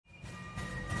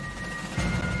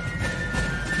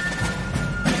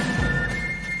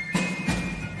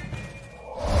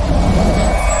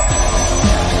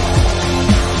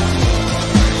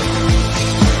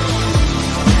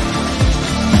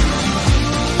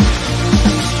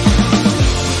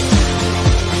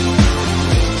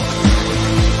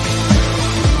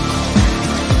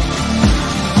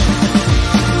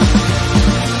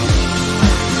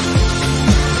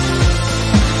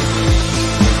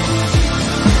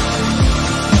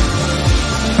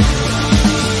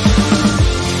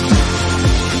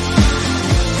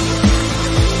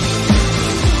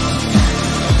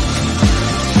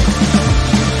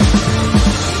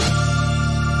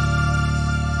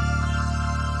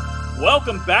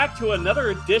Welcome back to another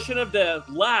edition of the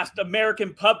Last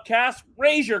American Pubcast.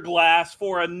 Raise your glass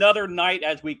for another night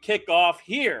as we kick off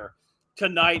here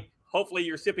tonight. Hopefully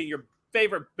you're sipping your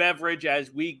favorite beverage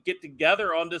as we get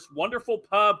together on this wonderful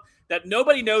pub that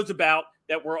nobody knows about,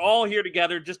 that we're all here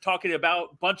together just talking about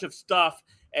a bunch of stuff.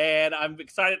 And I'm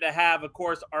excited to have, of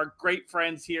course, our great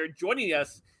friends here joining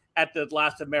us at the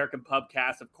Last American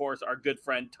Pubcast. Of course, our good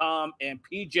friend Tom and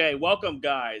PJ. Welcome,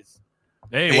 guys.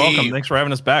 Hey, welcome. Thanks for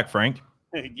having us back, Frank.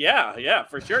 Yeah,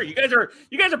 for sure. You guys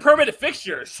are permanent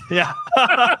fixtures. Yeah.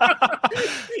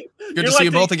 Good to see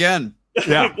you both again.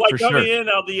 Yeah, like for coming sure. in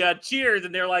on the cheers,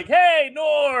 and they're like, "Hey,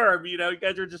 Norm," you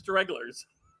guys are just regulars.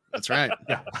 That's right.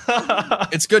 Yeah.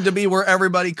 It's good to be where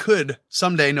everybody could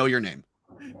someday know your name.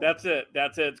 That's it.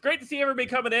 It's great to see everybody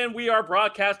coming in. We are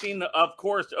broadcasting, of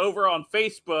course, over on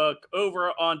Facebook,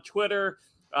 over on Twitter,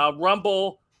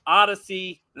 Rumble,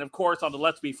 Odyssey, and of course on the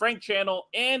Let's Be Frank channel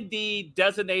and the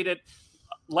designated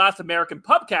Last American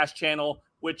Pubcast channel,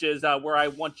 which is where I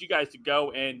want you guys to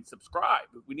go and subscribe.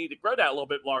 We need to grow that a little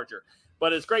bit larger.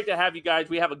 But it's great to have you guys.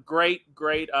 We have a great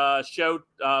show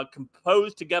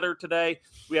composed together today.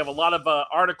 We have a lot of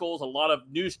articles, a lot of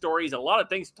news stories, a lot of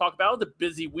things to talk about. It was a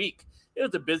busy week. It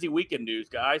was a busy week in news,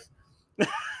 guys.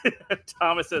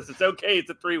 Thomas says it's okay. It's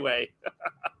a three-way.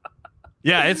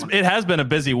 Yeah, it has been a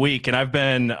busy week, and I've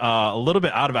been a little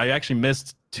bit out of it. I actually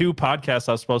missed 2 podcasts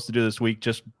I was supposed to do this week.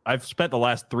 I've spent the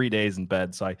last 3 days in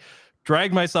bed, so I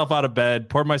dragged myself out of bed,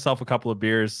 poured myself a couple of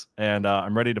beers, and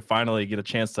I'm ready to finally get a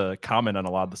chance to comment on a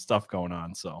lot of the stuff going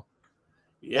on. So,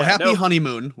 yeah, well, happy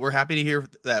honeymoon. We're happy to hear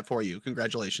that for you.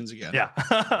 Congratulations again. Yeah.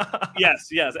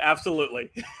 Yes, absolutely.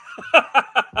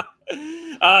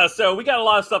 So we got a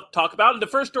lot of stuff to talk about. And the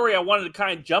first story I wanted to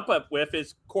kind of jump up with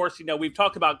is, of course, we've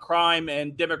talked about crime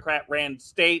in Democrat-ran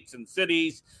states and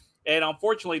cities. And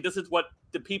unfortunately, this is what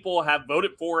the people have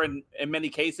voted for in many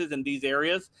cases in these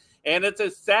areas. And it's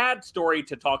a sad story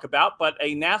to talk about, but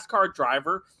a NASCAR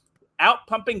driver out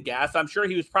pumping gas. I'm sure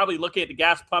he was probably looking at the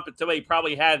gas pump and somebody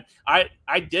probably had,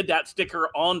 I did that sticker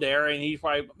on there, and he's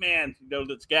probably, man,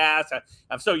 this gas.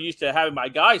 I'm so used to having my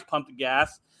guys pump the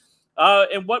gas.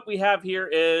 And what we have here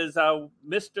is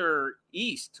Mr.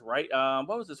 East, right?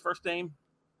 What was his first name?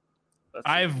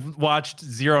 I've watched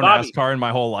zero Bobby. NASCAR in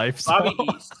my whole life. So. Bobby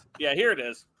East. Yeah, here it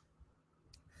is.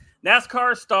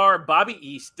 NASCAR star Bobby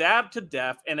East stabbed to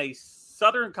death in a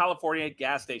Southern California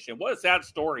gas station. What a sad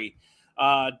story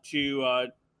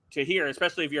to hear,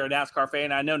 especially if you're a NASCAR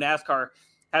fan. I know NASCAR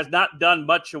has not done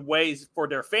much of ways for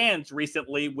their fans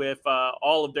recently with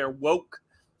all of their woke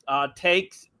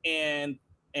takes and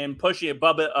pushing it,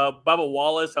 Bubba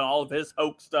Wallace and all of his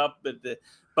hoax stuff. The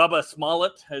Bubba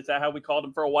Smollett, is that how we called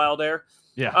him for a while there?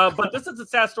 Yeah. But this is a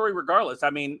sad story regardless. I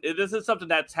mean, this is something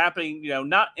that's happening,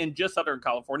 not in just Southern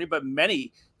California, but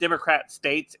many Democrat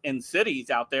states and cities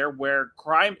out there where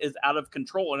crime is out of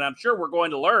control. And I'm sure we're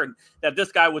going to learn that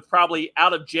this guy was probably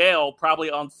out of jail,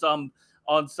 probably on some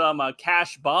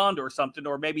cash bond or something,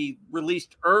 or maybe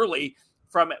released early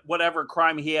from whatever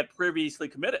crime he had previously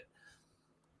committed.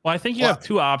 Well, I think you have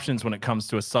 2 options when it comes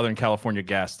to a Southern California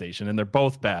gas station, and they're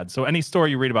both bad. So any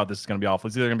story you read about this is going to be awful.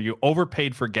 It's either going to be you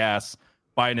overpaid for gas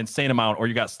by an insane amount, or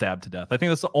you got stabbed to death. I think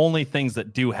that's the only things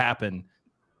that do happen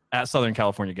at Southern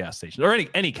California gas stations, or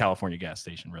any California gas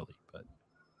station, really. But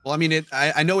well, I mean,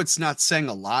 I know it's not saying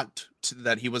a lot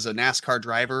that he was a NASCAR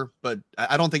driver, but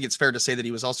I don't think it's fair to say that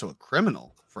he was also a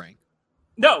criminal, Frank.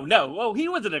 No. Well, he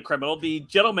wasn't a criminal. The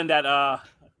gentleman that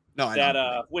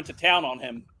went to town on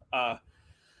him.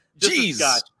 Jeez,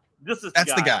 that's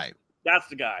the guy. That's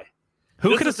the guy.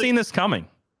 Who could have seen this coming?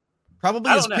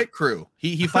 Probably his pit crew.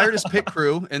 He fired his pit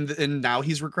crew, and now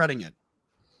he's regretting it.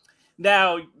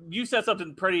 Now, you said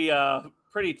something pretty.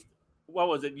 What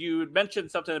was it? You mentioned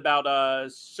something about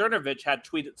Cernovich had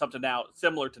tweeted something out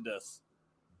similar to this.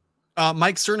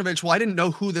 Mike Cernovich. Well, I didn't know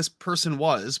who this person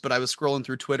was, but I was scrolling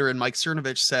through Twitter, and Mike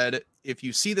Cernovich said, "If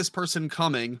you see this person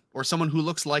coming, or someone who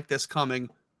looks like this coming,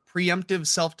 preemptive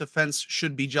self-defense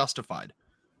should be justified."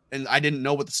 And I didn't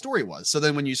know what the story was. So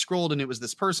then when you scrolled and it was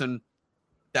this person,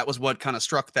 that was what kind of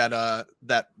struck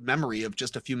that memory of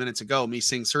just a few minutes ago, me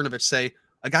seeing Cernovich say,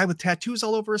 a guy with tattoos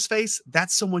all over his face,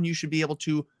 that's someone you should be able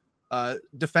to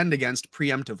defend against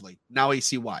preemptively. Now I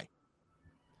see why.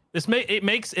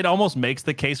 It almost makes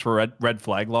the case for red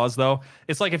flag laws, though.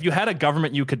 It's like if you had a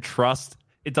government you could trust,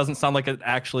 it doesn't sound like it's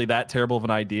actually that terrible of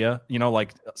an idea.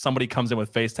 Like somebody comes in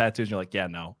with face tattoos and you're like, yeah,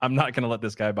 no, I'm not going to let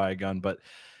this guy buy a gun. But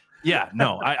yeah,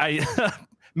 no, I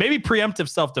maybe preemptive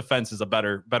self-defense is a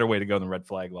better way to go than red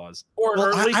flag laws.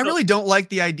 I really don't like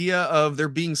the idea of there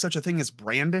being such a thing as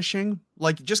brandishing.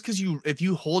 Like just because if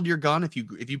you hold your gun, if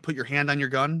you put your hand on your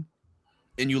gun,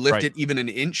 and you lift Right. it even an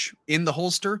inch in the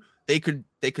holster, they could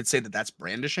say that that's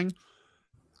brandishing.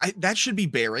 That should be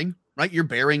bearing, right? You're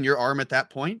bearing your arm at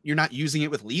that point. You're not using it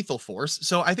with lethal force.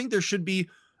 So I think there should be,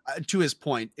 to his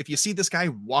point, if you see this guy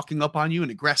walking up on you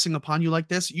and aggressing upon you like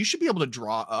this, you should be able to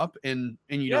draw up and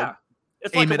you know,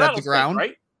 it's aim like it a at the ground,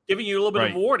 right? Giving you a little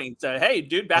bit of warning. Say, hey,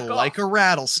 dude, back off. Like a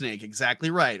rattlesnake, exactly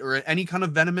right, or any kind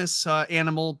of venomous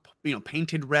animal, you know,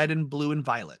 painted red and blue and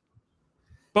violet.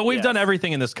 But we've done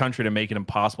everything in this country to make it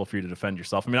impossible for you to defend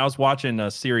yourself. I mean, I was watching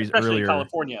a series earlier. In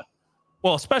California.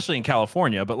 Well, especially in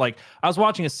California, but like I was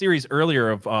watching a series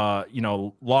earlier of you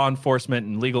know, law enforcement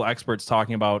and legal experts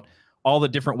talking about all the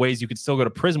different ways you could still go to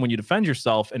prison when you defend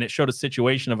yourself, and it showed a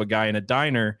situation of a guy in a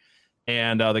diner,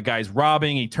 and the guy's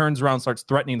robbing. He turns around, starts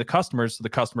threatening the customers, so the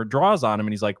customer draws on him,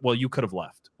 and he's like, "Well, you could have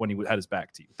left when he had his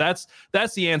back to you." That's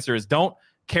the answer: is don't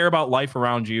care about life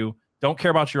around you, don't care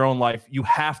about your own life. You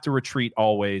have to retreat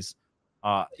always.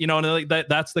 You know, and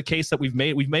that's the case that we've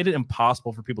made. We've made it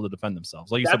impossible for people to defend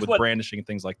themselves, like you said, with brandishing and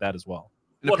things like that as well.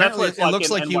 And apparently, it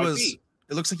looks like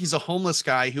it looks like he's a homeless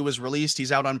guy who was released.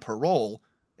 He's out on parole,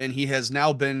 and he has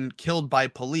now been killed by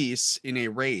police in a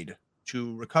raid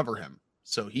to recover him.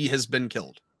 So he has been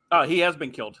killed. Oh, he has been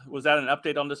killed. Was that an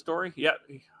update on the story? Yeah.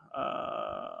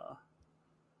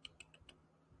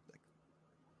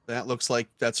 That looks like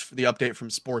that's the update from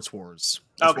Sports Wars.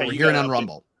 That's what we're hearing on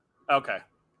Rumble. Okay.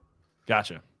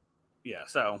 Gotcha. Yeah.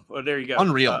 So there you go.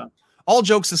 Unreal. All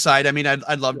jokes aside, I mean,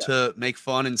 I'd love to make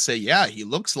fun and say, yeah, he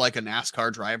looks like a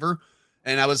NASCAR driver.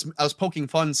 And I was poking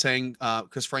fun saying,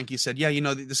 because Frankie said, yeah, you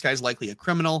know, this guy's likely a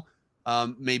criminal,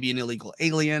 maybe an illegal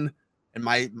alien. And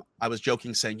I was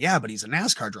joking saying, yeah, but he's a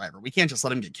NASCAR driver. We can't just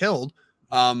let him get killed.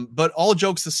 But all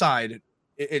jokes aside,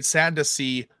 it's sad to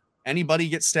see anybody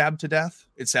get stabbed to death.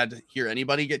 It's sad to hear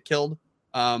anybody get killed.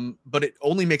 But it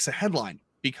only makes a headline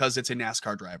because it's a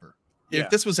NASCAR driver. If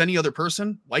this was any other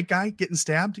person, white guy getting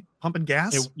stabbed, pumping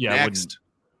gas, next.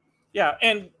 Yeah,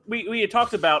 and we had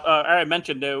talked about, I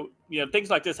mentioned, you know, things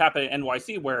like this happen in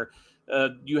NYC where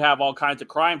you have all kinds of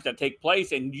crimes that take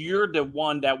place, and you're the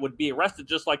one that would be arrested,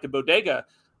 just like the bodega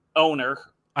owner.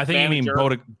 I think manager. You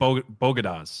mean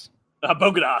Bogadas.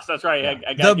 Bogadas, that's right. Yeah.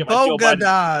 I gotta the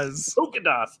Bogadas.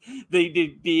 Bogadas.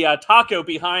 The taco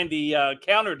behind the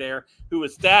counter there who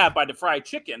was stabbed by the fried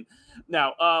chicken.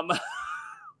 Now,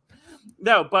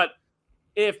 no, but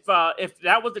if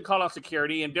that wasn't called off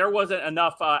security and there wasn't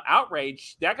enough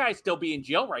outrage, that guy's still be in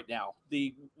jail right now.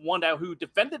 The one who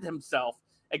defended himself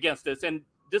against this. And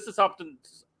this is something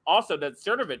also that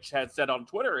Cernovich had said on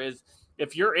Twitter is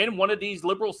if you're in one of these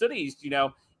liberal cities, you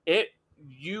know,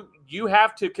 you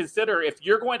have to consider if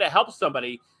you're going to help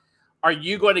somebody, are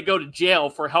you going to go to jail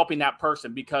for helping that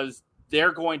person? Because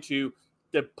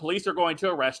the police are going to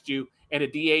arrest you and the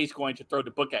DA is going to throw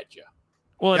the book at you.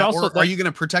 Well, are you going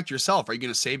to protect yourself? Are you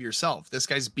going to save yourself? This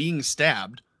guy's being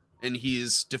stabbed and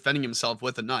he's defending himself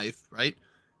with a knife, right?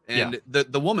 And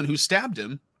the woman who stabbed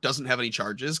him doesn't have any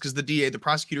charges because the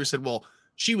prosecutor said, well,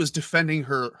 she was defending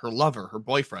her lover, her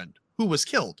boyfriend, who was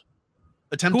killed.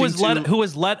 Who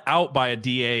was let out by a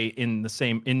DA in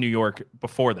New York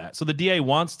before that. So the DA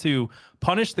wants to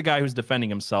punish the guy who's defending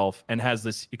himself and has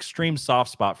this extreme soft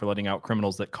spot for letting out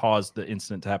criminals that caused the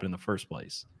incident to happen in the first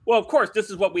place. Well, of course, this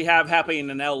is what we have happening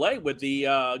in LA with the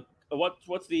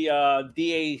what's the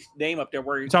DA's name up there?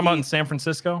 Where you're talking about in San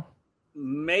Francisco?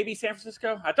 Maybe San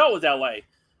Francisco. I thought it was LA,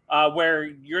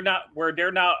 where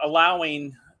they're not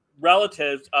allowing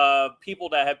relatives of people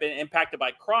that have been impacted by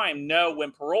crime know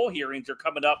when parole hearings are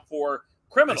coming up for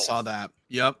criminals. I saw that.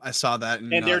 Yep, I saw that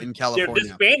in California.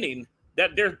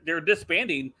 They're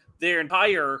disbanding their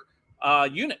entire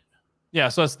unit. Yeah,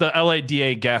 so it's the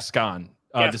LADA Gascon.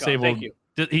 Disabled. Thank you.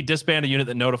 He disbanded a unit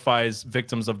that notifies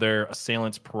victims of their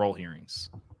assailants' parole hearings.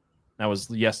 That was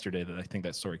yesterday that I think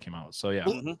that story came out. So yeah,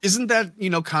 Isn't that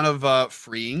kind of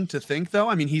freeing to think though?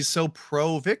 I mean, he's so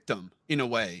pro-victim in a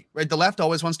way, right? The left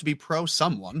always wants to be pro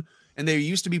someone, and they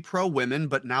used to be pro women,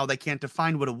 but now they can't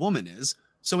define what a woman is.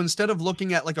 So instead of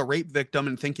looking at like a rape victim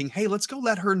and thinking, hey, let's go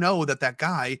let her know that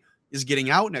guy is getting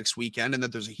out next weekend and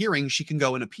that there's a hearing she can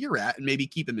go and appear at and maybe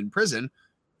keep him in prison.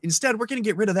 Instead, we're going to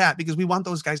get rid of that because we want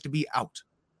those guys to be out.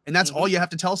 And that's all you have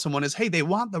to tell someone is, hey, they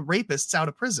want the rapists out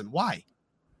of prison. Why?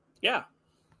 Yeah.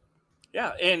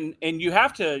 Yeah. And you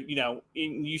have to,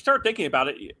 you start thinking about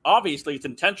it. Obviously, it's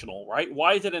intentional, right?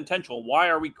 Why is it intentional? Why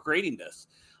are we creating this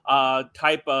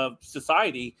type of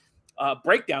society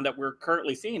breakdown that we're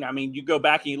currently seeing? I mean, you go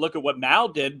back and you look at what Mao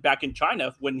did back in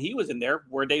China when he was in there,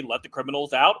 where they let the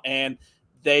criminals out and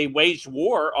they waged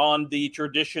war on the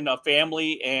tradition of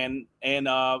family and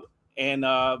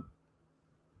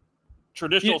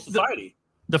traditional society.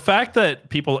 The fact that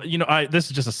people, this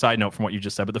is just a side note from what you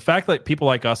just said, but the fact that people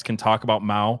like us can talk about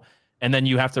Mao, and then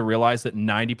you have to realize that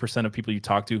 90% of people you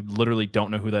talk to literally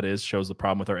don't know who that is, shows the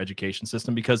problem with our education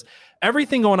system. Because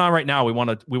everything going on right now, we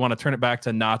want to turn it back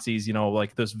to Nazis,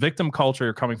 like this victim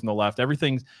culture coming from the left.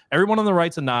 Everyone on the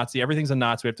right's a Nazi. Everything's a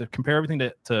Nazi. We have to compare everything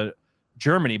to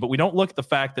Germany, but we don't look at the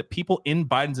fact that people in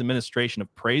Biden's administration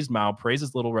have praised Mao, praised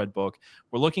his little red book.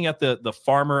 We're looking at the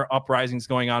farmer uprisings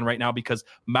going on right now because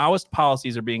Maoist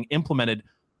policies are being implemented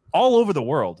all over the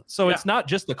world. So it's not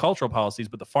just the cultural policies,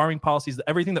 but the farming policies,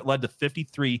 everything that led to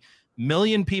 53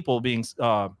 million people being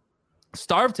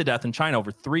starved to death in China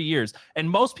over 3 years. And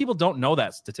most people don't know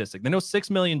that statistic. They know 6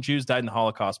 million Jews died in the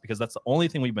Holocaust because that's the only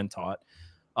thing we've been taught.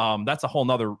 That's a whole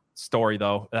nother story,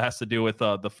 though. It has to do with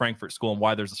the Frankfurt School and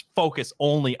why there's this focus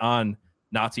only on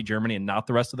Nazi Germany and not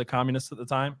the rest of the communists at the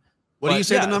time. What do you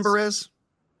say the number is?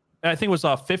 I think it was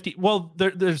 50. Well,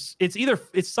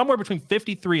 it's somewhere between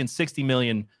 53 and 60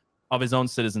 million of his own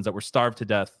citizens that were starved to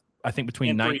death. I think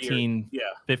between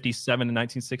 1957 and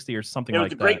 1960 or something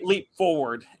like that. It was a great leap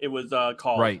forward. It was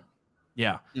called. Right.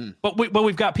 Yeah. But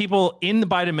we've got people in the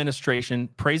Biden administration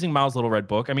praising Mao's little red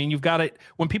book. I mean, you've got it.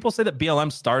 When people say that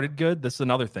BLM started good, this is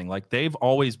another thing. Like, they've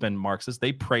always been Marxist.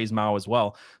 They praise Mao as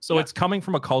well. So it's coming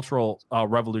from a cultural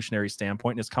revolutionary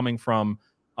standpoint. And it's coming from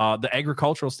the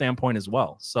agricultural standpoint as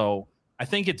well. So I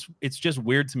think it's just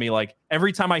weird to me. Like,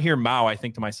 every time I hear Mao, I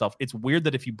think to myself, it's weird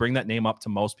that if you bring that name up to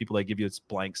most people, they give you this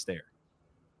blank stare.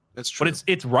 That's true. But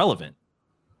it's relevant.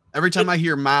 Every time I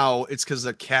hear Mao, it's because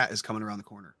the cat is coming around the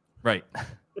corner. Right.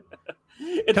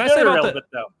 Can I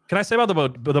say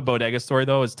about the bodega story,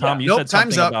 though? Is Tom, you said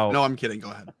time's something up. about... No, I'm kidding.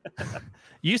 Go ahead.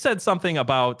 You said something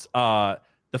about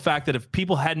the fact that if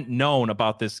people hadn't known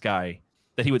about this guy,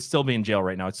 that he would still be in jail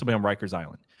right now. He'd still be on Rikers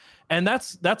Island. And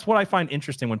that's what I find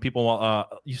interesting when people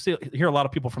hear a lot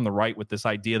of people from the right with this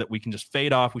idea that we can just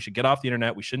fade off. We should get off the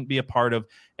internet. We shouldn't be a part of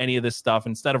any of this stuff,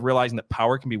 instead of realizing that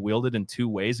power can be wielded in two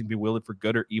ways. It can be wielded for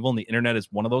good or evil, and the internet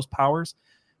is one of those powers.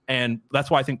 And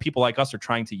that's why I think people like us are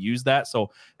trying to use that.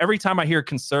 So every time I hear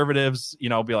conservatives,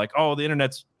 be like, oh, the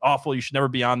internet's awful, you should never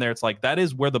be on there. It's like, that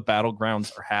is where the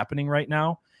battlegrounds are happening right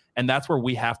now. And that's where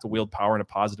we have to wield power in a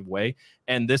positive way.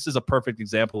 And this is a perfect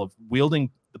example of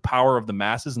wielding the power of the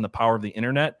masses and the power of the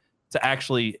internet to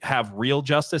actually have real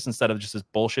justice instead of just this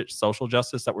bullshit social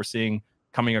justice that we're seeing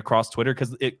coming across Twitter,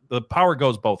 because the power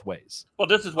goes both ways. Well,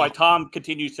 this is why Tom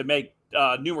continues to make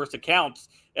numerous accounts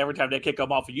every time they kick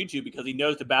him off of YouTube, because he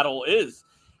knows the battle is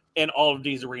in all of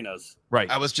these arenas. Right.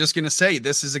 I was just going to say,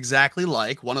 this is exactly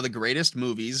like one of the greatest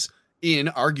movies in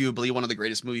arguably one of the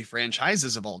greatest movie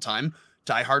franchises of all time,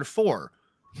 Die Hard 4,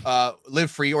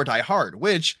 Live Free or Die Hard,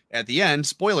 which at the end,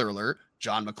 spoiler alert,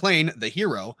 John McClane, the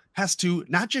hero, has to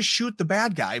not just shoot the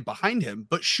bad guy behind him,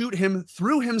 but shoot him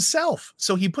through himself.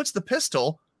 So he puts the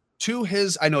pistol to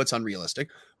his, I know it's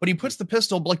unrealistic, but he puts the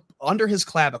pistol like under his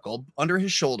clavicle, under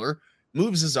his shoulder,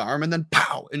 moves his arm, and then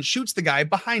pow, and shoots the guy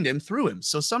behind him through him.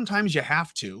 So sometimes you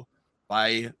have to,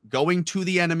 by going to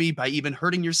the enemy, by even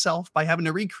hurting yourself, by having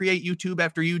to recreate YouTube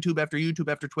after YouTube after YouTube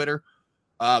after Twitter,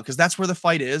 because that's where the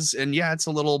fight is. And yeah, it's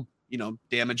a little,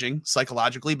 damaging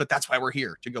psychologically, but that's why we're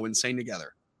here, to go insane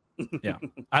together. Yeah.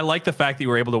 I like the fact that you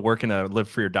were able to work in a Live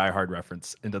Free or Die Hard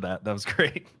reference into that. That was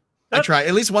great. I try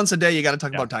at least once a day. You got to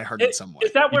talk about Die Hard in some way.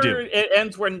 Is that where it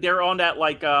ends, when they're on that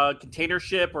container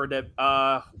ship or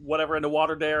the whatever in the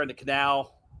water there in the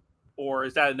canal, or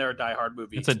is that in their Die Hard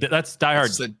movie? That's Die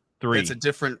Hard 3. It's a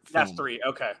different film. That's 3.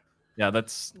 Okay. Yeah,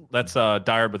 that's Die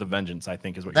Hard with a Vengeance, I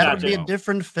think, is what that would be a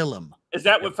different film. Is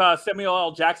that with Samuel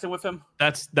L. Jackson with him?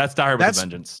 That's Die Hard with a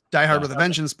Vengeance. Die Hard with a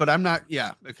Vengeance, but I'm not.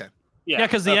 Yeah. Okay. Yeah,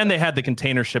 because the end they had the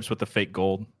container ships with the fake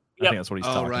gold. I think that's what he's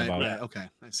talking about. Right. Okay,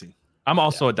 I see. I'm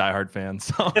also a Die Hard fan.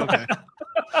 So okay.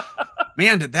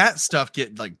 Man, did that stuff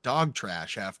get like dog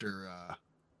trash after?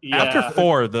 After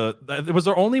 4, was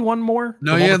there only one more?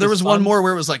 No, there was one more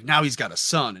where it was like, now he's got a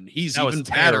son and he's even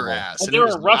badder ass. Well, they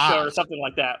were in Russia or something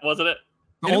like that, wasn't it?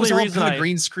 The only reason the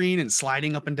green screen and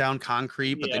sliding up and down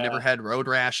concrete, but they never had road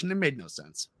rash, and it made no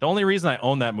sense. The only reason I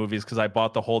own that movie is because I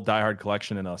bought the whole Die Hard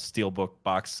collection in a steelbook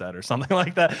box set or something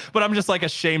like that. But I'm just like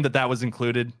ashamed that was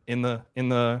included in the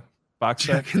box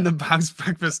set. Check in the box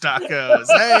breakfast tacos.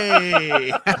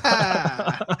 Hey,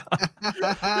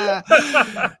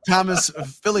 Thomas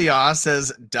Filios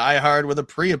says Die Hard with a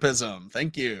Priapism.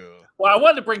 Thank you. Well, I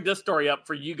wanted to bring this story up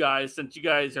for you guys, since you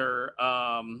guys are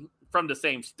from the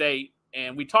same state.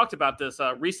 And we talked about this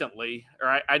recently,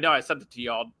 or I know I sent it to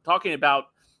y'all, talking about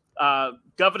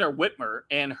Governor Whitmer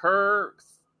and her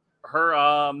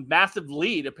massive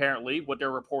lead, apparently, what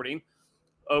they're reporting,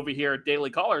 over here at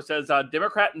Daily Caller says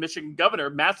Democrat and Michigan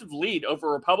governor massive lead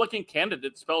over Republican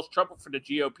candidate spells trouble for the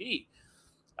GOP.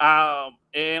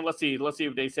 And let's see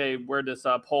if they say where this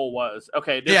poll was.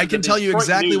 Okay. Yeah, I can tell you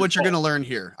exactly what you're going to learn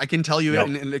here. I can tell you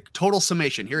in a total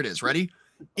summation. Here it is. Ready?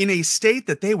 In a state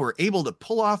that they were able to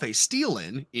pull off a steal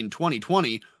in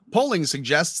 2020, polling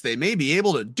suggests they may be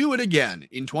able to do it again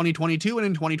in 2022 and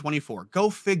in 2024. Go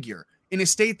figure. In a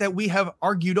state that we have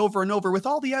argued over and over with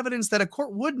all the evidence that a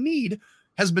court would need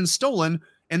has been stolen,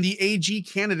 and the AG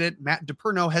candidate, Matt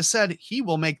DePerno, has said he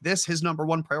will make this his number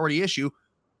one priority issue.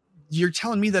 You're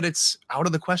telling me that it's out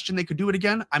of the question they could do it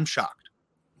again? I'm shocked.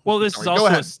 Well, this is also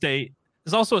a state.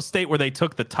 There's also a state where they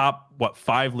took the top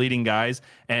 5 leading guys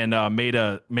and made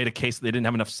a case that they didn't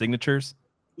have enough signatures.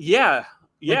 Yeah.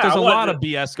 Like, there's a lot of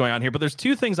BS going on here, but there's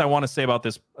 2 things I want to say about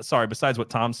this. Sorry, besides what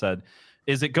Tom said,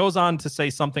 is it goes on to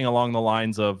say something along the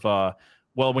lines of,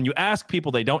 well, when you ask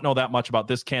people, they don't know that much about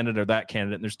this candidate or that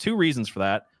candidate. And there's 2 reasons for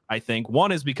that. I think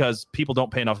one is because people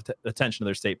don't pay enough attention to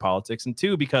their state politics, and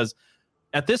 2, because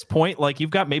at this point, like,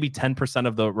 you've got maybe 10%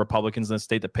 of the Republicans in the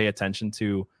state that pay attention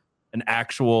to an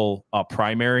actual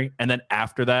primary. And then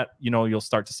after that, you'll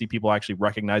start to see people actually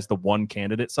recognize the one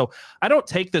candidate. So I don't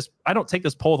take this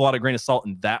poll with a lot of grain of salt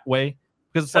in that way,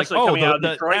 because it's especially like,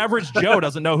 the average Joe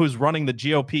doesn't know who's running the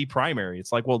GOP primary.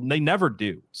 It's like, well, they never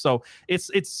do. So it's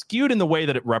skewed in the way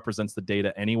that it represents the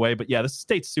data anyway. But yeah, the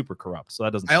state's super corrupt. So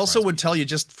that doesn't. I also would tell you,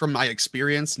 just from my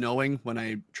experience, knowing when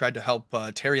I tried to help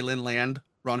Terry Lynn Land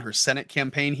run her Senate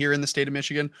campaign here in the state of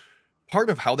Michigan, part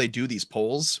of how they do these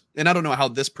polls, and I don't know how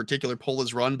this particular poll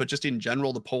is run, but just in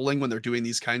general, the polling when they're doing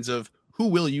these kinds of who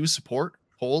will you support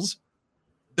polls,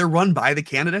 they're run by the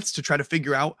candidates to try to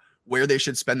figure out where they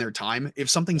should spend their time. If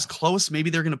something's close,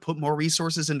 maybe they're going to put more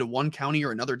resources into one county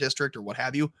or another district or what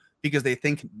have you, because they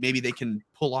think maybe they can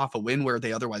pull off a win where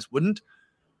they otherwise wouldn't.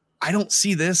 I don't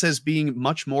see this as being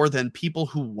much more than people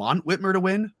who want Whitmer to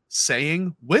win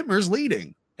saying Whitmer's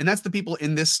leading. And that's the people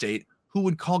in this state who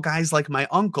would call guys like my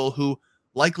uncle, who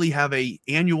likely have a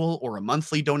annual or a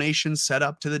monthly donation set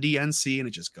up to the DNC, and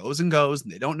it just goes and goes,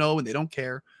 and they don't know and they don't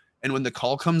care. And when the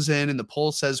call comes in and the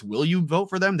poll says, will you vote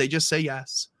for them? They just say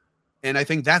yes. And I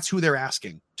think that's who they're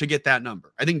asking to get that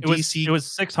number. I think it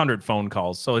was 600 phone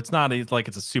calls, so it's not like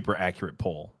it's a super accurate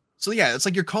poll. So yeah, it's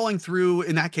like you're calling through,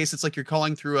 in that case, it's like you're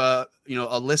calling through a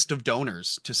list of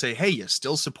donors to say, hey, you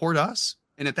still support us?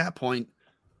 And at that point,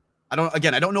 I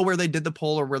don't know where they did the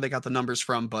poll or where they got the numbers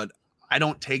from, but I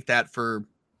don't take that for,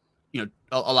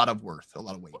 a lot of worth, a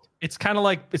lot of weight. It's kind of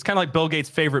like Bill Gates'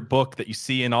 favorite book that you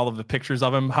see in all of the pictures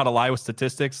of him, How to Lie with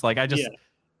Statistics. Like, I just,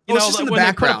 it's just in the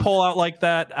background. They put a poll out like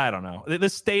that, I don't know. The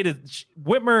state is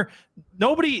Whitmer.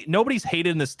 Nobody's hated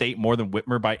in the state more than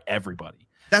Whitmer by everybody.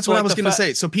 That's what I was going to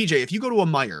say. So PJ, if you go to a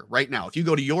Meijer right now, if you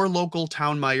go to your local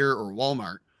town Meijer or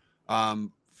Walmart,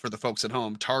 for the folks at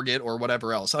home, Target or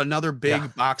whatever else, another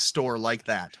big box store like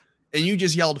that, and you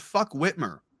just yelled, fuck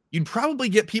Whitmer, you'd probably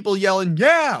get people yelling,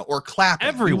 yeah, or clapping.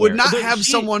 Everywhere. You would not have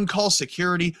someone call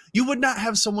security. You would not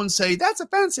have someone say, that's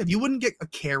offensive. You wouldn't get a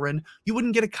Karen. You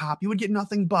wouldn't get a cop. You would get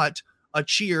nothing but a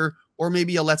cheer or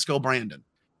maybe a let's go Brandon.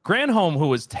 Granholm, who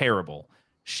was terrible,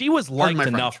 she was liked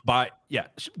enough by,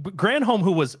 Granholm,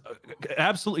 who was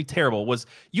absolutely terrible,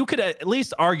 you could at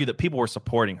least argue that people were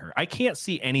supporting her. I can't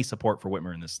see any support for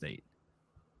Whitmer in this state.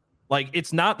 Like,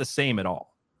 it's not the same at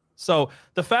all. So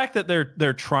the fact that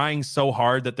they're trying so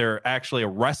hard that they're actually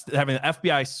having the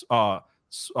FBI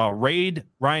raid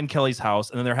Ryan Kelly's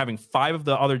house, and then they're having 5 of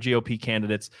the other GOP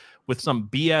candidates with some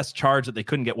BS charge that they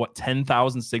couldn't get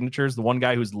 10,000 signatures. The one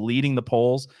guy who's leading the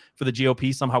polls for the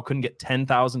GOP somehow couldn't get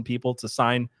 10,000 people to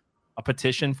sign a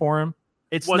petition for him.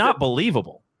 It's not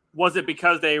believable. Was it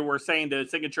because they were saying the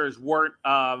signatures weren't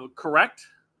correct?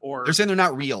 Or they're saying they're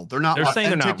not real. They're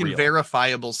authentic and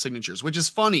verifiable signatures, which is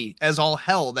funny as all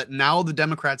hell that now the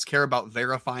Democrats care about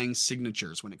verifying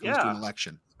signatures when it comes to an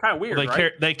election. Kind of weird,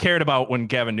 right? They cared about when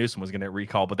Gavin Newsom was going to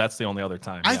recall, but that's the only other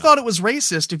time. I thought it was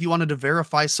racist if you wanted to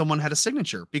verify someone had a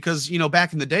signature, because,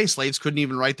 back in the day, slaves couldn't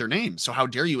even write their names. So how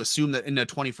dare you assume that in the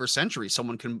 21st century,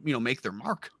 someone can, make their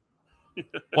mark?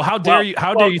 Well, how dare you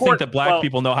think that black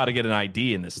people know how to get an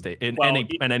ID in this state, in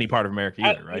any part of America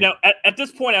either, right? At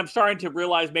this point, I'm starting to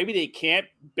realize maybe they can't,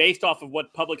 based off of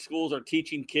what public schools are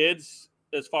teaching kids.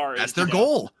 As far as that's their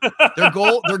goal. Their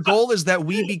goal is that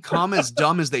we become as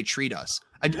dumb as they treat us.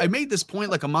 I made this point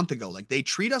like a month ago. Like, they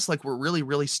treat us like we're really,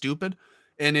 really stupid.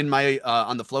 And in my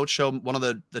on the Float show, one of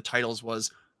the titles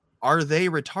was, "Are they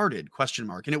retarded?" ?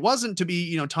 And it wasn't to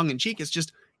be tongue in cheek. It's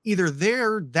just either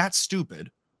they're that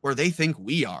stupid or they think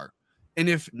we are. And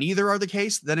if neither are the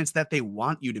case, then it's that they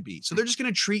want you to be. So they're just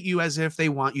going to treat you as if they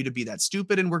want you to be that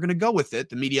stupid, and we're going to go with it.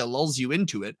 The media lulls you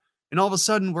into it. And all of a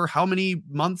sudden, we're how many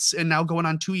months and now going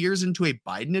on 2 years into a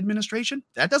Biden administration?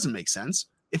 That doesn't make sense.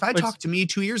 If I talked to me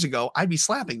 2 years ago, I'd be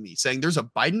slapping me saying there's a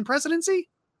Biden presidency.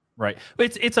 Right.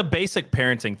 It's a basic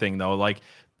parenting thing, though. Like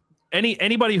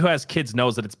anybody who has kids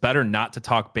knows that it's better not to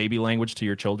talk baby language to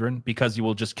your children, because you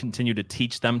will just continue to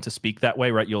teach them to speak that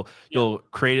way. Right. You'll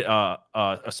create a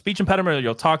speech impediment, or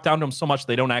you'll talk down to them so much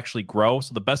they don't actually grow.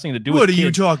 So the best thing to do. What are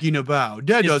you talking about?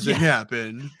 That doesn't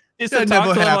happen. Is to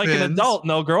talk to them like an adult, and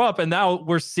they'll grow up. And now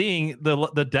we're seeing the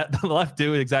left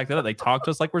do exactly that. They talk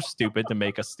to us like we're stupid to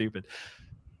make us stupid.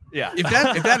 Yeah.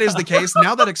 If that is the case,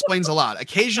 now that explains a lot.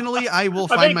 Occasionally, I will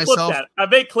find myself. I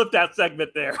may clip that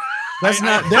segment there. That's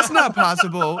not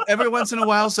possible. Every once in a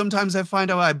while, sometimes I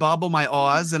find out I bobble my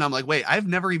awes, and I'm like, wait, I've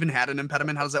never even had an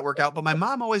impediment. How does that work out? But my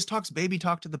mom always talks baby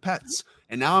talk to the pets,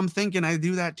 and now I'm thinking I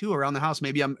do that too around the house.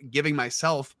 Maybe I'm giving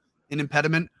myself an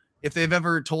impediment. If they've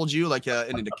ever told you, like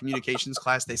in a communications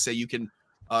class, they say you can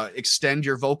extend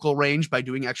your vocal range by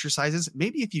doing exercises.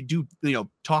 Maybe if you do,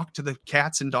 talk to the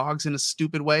cats and dogs in a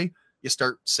stupid way, you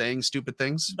start saying stupid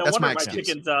things. No That's wonder my my excuse.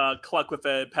 chickens cluck with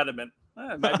an impediment.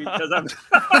 It might be because I'm.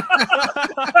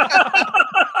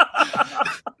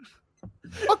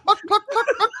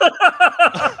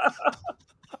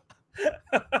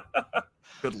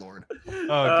 Good Lord. Oh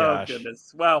gosh.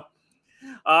 Goodness. Well,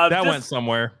 that went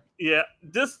somewhere. Yeah,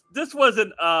 this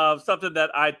wasn't something that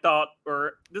I thought,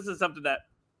 or this is something that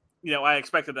I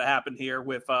expected to happen here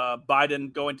with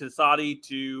Biden going to Saudi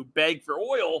to beg for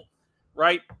oil,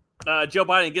 right? Joe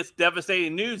Biden gets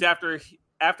devastating news after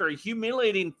a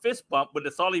humiliating fist bump with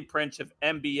the Saudi prince of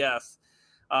MBS.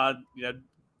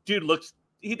 Dude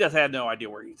he does have no idea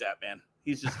where he's at, man.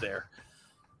 He's just there.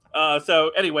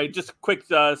 So anyway, just a quick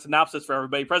synopsis for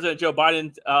everybody. President Joe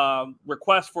Biden's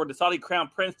request for the Saudi Crown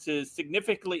Prince to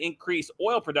significantly increase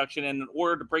oil production in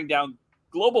order to bring down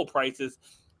global prices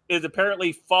is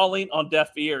apparently falling on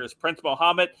deaf ears. Prince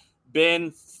Mohammed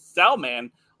bin Salman,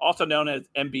 also known as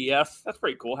MBS. That's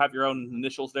pretty cool. Have your own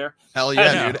initials there. Hell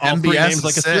yeah, dude. All MBS three names is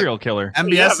like a sick. serial killer.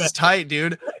 MBS is tight,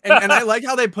 dude. And I like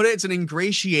how they put it. It's an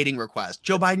ingratiating request.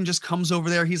 Joe Biden just comes over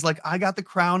there. He's like, I got the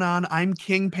crown on. I'm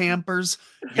King Pampers.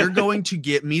 You're going to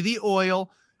get me the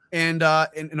oil. And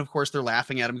of course, they're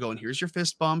laughing at him going, here's your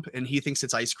fist bump. And he thinks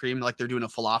it's ice cream, like they're doing a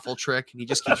falafel trick. And he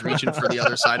just keeps reaching for the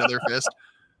other side of their fist.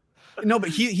 No, but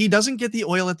he doesn't get the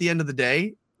oil at the end of the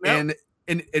day. Nope.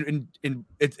 And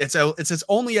it's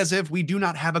only as if we do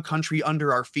not have a country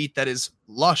under our feet that is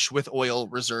lush with oil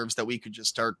reserves that we could just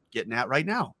start getting at right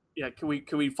now. Yeah, can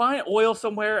we find oil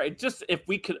somewhere? If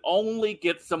we could only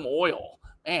get some oil,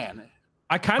 man.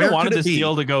 I kind of wanted this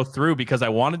deal to go through because I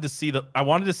wanted to see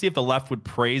if the left would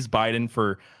praise Biden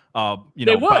for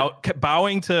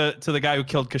bowing to the guy who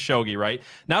killed Khashoggi, right?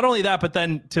 Not only that, but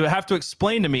then to have to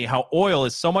explain to me how oil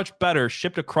is so much better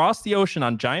shipped across the ocean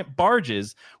on giant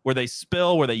barges where they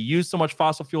use so much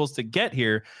fossil fuels to get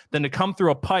here than to come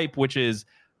through a pipe, which is,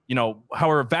 how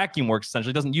a vacuum works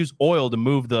essentially. It doesn't use oil to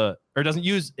move it doesn't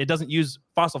use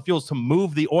fossil fuels to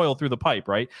move the oil through the pipe,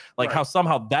 right? How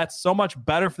somehow that's so much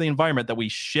better for the environment that we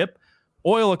ship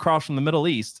oil across from the Middle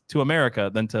East to America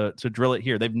than to drill it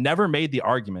here. They've never made the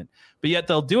argument, but yet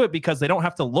they'll do it because they don't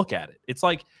have to look at it. It's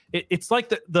like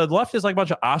the left is like a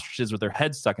bunch of ostriches with their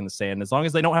heads stuck in the sand. As long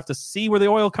as they don't have to see where the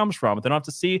oil comes from, they don't have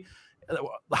to see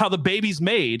how the baby's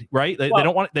made, right? They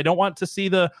don't want to see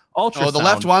the ultrasound. Oh, the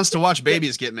left wants to watch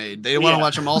babies get made. They want to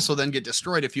watch them also then get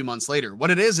destroyed a few months later. What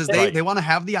it is they want to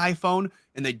have the iPhone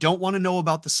and they don't want to know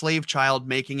about the slave child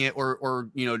making it or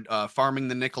farming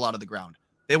the nickel out of the ground.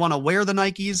 They want to wear the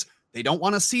Nikes. They don't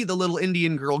want to see the little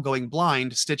Indian girl going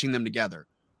blind, stitching them together.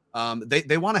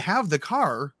 They want to have the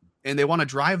car and they want to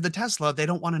drive the Tesla. They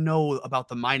don't want to know about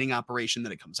the mining operation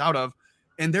that it comes out of.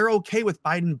 And they're okay with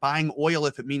Biden buying oil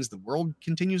if it means the world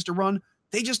continues to run.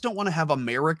 They just don't want to have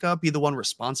America be the one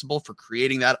responsible for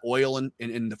creating that oil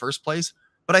in the first place.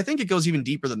 But I think it goes even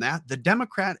deeper than that. The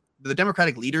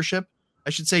Democratic leadership, I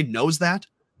should say, knows that.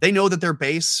 They know that their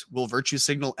base will virtue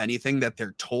signal anything that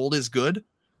they're told is good.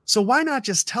 So why not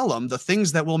just tell them the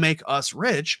things that will make us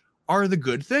rich are the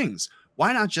good things?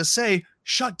 Why not just say,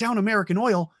 shut down American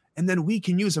oil, and then we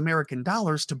can use American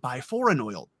dollars to buy foreign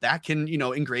oil? That can,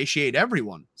 ingratiate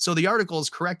everyone. So the article is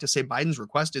correct to say Biden's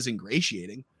request is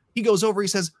ingratiating. He goes over, he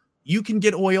says, you can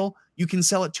get oil, you can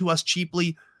sell it to us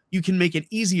cheaply, you can make it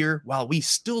easier while we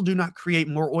still do not create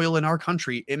more oil in our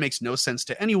country. It makes no sense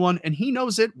to anyone, and he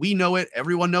knows it, we know it,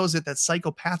 everyone knows it. That's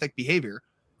psychopathic behavior.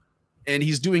 And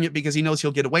he's doing it because he knows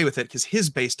he'll get away with it because his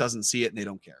base doesn't see it and they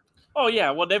don't care. Oh,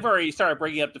 yeah. Well, they've already started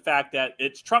bringing up the fact that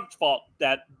it's Trump's fault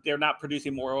that they're not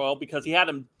producing more oil because he had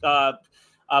them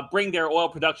bring their oil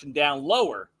production down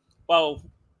lower. Well,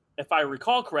 if I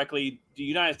recall correctly, the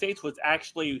United States was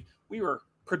actually, we were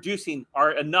producing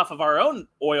enough of our own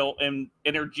oil and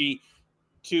energy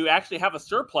to actually have a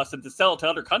surplus and to sell it to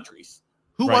other countries.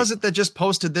 Who was it that just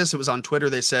posted this? It was on Twitter.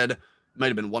 They said, it might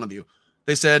have been one of you.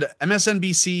 They said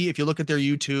MSNBC, if you look at their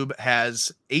YouTube,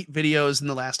 has 8 videos in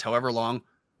the last however long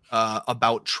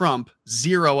about Trump,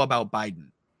 0 about Biden.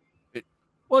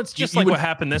 Well, it's just like what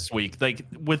happened this week, like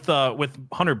with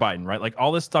Hunter Biden, right? Like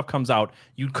all this stuff comes out,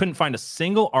 you couldn't find a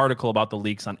single article about the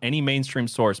leaks on any mainstream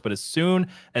source. But as soon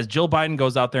as Jill Biden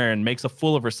goes out there and makes a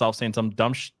fool of herself, saying some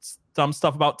dumb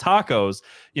stuff about tacos,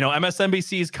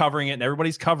 MSNBC is covering it and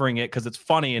everybody's covering it because it's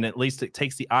funny and at least it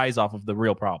takes the eyes off of the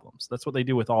real problems. That's what they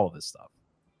do with all of this stuff.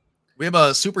 We have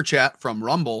a super chat from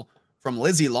Rumble from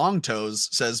Lizzie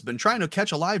Longtoes, says, been trying to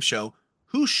catch a live show.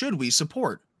 Who should we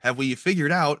support? Have we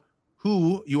figured out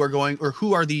who you are going, or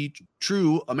who are the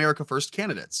true America First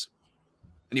candidates?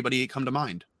 Anybody come to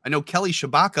mind? I know Kelly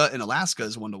Shabaka in Alaska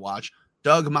is one to watch.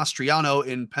 Doug Mastriano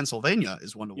in Pennsylvania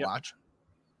is one to watch.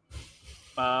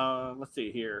 Let's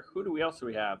see here. Who else do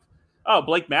we have? Oh,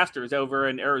 Blake Masters over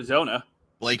in Arizona.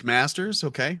 Blake Masters,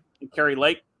 okay. And Kari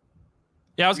Lake.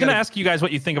 Yeah, I was going to ask you guys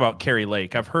what you think about Kari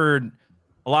Lake. I've heard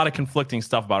a lot of conflicting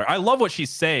stuff about her. I love what she's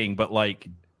saying, but like,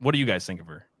 what do you guys think of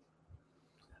her?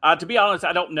 To be honest,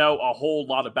 I don't know a whole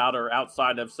lot about her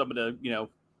outside of some of the,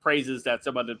 praises that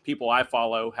some of the people I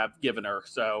follow have given her.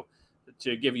 So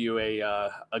to give you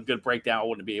a good breakdown, I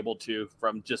wouldn't be able to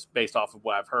from just based off of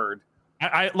what I've heard.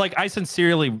 I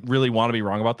sincerely really want to be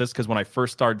wrong about this because when I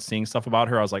first started seeing stuff about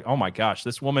her, I was like, oh my gosh,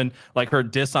 this woman, like her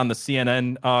diss on the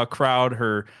CNN crowd,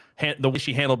 the way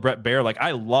she handled Brett Baer, like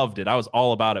I loved it. I was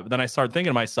all about it. But then I started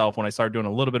thinking to myself when I started doing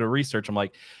a little bit of research, I'm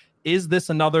like, is this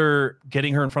another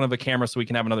getting her in front of a camera so we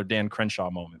can have another Dan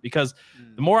Crenshaw moment? Because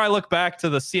the more I look back to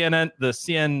the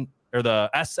SNL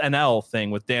thing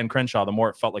with Dan Crenshaw, the more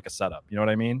it felt like a setup. You know what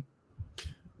I mean?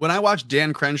 When I watch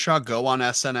Dan Crenshaw go on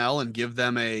SNL and give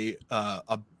them a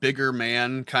bigger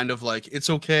man kind of like,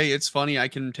 it's okay, it's funny, I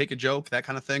can take a joke, that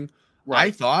kind of thing. Right.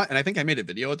 I thought, and I think I made a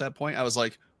video at that point, I was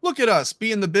like, look at us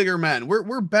being the bigger men.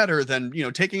 We're better than,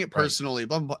 taking it personally. Right.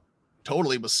 Blah, blah, blah.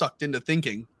 Totally was sucked into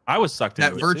thinking. I was sucked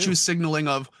into that virtue signaling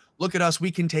of, look at us,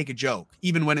 we can take a joke,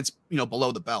 even when it's,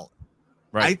 below the belt.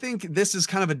 Right. I think this is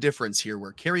kind of a difference here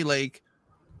where Kari Lake,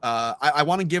 I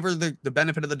want to give her the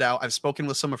benefit of the doubt. I've spoken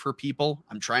with some of her people.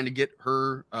 I'm trying to get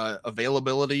her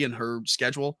availability and her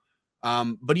schedule.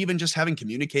 But even just having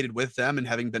communicated with them and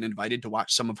having been invited to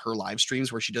watch some of her live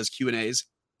streams where she does Q&As,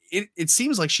 it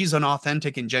seems like she's an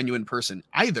authentic and genuine person.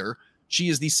 Either she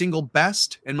is the single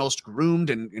best and most groomed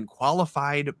and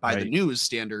qualified by the news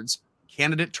standards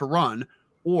candidate to run,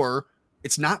 or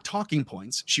it's not talking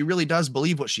points. She really does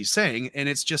believe what she's saying. And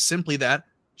it's just simply that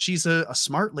she's a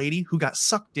smart lady who got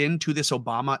sucked into this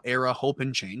Obama era hope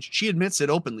and change. She admits it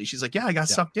openly. She's like, yeah, I got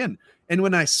sucked in. And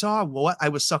when I saw what I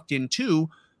was sucked into,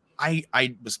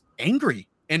 I was angry.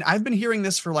 And I've been hearing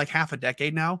this for like half a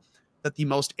decade now, that the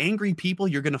most angry people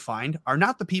you're going to find are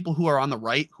not the people who are on the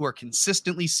right, who are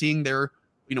consistently seeing their,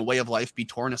 way of life be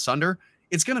torn asunder.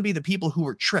 It's going to be the people who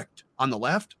were tricked on the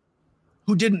left,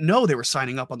 who didn't know they were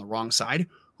signing up on the wrong side,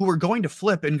 who were going to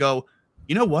flip and go,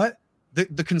 you know what?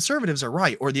 The conservatives are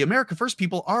right, or the America First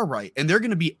people are right. And they're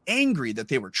going to be angry that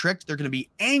they were tricked. They're going to be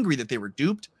angry that they were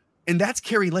duped. And that's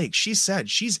Kari Lake. She said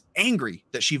she's angry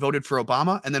that she voted for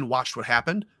Obama and then watched what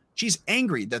happened. She's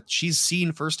angry that she's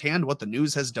seen firsthand what the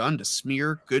news has done to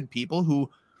smear good people who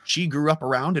she grew up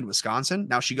around in Wisconsin.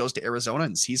 Now she goes to Arizona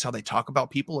and sees how they talk about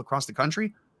people across the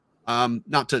country.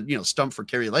 Not to, stump for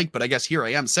Kari Lake, but I guess here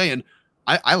I am saying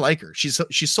I like her.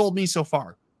 She's sold me so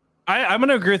far. I'm going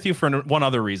to agree with you for one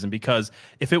other reason, because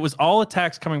if it was all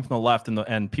attacks coming from the left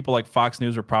and people like Fox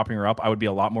News were propping her up, I would be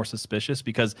a lot more suspicious,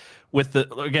 because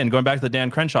again, going back to the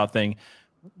Dan Crenshaw thing,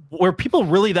 were people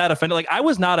really that offended? Like, I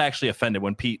was not actually offended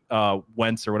when Pete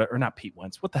Wentz or whatever, or not Pete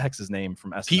Wentz. What the heck's his name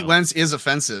from SNL? Pete Wentz is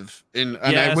offensive, and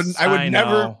yes,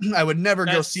 I would never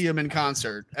go see him in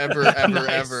concert ever. That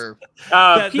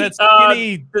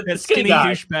skinny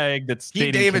douchebag. That's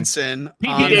Pete Davidson.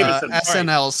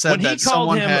 SNL said that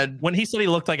someone when he said he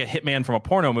looked like a hitman from a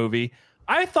porno movie.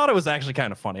 I thought it was actually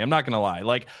kind of funny. I'm not gonna lie.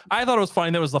 Like, I thought it was funny.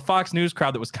 That was the Fox News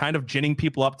crowd that was kind of ginning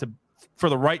people up for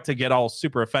the right to get all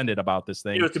super offended about this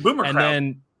thing. It was the boomer crowd.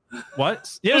 Then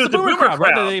what? Yeah, it was the boomer crowd,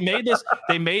 right? They made this.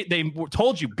 They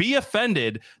told you be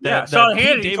offended that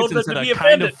Pete Davidson said a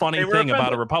kind of funny thing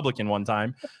about a Republican one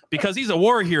time because he's a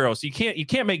war hero. So you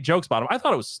can't make jokes about him. I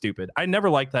thought it was stupid. I never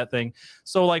liked that thing.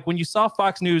 So like when you saw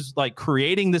Fox News like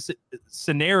creating this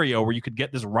scenario where you could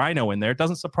get this rhino in there, it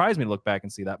doesn't surprise me to look back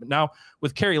and see that. But now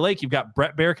with Kari Lake, you've got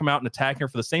Brett Baer come out and attacking her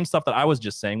for the same stuff that I was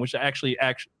just saying, which actually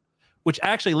which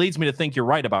actually leads me to think you're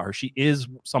right about her. She is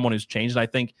someone who's changed. And I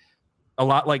think a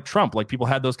lot like Trump, like people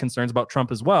had those concerns about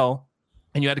Trump as well.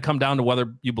 And you had to come down to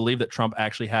whether you believe that Trump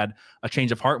actually had a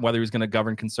change of heart and whether he was going to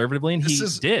govern conservatively. And he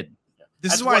did.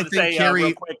 This is why I think Kerry.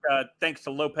 Real quick, thanks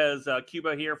to Lopez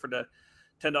Cuba here for the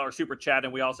 $10 super chat,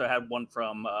 and we also had one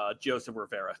from Joseph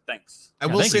Rivera. Thanks. I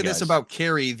will say this about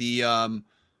Kerry: the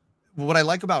what I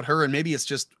like about her, and maybe it's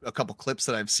just a couple clips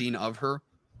that I've seen of her,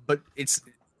 but it's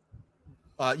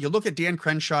you look at Dan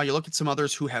Crenshaw, you look at some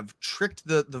others who have tricked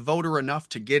the voter enough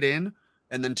to get in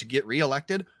and then to get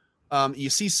reelected.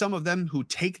 You see some of them who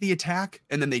take the attack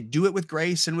and then they do it with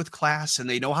grace and with class, and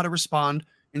they know how to respond.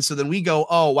 And so then we go,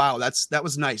 oh, wow, that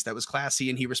was nice. That was classy.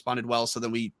 And he responded well. So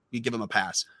then we give him a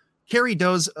pass. Kerry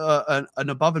does an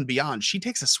above and beyond. She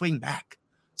takes a swing back.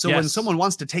 So when someone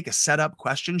wants to take a setup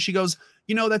question, she goes,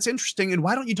 that's interesting. And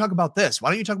why don't you talk about this? Why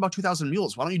don't you talk about 2,000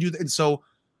 Mules? Why don't you do that? And so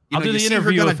I'll do the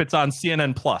interview if it's on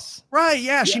CNN Plus. Right.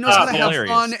 Yeah. She knows how to have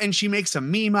fun, and she makes a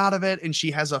meme out of it, and she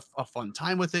has a fun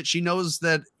time with it. She knows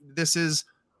that this is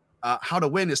how to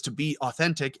win is to be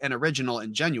authentic and original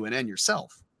and genuine and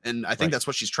yourself. And I think that's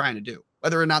what she's trying to do.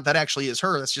 Whether or not that actually is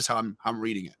her, that's just how I'm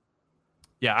reading it.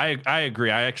 Yeah, I agree.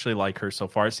 I actually like her so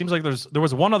far. It seems like there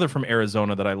was one other from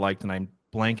Arizona that I liked, and I'm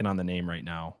blanking on the name right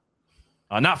now.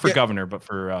 Not for governor, but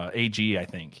for AG, I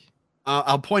think.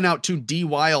 I'll point out too, D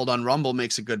Wild on Rumble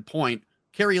makes a good point.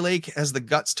 Kerry Lake has the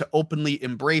guts to openly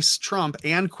embrace Trump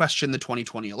and question the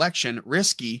 2020 election,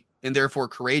 risky and therefore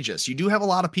courageous. You do have a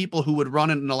lot of people who would run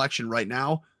in an election right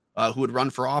now, who would run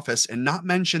for office and not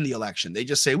mention the election. They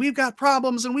just say, we've got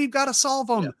problems and we've got to solve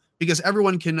them, because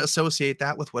everyone can associate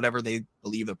that with whatever they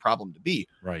believe the problem to be.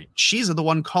 Right. She's the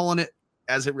one calling it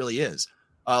as it really is.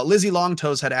 Lizzie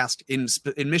Longtoes had asked in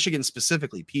Michigan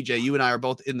specifically, PJ, you and I are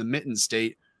both in the Mitten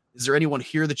State. Is there anyone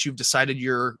here that you've decided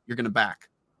you're going to back?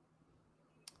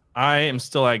 I am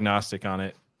still agnostic on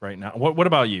it right now. What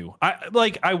about you?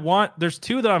 There's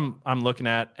two that I'm looking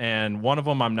at, and one of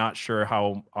them I'm not sure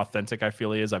how authentic I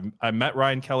feel he is. I've met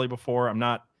Ryan Kelly before. I'm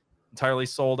not entirely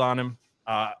sold on him.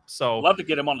 So love to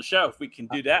get him on the show if we can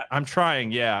do that. I'm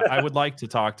trying. Yeah, I would like to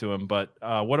talk to him, but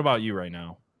what about you right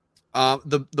now?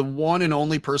 The one and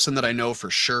only person that I know for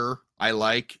sure I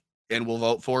like and will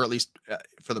vote for, at least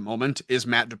for the moment, is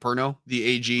Matt DePerno, the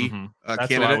AG That's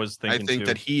candidate. what I was thinking. I think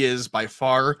that he is by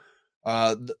far,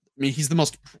 he's the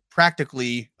most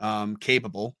practically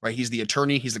capable, right? He's the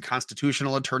attorney. He's the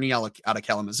constitutional attorney out of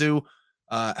Kalamazoo,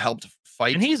 helped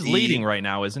fight. And he's leading right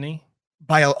now, isn't he?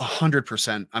 By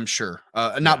 100%, I'm sure.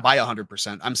 Not by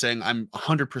 100%. I'm saying I'm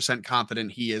 100%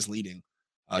 confident he is leading.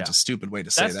 It's a stupid way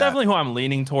to say that. That's definitely who I'm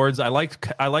leaning towards. I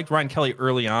liked Ryan Kelly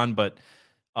early on, but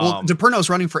DePerno's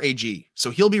running for AG, so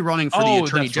he'll be running for the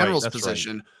attorney general's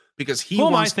position because he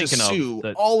wants to sue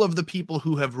all of the people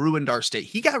who have ruined our state.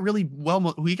 He got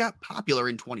he got popular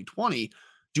in 2020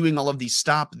 doing all of these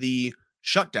stop the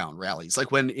shutdown rallies,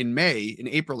 like when in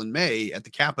April and May at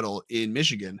the Capitol in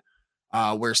Michigan,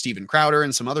 where Steven Crowder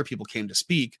and some other people came to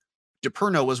speak.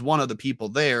 DePerno was one of the people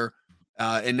there,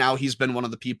 and now he's been one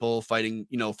of the people fighting,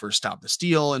 for Stop the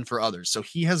Steal and for others. So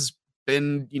he has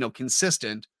been,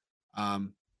 consistent.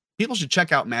 People should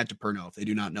check out Matt DePerno if they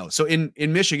do not know. So in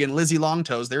Michigan, Lizzie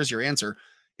Longtoes, there's your answer.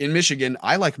 In Michigan,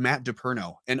 I like Matt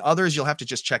DePerno, and others you'll have to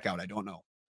just check out. I don't know.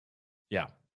 Yeah.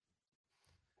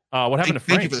 What happened to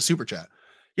Frank? Thank you for the super chat.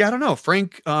 Yeah, I don't know.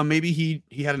 Frank, maybe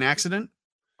he had an accident.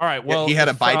 All right. Well, he had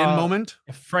a Biden moment.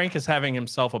 If Frank is having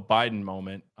himself a Biden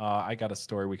moment, I got a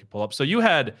story we could pull up. So you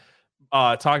had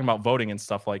talking about voting and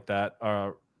stuff like that,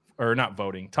 or not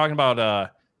voting, talking about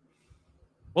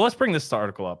well, let's bring this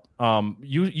article up.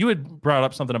 You had brought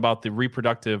up something about the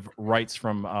reproductive rights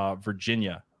from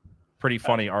Virginia. Pretty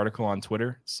funny article on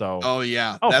Twitter. So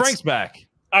Frank's back.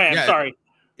 I am sorry.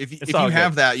 If you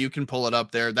have that, you can pull it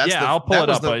up there. I'll pull it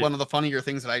up. One of the funnier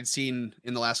things that I'd seen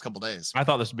in the last couple days. I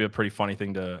thought this would be a pretty funny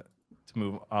thing to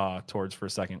move towards for a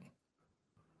second.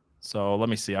 So let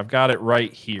me see. I've got it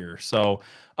right here. So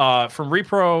from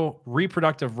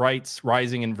reproductive rights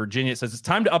rising in Virginia, it says it's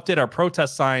time to update our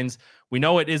protest signs. We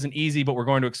know it isn't easy, but we're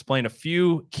going to explain a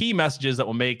few key messages that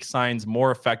will make signs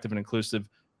more effective and inclusive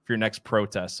for your next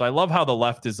protest. So I love how the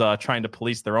left is trying to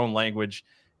police their own language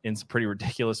in some pretty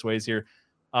ridiculous ways here.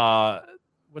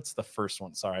 What's the first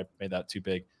one? Sorry, I made that too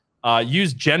big.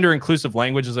 Use gender inclusive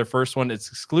language as their first one. It's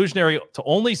exclusionary to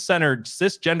only center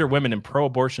cisgender women in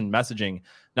pro-abortion messaging.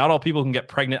 Not all people who can get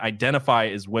pregnant identify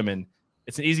as women.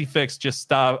 It's an easy fix. Just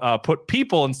put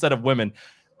people instead of women.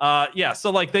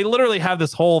 So like they literally have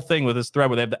this whole thing with this thread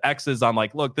where they have the X's on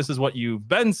like, look, this is what you've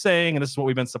been saying and this is what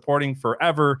we've been supporting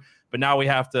forever, but now we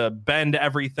have to bend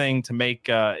everything to make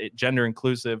it gender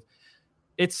inclusive.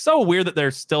 it's so weird that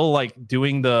they're still like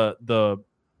doing the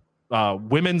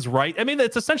women's right. I mean,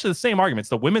 it's essentially the same argument. It's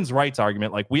the women's rights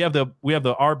argument. Like we have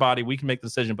our body, we can make the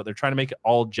decision, but they're trying to make it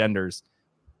all genders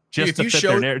just to fit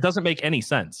their narrative. It doesn't make any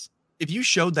sense. If you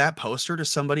showed that poster to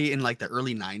somebody in like the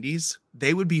early 90s,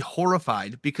 they would be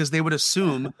horrified because they would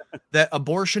assume that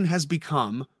abortion has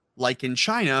become like in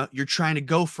China, you're trying to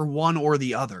go for one or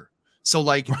the other. So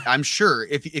like, I'm sure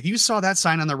if you saw that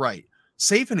sign on the right,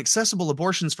 safe and accessible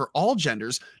abortions for all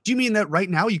genders, do you mean that right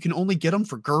now you can only get them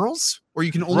for girls or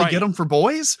you can only get them for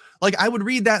boys? Like I would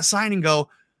read that sign and go,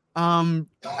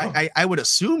 I would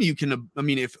assume you can, I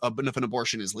mean, if an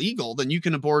abortion is legal, then you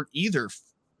can abort either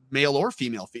male or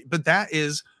female. But that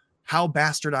is how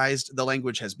bastardized the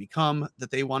language has become,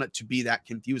 that they want it to be that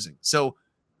confusing. So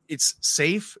it's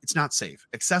safe. It's not safe.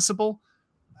 Accessible.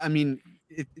 I mean,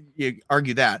 you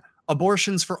argue that.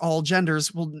 Abortions for all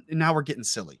genders. Well, now we're getting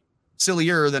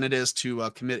sillier than it is to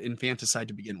commit infanticide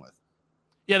to begin with.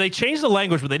 Yeah, they changed the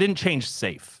language, but they didn't change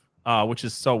safe, which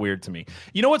is so weird to me.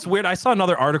 You know what's weird? I saw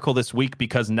another article this week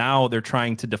because now they're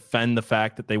trying to defend the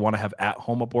fact that they want to have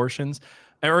at-home abortions.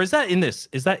 Or is that in this?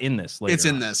 Is that in this later? It's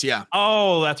in this, yeah.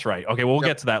 Oh, that's right. Okay, well, we'll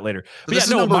get to that later. But yeah,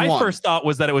 no, my first thought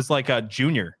was that it was like a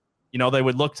junior. You know, they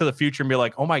would look to the future and be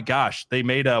like, oh my gosh, they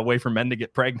made a way for men to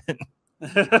get pregnant.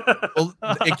 Well,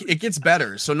 it gets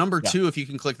better. So number 2, if you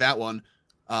can click that one.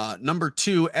 Number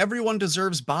 2, everyone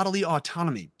deserves bodily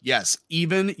autonomy. Yes,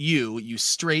 even you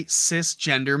straight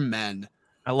cisgender men.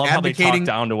 I love how they talk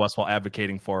down to us while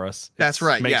advocating for us. That's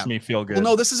right. Makes me feel good. Well,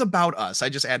 no, this is about us. I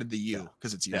just added the you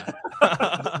because it's you.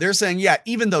 They're saying, yeah,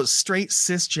 even those straight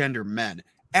cisgender men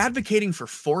advocating for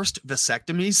forced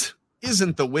vasectomies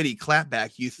isn't the witty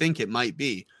clapback you think it might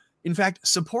be. In fact,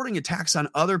 supporting attacks on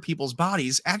other people's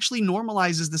bodies actually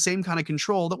normalizes the same kind of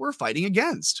control that we're fighting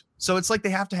against. So it's like they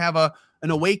have to have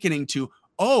an awakening to,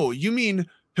 oh, you mean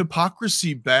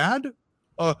hypocrisy bad?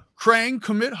 Krang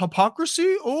commit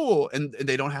hypocrisy? Oh, and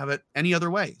they don't have it any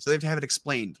other way. So they have to have it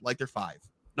explained like they're 5.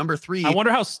 Number 3. I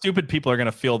wonder how stupid people are going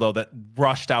to feel, though, that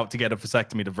rushed out to get a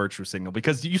vasectomy to virtue signal,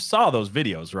 because you saw those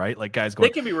videos, right? Like guys going,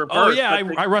 they can be reversed. Oh, yeah,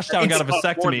 I rushed out and got a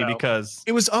vasectomy because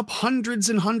it was up hundreds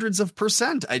and hundreds of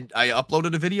 %. I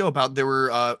uploaded a video about there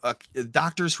were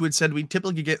doctors who had said we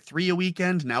typically get 3 a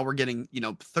weekend. Now we're getting,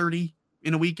 30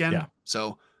 in a weekend. Yeah.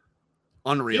 So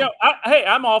unreal. Hey,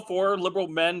 I'm all for liberal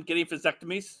men getting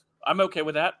vasectomies. I'm okay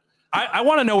with that. I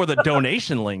want to know where the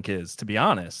donation link is, to be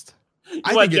honest.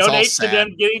 I think it's all sad. To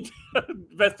them getting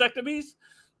vasectomies?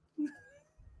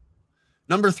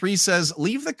 Number 3 says,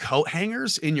 leave the coat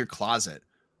hangers in your closet.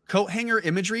 Coat hanger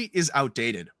imagery is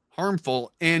outdated,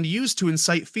 harmful, and used to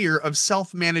incite fear of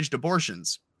self-managed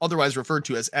abortions, otherwise referred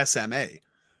to as SMA.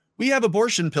 We have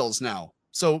abortion pills now.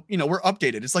 So, we're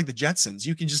updated. It's like the Jetsons.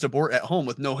 You can just abort at home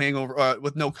with no hangover,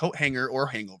 with no coat hanger or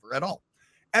hangover at all.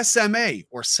 SMA,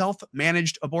 or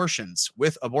self-managed abortions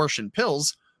with abortion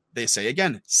pills, they say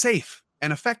again, safe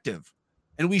and effective.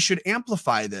 And we should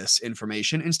amplify this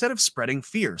information instead of spreading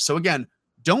fear. So again,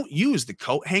 don't use the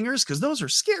coat hangers because those are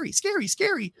scary, scary,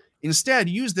 scary. Instead,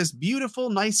 use this beautiful,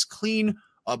 nice, clean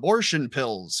abortion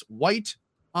pills, white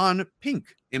on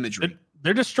pink imagery.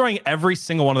 They're destroying every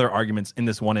single one of their arguments in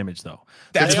this one image, though.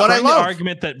 That's what I love. The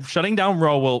argument that shutting down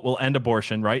Roe will end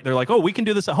abortion, right? They're like, oh, we can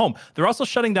do this at home. They're also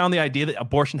shutting down the idea that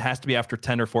abortion has to be after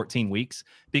 10 or 14 weeks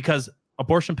because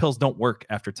abortion pills don't work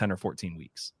after 10 or 14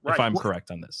 weeks, if I'm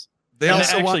correct on this. They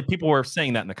also actually, people were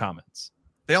saying that in the comments.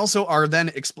 They also are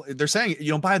then, they're saying,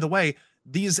 by the way,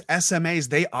 these SMAs,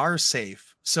 they are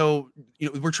safe. So,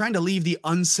 we're trying to leave the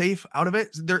unsafe out of it.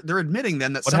 They're admitting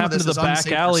then that what some of this is unsafe. What happened to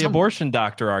the back alley abortion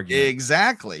doctor argument?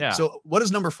 Exactly. Yeah. So what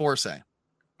does number 4 say?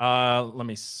 Let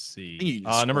me see.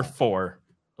 Number 4.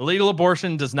 Illegal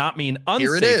abortion does not mean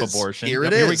unsafe abortion.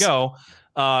 Here we go.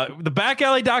 The back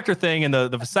alley doctor thing and the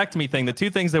vasectomy thing, the two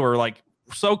things that were like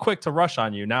so quick to rush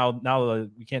on you. Now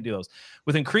we can't do those.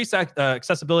 With increased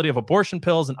accessibility of abortion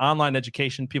pills and online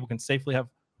education, people can safely have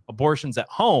abortions at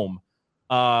home.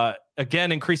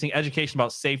 Again, increasing education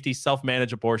about safety,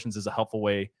 self-managed abortions is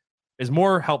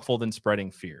more helpful than spreading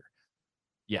fear.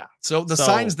 Yeah. So the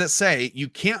signs that say you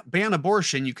can't ban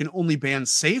abortion, you can only ban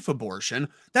safe abortion,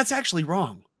 that's actually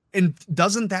wrong. And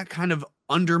doesn't that kind of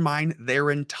undermine their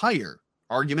entire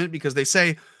argument? Because they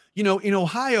say, in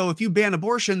Ohio, if you ban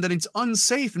abortion, then it's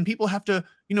unsafe and people have to,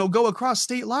 go across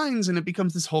state lines, and it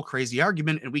becomes this whole crazy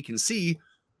argument. And we can see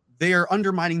they are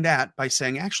undermining that by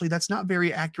saying, actually, that's not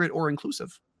very accurate or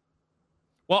inclusive.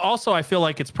 Well, also, I feel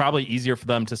like it's probably easier for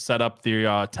them to set up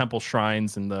the temple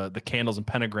shrines and the candles and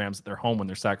pentagrams at their home when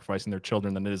they're sacrificing their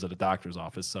children than it is at a doctor's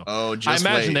office. So I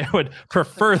imagine they would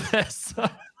prefer this.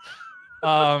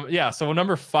 Yeah. So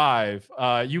number 5,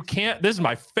 you can't. This is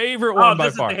my favorite Oh, one by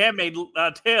this is far. the Handmaid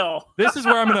Tale. This is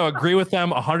where I'm going to agree with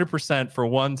them 100% for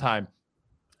one time.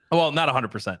 Well, not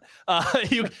 100%.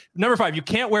 Number 5, you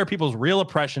can't wear people's real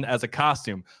oppression as a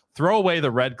costume. Throw away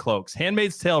the red cloaks.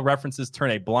 Handmaid's Tale references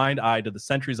turn a blind eye to the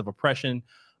centuries of oppression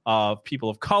of people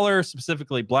of color,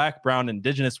 specifically Black, brown,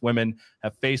 indigenous women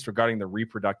have faced regarding their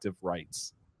reproductive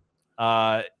rights.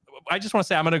 I just want to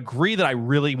say I'm going to agree that I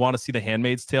really want to see the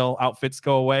Handmaid's Tale outfits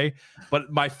go away.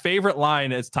 But my favorite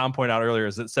line, as Tom pointed out earlier,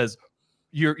 is it says,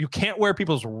 you can't wear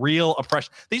people's real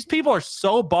oppression. These people are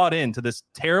so bought into this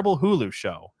terrible Hulu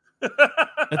show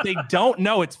that they don't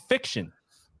know it's fiction.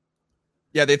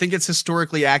 Yeah, they think it's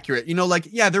historically accurate. Like,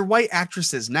 yeah, they're white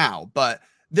actresses now, but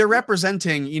they're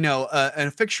representing,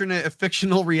 a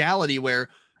fictional reality where,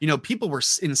 people were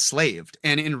enslaved.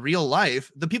 And in real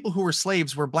life, the people who were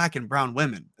slaves were Black and brown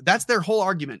women. That's their whole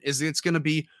argument, is it's going to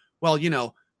be, well,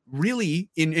 really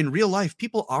in real life,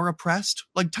 people are oppressed.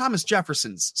 Like Thomas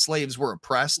Jefferson's slaves were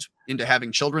oppressed into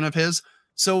having children of his.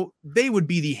 So they would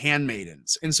be the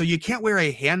handmaidens. And so you can't wear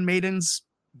a handmaiden's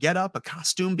get up, a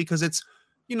costume, because it's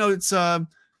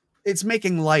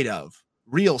making light of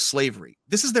real slavery.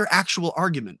 This is their actual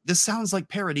argument. This sounds like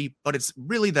parody, but it's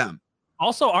really them.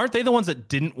 Also, aren't they the ones that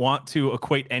didn't want to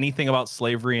equate anything about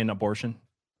slavery and abortion?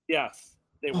 Yes,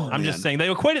 they were. I'm just saying they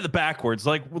equated it backwards,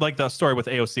 like the story with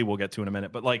AOC we'll get to in a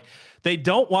minute. But like they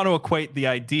don't want to equate the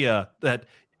idea that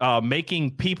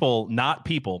making people not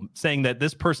people, saying that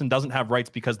this person doesn't have rights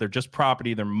because they're just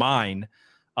property, they're mine.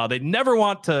 They never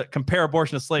want to compare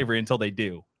abortion to slavery until they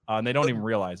do, and they don't even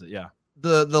realize it. Yeah.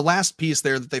 The last piece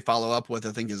there that they follow up with,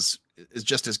 I think, is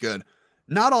just as good.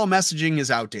 Not all messaging is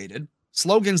outdated.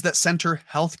 Slogans that center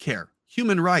healthcare,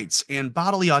 human rights, and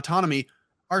bodily autonomy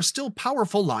are still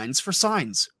powerful lines for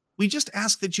signs. We just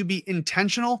ask that you be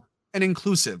intentional and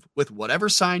inclusive with whatever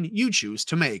sign you choose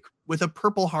to make, with a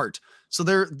purple heart. So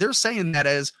they're saying that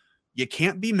as you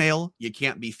can't be male, you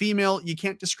can't be female, you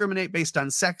can't discriminate based on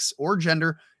sex or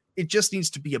gender. It just needs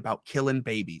to be about killing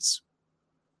babies.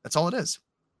 That's all it is.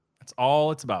 That's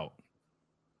all it's about.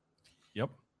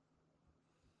 Yep.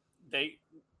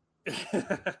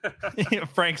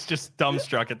 Frank's just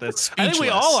dumbstruck at this. Speechless. I think we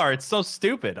all are. It's so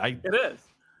stupid. It is.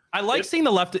 I like seeing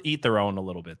the left eat their own a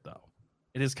little bit, though.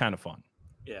 It is kind of fun.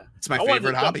 Yeah, it's my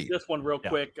favorite hobby. This one real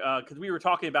quick, because we were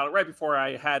talking about it right before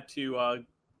I had to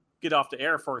get off the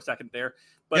air for a second there.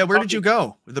 But yeah, where did you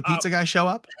go? Did the pizza guy show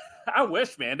up? I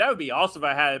wish, man. That would be awesome if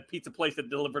I had a pizza place that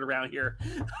delivered around here.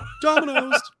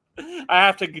 Domino's. I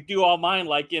have to do all mine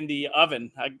like in the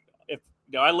oven.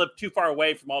 I live too far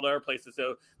away from all the other places,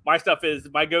 so my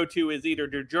go-to is either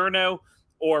DiGiorno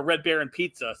or Red Baron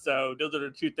Pizza. So those are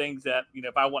the two things that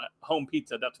if I want home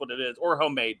pizza, that's what it is, or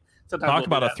homemade. Sometimes talk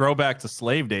about a throwback to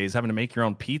slave days, having to make your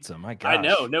own pizza. My gosh. I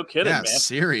know, no kidding, man.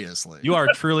 Seriously, you are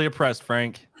truly oppressed,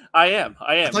 Frank. I am.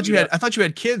 I thought you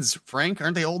had kids, Frank.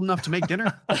 Aren't they old enough to make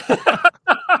dinner?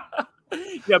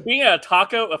 Yeah, being a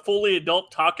fully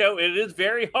adult taco, it is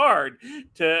very hard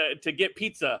to get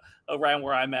pizza around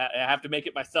where I'm at. I have to make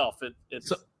it myself.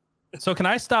 So can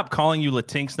I stop calling you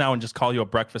Latinx now and just call you a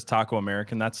breakfast taco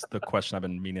American? That's the question I've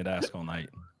been meaning to ask all night.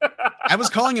 I was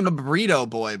calling him a burrito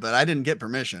boy, but I didn't get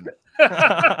permission.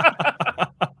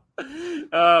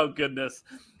 Oh, goodness.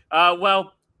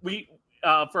 Well, we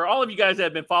for all of you guys that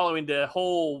have been following the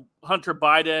whole Hunter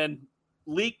Biden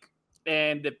leak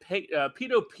and the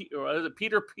Pedo Pete,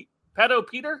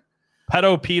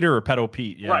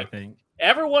 yeah, right. I think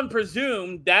everyone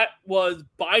presumed that was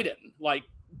Biden, like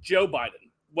Joe Biden.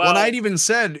 Well, I'd even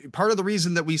said part of the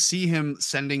reason that we see him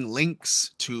sending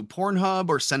links to Pornhub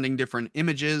or sending different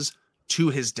images to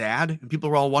his dad, and people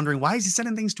were all wondering, why is he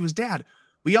sending things to his dad?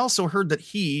 We also heard that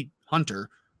Hunter,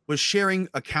 was sharing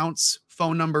accounts,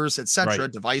 phone numbers, etc.,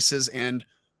 right, devices, and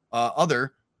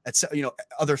other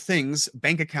things,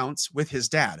 bank accounts with his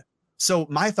dad. So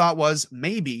my thought was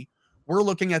maybe we're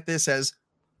looking at this as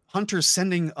Hunter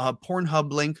sending a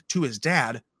Pornhub link to his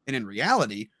dad, and in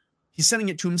reality, he's sending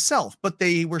it to himself, but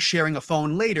they were sharing a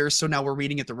phone later. So now we're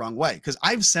reading it the wrong way. Cause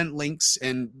I've sent links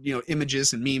and,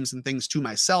 images and memes and things to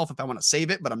myself. If I want to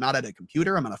save it, but I'm not at a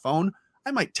computer, I'm on a phone,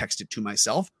 I might text it to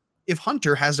myself. If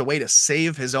Hunter has a way to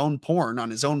save his own porn on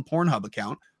his own Pornhub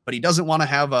account, but he doesn't want to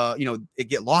have it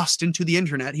get lost into the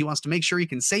internet. He wants to make sure he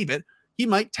can save it. He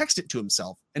might text it to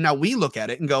himself. And now we look at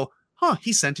it and go,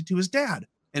 he sent it to his dad.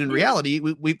 And in reality,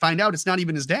 we find out it's not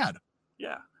even his dad.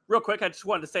 Yeah. real quick, I just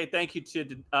wanted to say thank you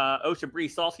to Ocean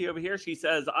Breeze Salty over here. She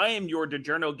says, I am your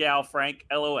DiGiorno gal, Frank.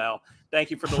 LOL. Thank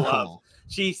you for the love.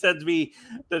 She sends me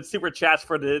the super chats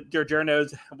for the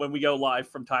DiGiornos when we go live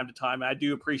from time to time. I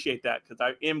do appreciate that because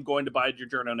I am going to buy a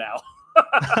DiGiorno now.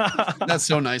 That's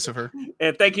so nice of her.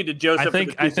 And thank you to Joseph.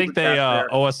 I think they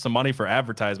owe us some money for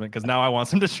advertisement because now I want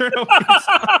some DiGiorno.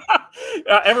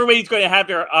 Everybody's going to have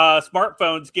their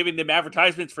smartphones giving them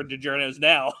advertisements for DiGiornos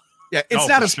now. Yeah, it's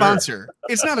not a sponsor. Sure.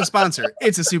 It's not a sponsor.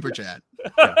 It's a super chat.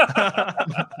 Yeah.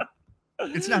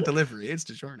 It's not delivery. It's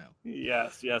DiGiorno.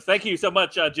 Yes. Thank you so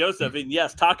much, Joseph. And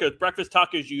yes, breakfast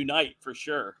tacos unite for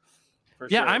sure.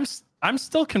 Sure. I'm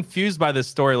still confused by this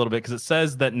story a little bit because it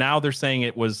says that now they're saying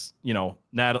it was, it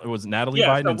was Natalie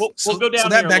Biden. So we'll go down. So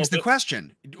that begs the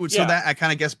question. So that I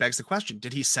kind of guess begs the question.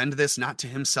 Did he send this not to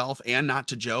himself and not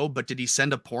to Joe, but did he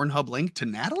send a Pornhub link to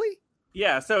Natalie?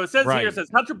 Yeah. So it says here, it says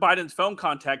Hunter Biden's phone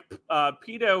contact,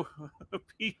 Peter,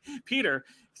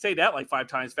 say that like 5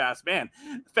 times fast, man,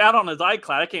 found on his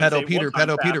iCloud. I can't say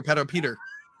Pedo Peter.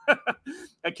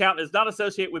 Account is not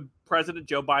associated with President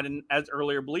Joe Biden as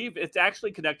earlier believed. It's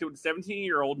actually connected with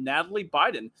 17-year-old Natalie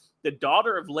Biden, the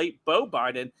daughter of late Beau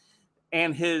Biden,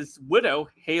 and his widow,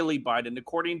 Haley Biden,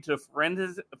 according to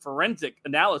forensic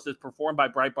analysis performed by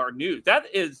Breitbart News. That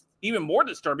is even more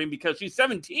disturbing because she's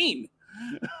 17.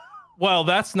 Well,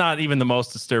 that's not even the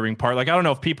most disturbing part. Like, I don't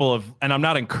know if people have, and I'm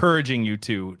not encouraging you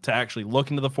to actually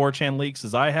look into the 4chan leaks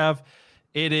as I have.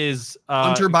 It is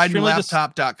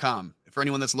HunterBidenLaptop.com. For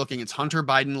anyone that's looking, it's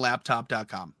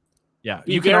HunterBidenLaptop.com. Yeah,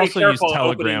 you can also use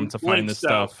Telegram to find this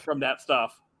stuff. From that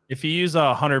stuff. If you use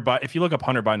if you look up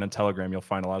Hunter Biden on Telegram, you'll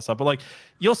find a lot of stuff. But like,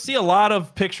 you'll see a lot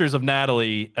of pictures of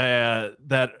Natalie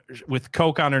that with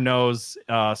coke on her nose,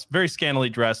 very scantily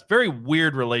dressed, very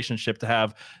weird relationship to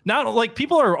have. Not like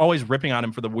people are always ripping on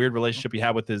him for the weird relationship he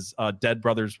had with his dead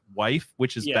brother's wife,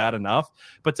 which is bad enough.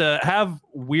 But to have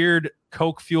weird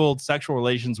coke-fueled sexual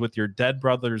relations with your dead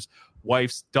brother's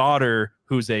wife's daughter,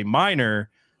 who's a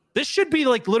minor. This should be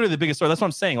like literally the biggest story. That's what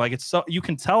I'm saying. Like, it's so you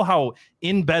can tell how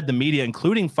in bed the media,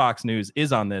 including Fox News,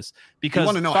 is on this because you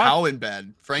want to know how in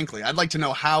bed. Frankly, I'd like to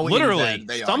know how literally in bed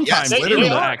they are. Sometimes literally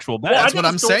the actual bed. That's what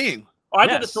I'm saying. I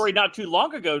did a story not too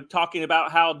long ago talking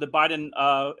about how the Biden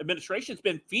administration's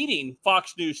been feeding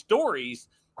Fox News stories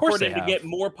for them to get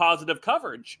more positive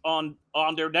coverage on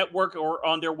their network or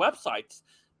on their websites.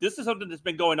 This is something that's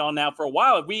been going on now for a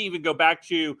while. If we even go back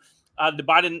to the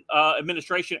Biden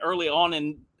administration early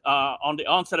on on the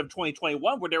onset of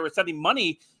 2021, where they were sending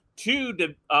money to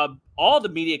all the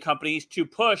media companies to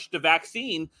push the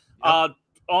vaccine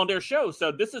on their show.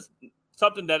 So this is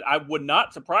something that I would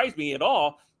not surprise me at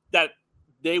all that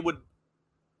they would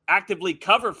actively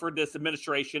cover for this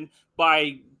administration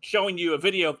by showing you a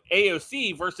video of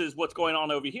AOC versus what's going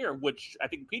on over here, which I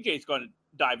think PJ is going to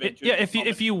dive into. Yeah,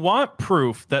 if you want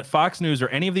proof that Fox News or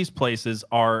any of these places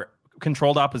are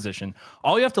controlled opposition,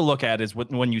 all you have to look at is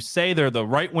when you say they're the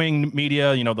right-wing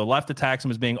media, the left attacks them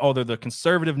as being, they're the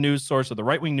conservative news source or the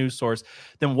right-wing news source,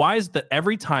 then why is that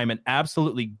every time an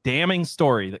absolutely damning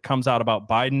story that comes out about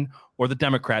Biden or the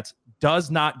Democrats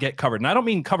does not get covered? And I don't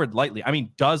mean covered lightly. I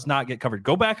mean, does not get covered.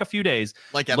 Go back a few days.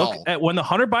 Look at when the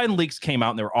Hunter Biden leaks came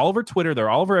out and they were all over Twitter. They're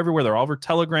all over everywhere. They're all over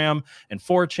Telegram and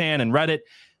 4chan and Reddit.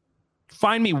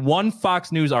 Find me one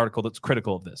Fox News article that's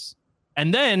critical of this.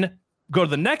 And then go to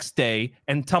the next day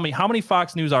and tell me how many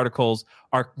Fox News articles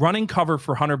are running cover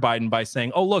for Hunter Biden by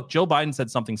saying, oh, look, Joe Biden said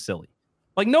something silly.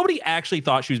 Like, nobody actually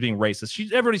thought she was being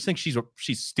racist. Everybody thinks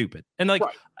she's stupid. And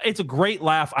It's a great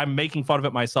laugh. I'm making fun of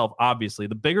it myself, obviously.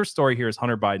 The bigger story here is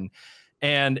Hunter Biden.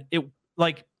 And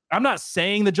I'm not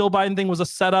saying the Joe Biden thing was a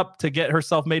setup to get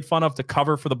herself made fun of to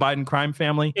cover for the Biden crime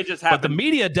family. It just happened. But the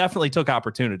media definitely took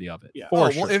opportunity of it. Yeah.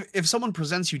 Sure. Well, if someone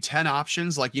presents you 10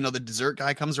 options, like, the dessert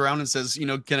guy comes around and says,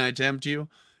 can I tempt you?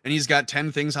 And he's got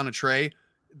 10 things on a tray.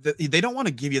 They don't want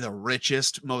to give you the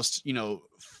richest, most,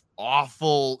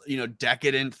 awful,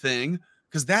 decadent thing,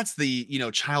 because that's the,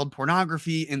 child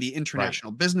pornography and the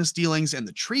international business dealings and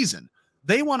the treason.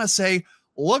 They want to say,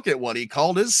 look at what he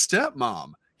called his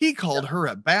stepmom. He called her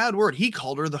a bad word. He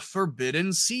called her the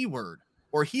forbidden C word,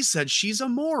 or he said she's a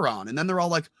moron. And then they're all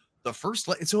like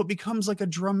so it becomes like a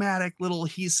dramatic little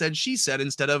he said, she said,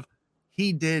 instead of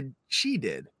he did, she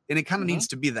did. And it kind of needs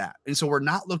to be that. And so we're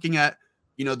not looking at,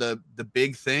 the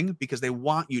big thing because they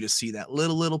want you to see that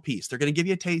little piece. They're going to give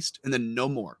you a taste and then no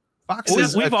more. Fox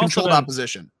is a controlled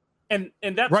opposition. And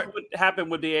that's what happened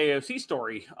with the AOC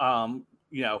story.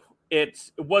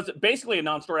 It was basically a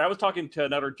non-story. I was talking to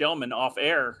another gentleman off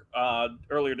air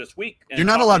earlier this week. You're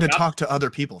not allowed to talk to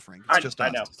other people, Frank. It's just us. I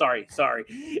know. Sorry.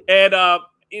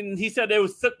 And he said it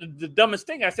was the dumbest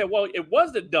thing. I said, well, it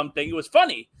was the dumb thing. It was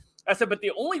funny. I said, but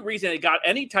the only reason it got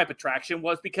any type of traction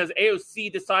was because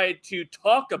AOC decided to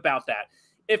talk about that.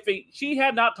 If she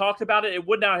had not talked about it, it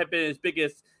would not have been as big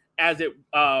as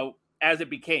it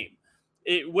became.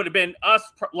 It would have been us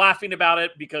laughing about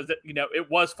it because it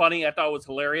was funny. I thought it was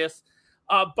hilarious,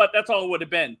 but that's all it would have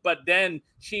been. But then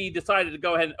she decided to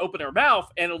go ahead and open her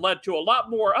mouth, and it led to a lot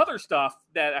more other stuff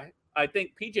that I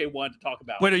think PJ wanted to talk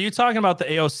about. Wait, are you talking about the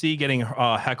AOC getting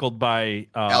heckled by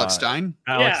Alex Stein?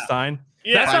 Alex Stein?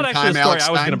 Yeah. That's not actually a story Alex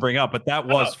I was Stein. going to bring up, but that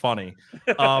was funny.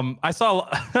 I saw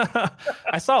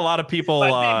a lot of people.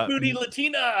 My big booty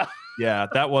Latina. Yeah,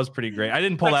 that was pretty great. I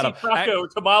didn't pull that up. Taco,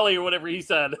 tamale, or whatever he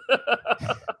said.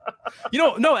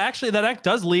 No, actually, that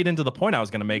does lead into the point I was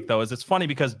going to make, though, is it's funny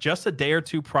because just a day or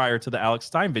two prior to the Alex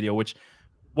Stein video, which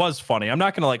was funny. I'm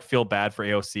not going to feel bad for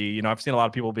AOC. I've seen a lot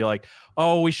of people be like,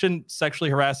 oh, we shouldn't sexually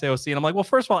harass AOC. And I'm like, well,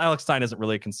 first of all, Alex Stein isn't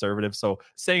really a conservative. So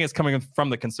saying it's coming from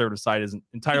the conservative side isn't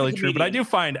entirely true. But I do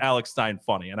find Alex Stein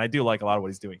funny. And I do like a lot of what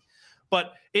he's doing.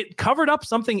 But it covered up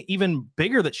something even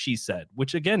bigger that she said,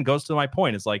 which again goes to my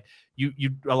point. Is like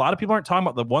a lot of people aren't talking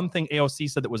about the one thing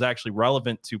AOC said that was actually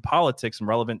relevant to politics and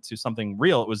relevant to something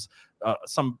real. It was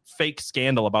some fake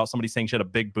scandal about somebody saying she had a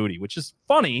big booty, which is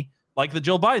funny, like the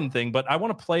Jill Biden thing. But I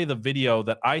want to play the video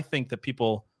that I think that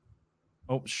people.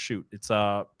 Oh shoot! It's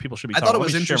people should be. I thought it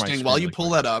was interesting while you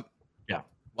pull that up. Yeah.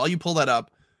 While you pull that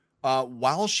up,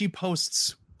 while she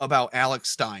posts about Alex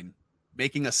Stein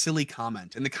making a silly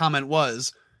comment, and the comment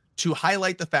was to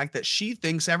highlight the fact that she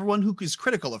thinks everyone who is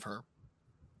critical of her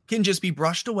can just be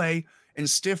brushed away and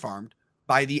stiff-armed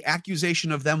by the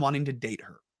accusation of them wanting to date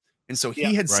her. And so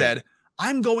he had said,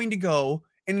 I'm going to go,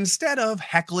 and instead of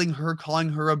heckling her, calling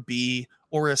her a B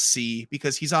or a C,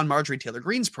 because he's on Marjorie Taylor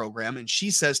Greene's program, and she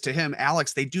says to him,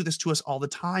 Alex, they do this to us all the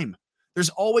time. There's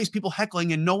always people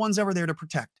heckling and no one's ever there to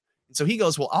protect. And so he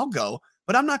goes, well, I'll go,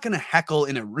 but I'm not going to heckle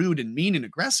in a rude and mean and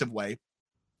aggressive way.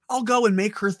 I'll go and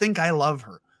make her think I love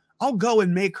her. I'll go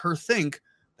and make her think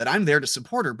that I'm there to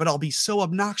support her, but I'll be so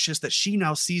obnoxious that she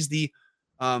now sees the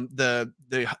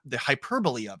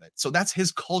hyperbole of it. So that's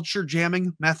his culture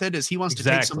jamming method, is he wants to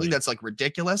take something that's like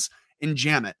ridiculous and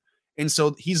jam it. And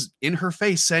so he's in her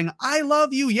face saying, I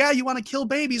love you. Yeah, you want to kill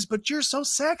babies, but you're so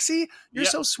sexy. You're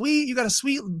so sweet. You got a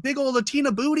sweet, big old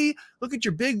Latina booty. Look at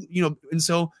your big, and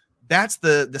so that's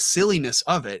the silliness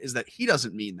of it, is that he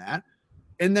doesn't mean that.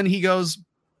 And then he goes,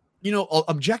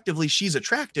 objectively, she's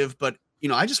attractive, but,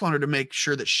 I just wanted to make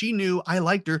sure that she knew I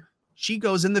liked her. She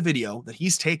goes in the video that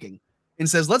he's taking and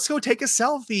says, let's go take a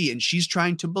selfie. And she's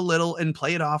trying to belittle and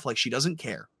play it off like she doesn't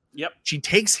care. Yep. She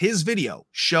takes his video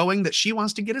showing that she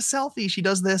wants to get a selfie. She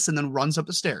does this and then runs up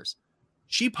the stairs.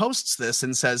 She posts this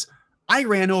and says, I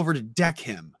ran over to deck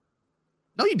him.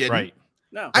 No, you didn't. Right.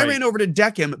 No. I ran over to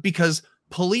deck him because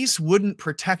police wouldn't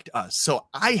protect us. So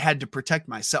I had to protect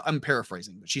myself. I'm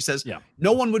paraphrasing, but she says,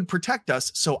 no one would protect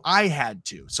us. So I had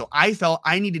to. So I felt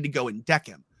I needed to go and deck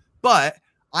him. But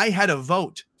I had a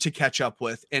vote to catch up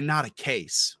with and not a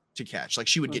case to catch. Like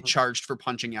she would get charged for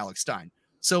punching Alex Stein.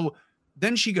 So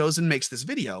then she goes and makes this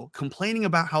video complaining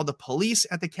about how the police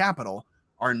at the Capitol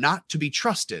are not to be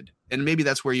trusted. And maybe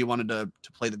that's where you wanted to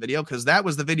play the video, because that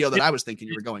was the video that I was thinking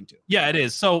you were going to. Yeah, it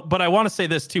is. So, but I want to say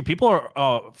this too. People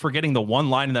are forgetting the one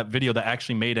line in that video that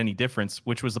actually made any difference,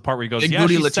 which was the part where he goes, Big yeah,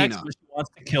 booty she's Latina. sexy, she wants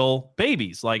to kill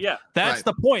babies. Like, that's right.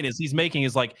 the point is he's making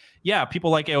is like, yeah, people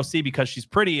like AOC because she's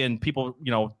pretty, and people,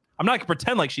 I'm not going to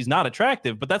pretend like she's not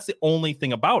attractive, but that's the only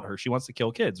thing about her. She wants to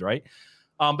kill kids, right?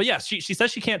 But yeah, she says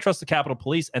she can't trust the Capitol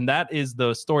Police, and that is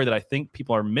the story that I think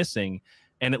people are missing.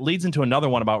 And it leads into another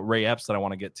one about Ray Epps that I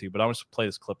want to get to, but I'll just play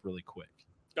this clip really quick.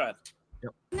 Go ahead.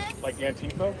 Like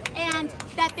Antifa? And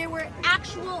that there were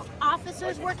actual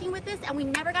officers working with this, and we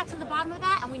never got to the bottom of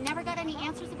that, and we never got any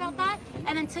answers about that.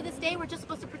 And then to this day, we're just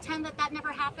supposed to pretend that that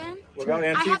never happened.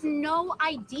 I have no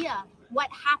idea what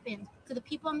happened to the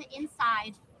people on the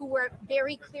inside who were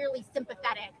very clearly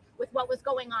sympathetic with what was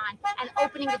going on and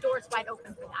opening the doors wide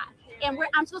open for that. And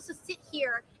I'm supposed to sit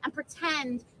here and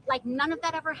pretend like none of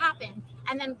that ever happened.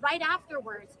 And then right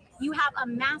afterwards, you have a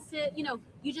massive,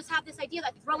 you just have this idea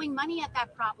that throwing money at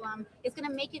that problem is going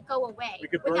to make it go away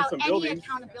without any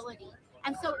accountability.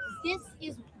 And so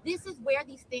this is where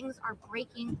these things are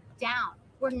breaking down.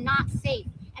 We're not safe.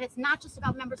 And it's not just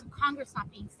about members of Congress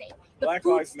not being safe. The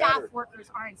food staff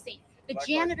workers aren't safe. The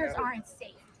janitors aren't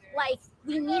safe. Like,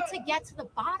 we need to get to the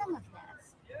bottom of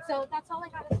this. So that's all I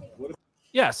got to say.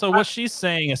 Yeah, so what she's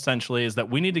saying essentially is that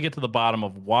we need to get to the bottom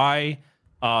of why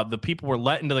the people were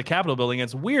let into the Capitol building.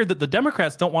 It's weird that the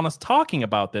Democrats don't want us talking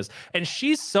about this. And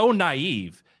she's so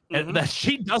naive and that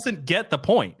she doesn't get the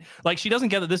point. Like, she doesn't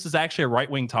get that this is actually a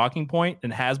right-wing talking point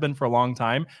and has been for a long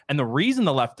time. And the reason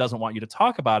the left doesn't want you to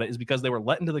talk about it is because they were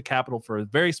let into the Capitol for a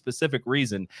very specific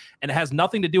reason. And it has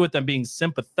nothing to do with them being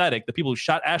sympathetic. The people who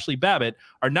shot Ashley Babbitt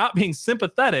are not being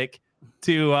sympathetic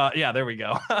to, yeah, there we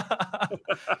go.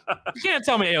 You can't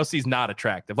tell me AOC is not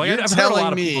attractive. Like, I've heard a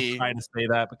lot of people trying to say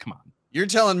that, but come on. You're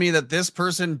telling me that this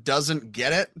person doesn't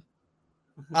get it?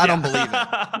 I don't believe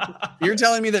it. You're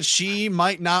telling me that she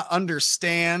might not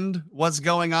understand what's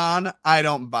going on? I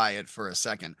don't buy it for a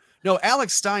second. No,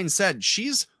 Alex Stein said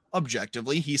she's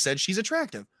objectively, he said she's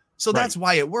attractive. So that's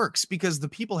why it works, because the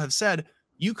people have said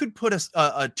you could put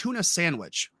a tuna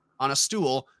sandwich on a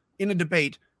stool in a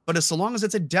debate, but as so long as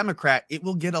it's a Democrat, it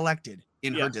will get elected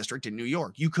in her district in New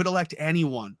York. You could elect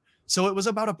anyone. So it was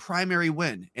about a primary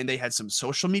win, and they had some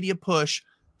social media push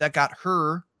that got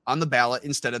her on the ballot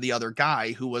instead of the other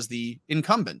guy who was the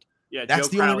incumbent. Yeah, that's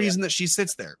the only reason that she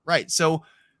sits there. Right. So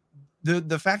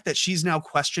the fact that she's now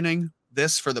questioning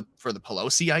this for the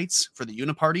Pelosiites, for the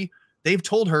Uniparty, they've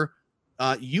told her,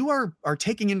 you are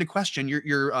taking into question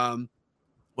your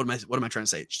what am I trying to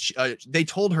say? They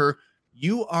told her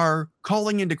you are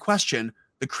calling into question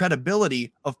the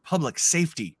credibility of public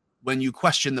safety when you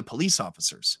question the police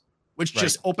officers, which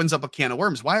just opens up a can of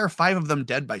worms. Why are 5 of them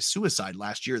dead by suicide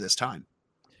last year this time?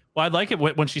 Well, I'd like it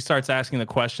when she starts asking the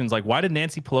questions like, why did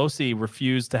Nancy Pelosi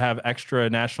refuse to have extra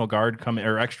National Guard come in,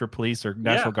 or extra police or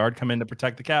National Guard come in to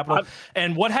protect the Capitol?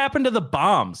 And what happened to the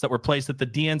bombs that were placed at the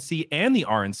DNC and the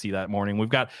RNC that morning? We've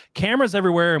got cameras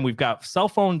everywhere, and we've got cell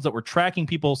phones that were tracking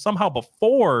people somehow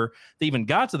before they even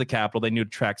got to the Capitol. They knew to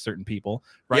track certain people.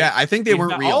 Right? Yeah, I think they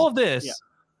weren't real. All of this. Yeah.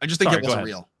 I just think it wasn't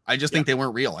real. I just think they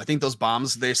weren't real. I think those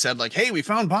bombs, they said like, hey, we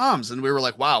found bombs. And we were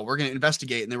like, wow, we're going to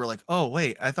investigate. And they were like, oh,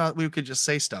 wait, I thought we could just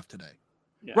say stuff today.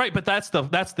 Yeah. Right. But that's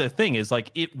the thing is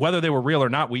like whether they were real or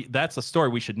not, that's a story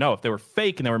we should know. If they were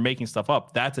fake and they were making stuff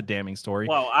up, that's a damning story.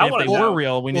 Well, if they were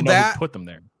real, we need to know who put them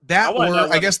there. That,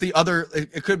 or I guess the other,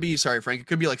 it could be, sorry, Frank, it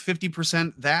could be like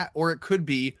 50% that, or it could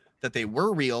be that they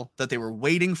were real, that they were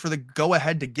waiting for the go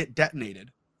ahead to get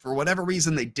detonated. For whatever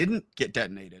reason, they didn't get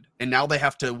detonated. And now they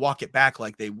have to walk it back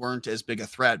like they weren't as big a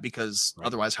threat, because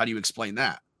otherwise, how do you explain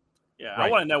that? Yeah, I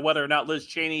want to know whether or not Liz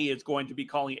Cheney is going to be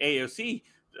calling AOC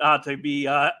to be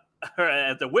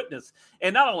as a witness.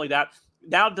 And not only that,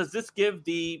 now does this give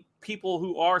the people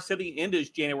who are sitting in those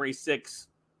January 6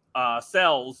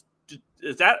 cells,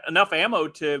 is that enough ammo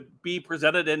to be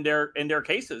presented in their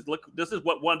cases? Look, this is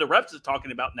what one of the reps is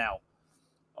talking about now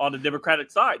on the Democratic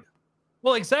side.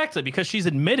 Well, exactly, because she's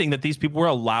admitting that these people were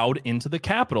allowed into the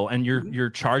Capitol, and you're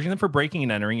charging them for breaking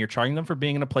and entering. You're charging them for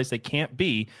being in a place they can't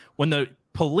be when the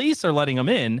police are letting them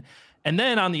in. And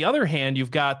then on the other hand,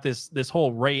 you've got this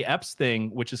whole Ray Epps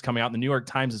thing, which is coming out. The New York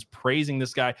Times is praising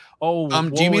this guy. Oh,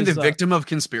 do you mean the victim of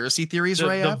conspiracy theories,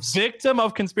 Ray Epps? The victim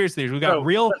of conspiracy theories. We've got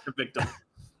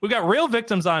we've got real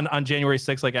victims on January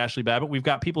 6th, like Ashley Babbitt. We've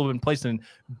got people who've been placed in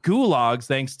gulags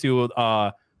thanks to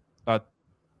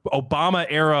Obama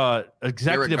era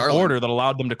executive order that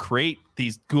allowed them to create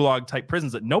these gulag type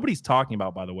prisons that nobody's talking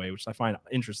about, by the way, which I find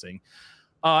interesting.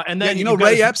 And then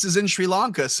Ray Epps is in Sri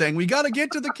Lanka saying, we got to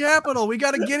get to the Capitol. We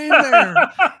got to get in there.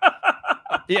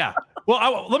 Yeah.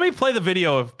 Well, let me play the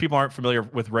video if people aren't familiar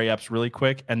with Ray Epps really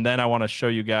quick. And then I want to show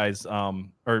you guys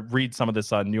or read some of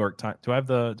this on New York Times. Do I have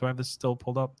this still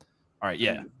pulled up? All right.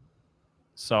 Yeah.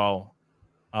 So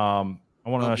I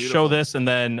want to show this, and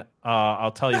then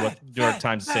I'll tell you what New York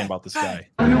Times is saying about this guy.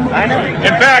 In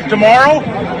fact, tomorrow,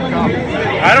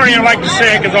 I don't even like to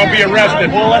say it because I'll be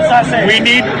arrested. Well, let's not say it.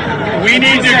 We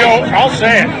need to go. I'll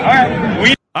say it. All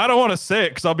right. I don't want to say it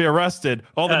because I'll be arrested.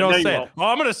 Oh, then don't say it. Well,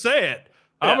 I'm going to say it.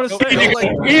 I'm going to say it. Like,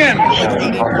 in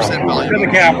to the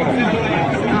Capitol.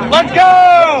 Let's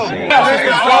go!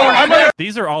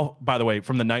 These are all, by the way,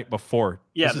 from the night before.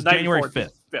 Yeah, this is January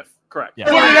 5th. Correct. Yeah.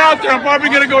 Put it out there. I'm probably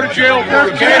going to go to jail for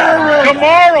it.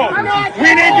 Tomorrow,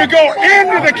 we need to go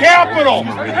into the Capitol.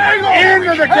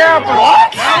 Into the Capitol.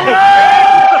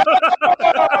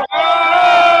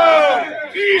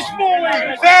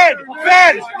 Peacefully. Fed.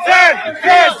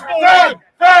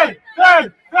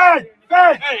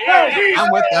 I'm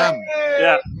with them.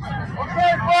 Yeah.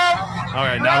 All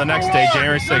right. Now the next day,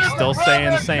 January 6th, still saying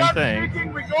the same thing.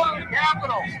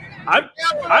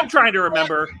 I'm trying to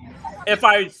remember if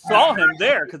I saw him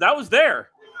there, because I was there.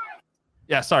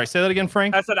 Yeah, sorry. Say that again,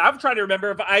 Frank. I said I'm trying to remember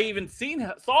if I even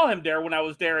saw him there when I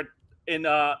was there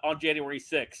on January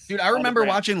 6th. Dude, I remember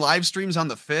watching live streams on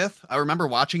the 5th. I remember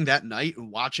watching that night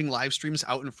and watching live streams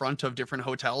out in front of different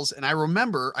hotels. And I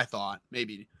remember, I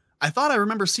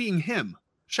remember seeing him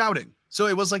shouting. So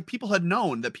it was like people had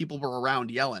known that people were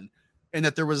around yelling, and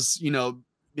that there was,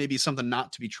 maybe something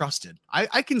not to be trusted.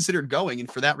 I considered going,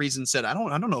 and for that reason said I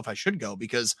don't know if I should go,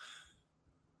 because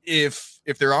if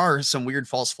there are some weird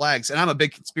false flags, and I'm a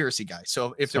big conspiracy guy,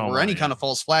 so if there were any kind of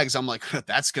false flags, I'm like,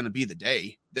 that's going to be the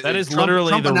day. That is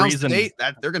literally the reason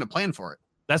that they're going to plan for it.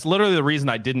 That's literally the reason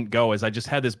I didn't go, is I just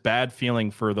had this bad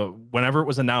feeling for whenever it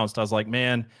was announced. I was like,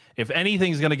 man, if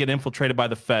anything's going to get infiltrated by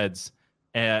the feds,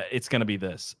 it's going to be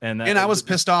this. And I was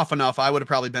pissed off enough. I would have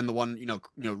probably been the one,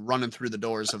 running through the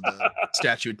doors of the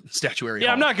statuary. Yeah,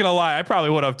 hall. I'm not going to lie. I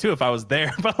probably would have too if I was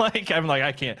there. But I'm like,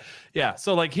 I can't. Yeah.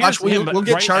 So like, here's we'll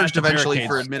get charged eventually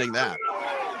for admitting that.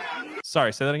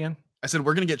 Sorry, say that again. I said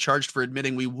we're going to get charged for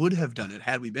admitting we would have done it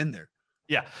had we been there.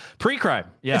 Yeah, pre-crime.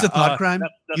 Yeah, it's a thought crime.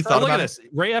 You thought look about at this.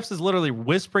 Ray Epps is literally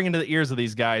whispering into the ears of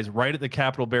these guys right at the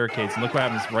Capitol barricades, and look what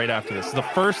happens right after this. The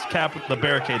first the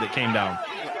barricade that came down.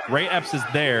 Ray Epps is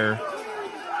there.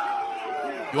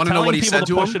 You want to know what he said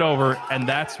to push him? It over, and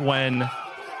that's when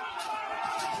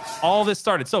all this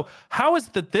started. So how is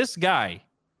it that this guy,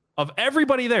 of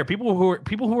everybody there, people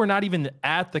who were not even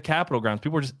at the Capitol grounds,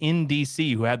 people were just in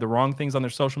DC who had the wrong things on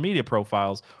their social media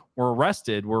profiles, were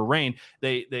arrested, were arraigned.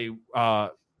 They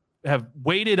have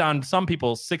waited on some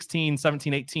people 16,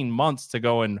 17, 18 months to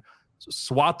go and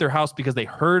SWAT their house because they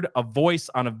heard a voice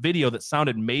on a video that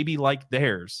sounded maybe like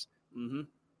theirs. Mm-hmm.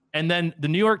 And then the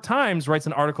New York Times writes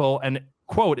an article, and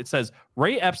quote, it says,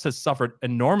 Ray Epps has suffered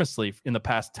enormously in the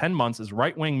past 10 months as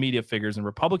right-wing media figures and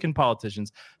Republican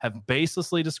politicians have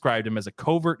baselessly described him as a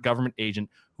covert government agent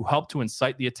who helped to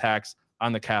incite the attacks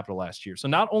on the Capitol last year. So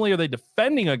not only are they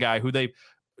defending a guy who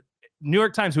New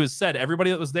York Times, who has said everybody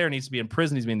that was there needs to be in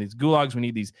prison, needs to be in these gulags. We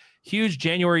need these huge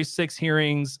January 6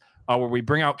 hearings where we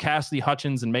bring out Cassidy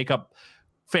Hutchins and make up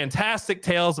fantastic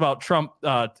tales about Trump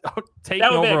taking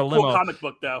over a limo. Cool comic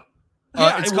book, though.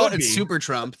 It's Super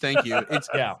Trump. Thank you. It's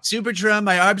Super Trump.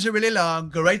 My arms are really long.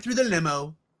 Go right through the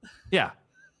limo. Yeah.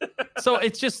 So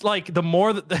it's just like the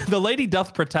more the lady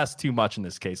doth protest too much in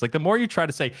this case. Like the more you try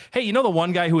to say, hey, the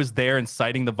one guy who was there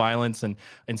inciting the violence and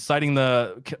inciting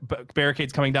the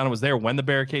barricades coming down and was there when the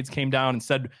barricades came down and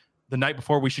said the night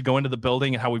before we should go into the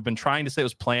building, and how we've been trying to say it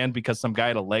was planned because some guy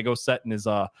had a Lego set in his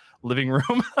living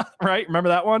room. Right? Remember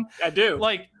that one? I do.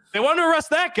 Like they wanted to arrest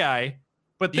that guy,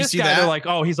 but this guy, they're like,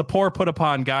 oh, he's a poor put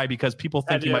upon guy because people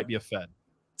think he might be a Fed.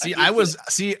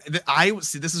 This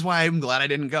is why I'm glad I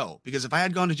didn't go, because if I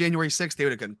had gone to January 6th, they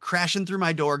would have come crashing through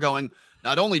my door going,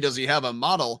 not only does he have a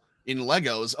model in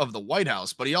Legos of the White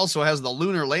House, but he also has the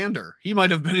lunar lander. He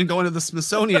might have been going to the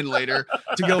Smithsonian later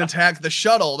to go attack the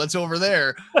shuttle that's over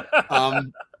there.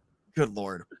 Good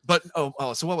Lord. But,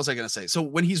 so what was I going to say? So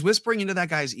when he's whispering into that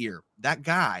guy's ear, that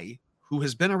guy who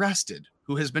has been arrested,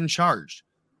 who has been charged,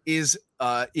 is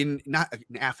in not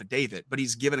an affidavit, but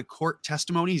he's given a court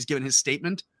testimony. He's given his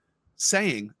statement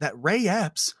saying that Ray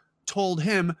Epps told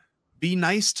him, be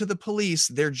nice to the police.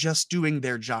 They're just doing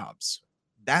their jobs.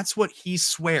 That's what he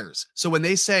swears. So when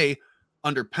they say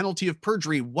under penalty of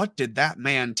perjury, what did that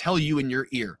man tell you in your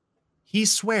ear? He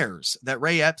swears that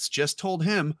Ray Epps just told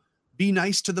him, be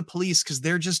nice to the police because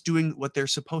they're just doing what they're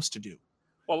supposed to do.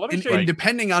 Well, let me and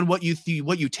depending on what you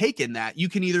take in that, you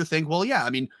can either think, well, yeah, I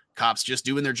mean, cops just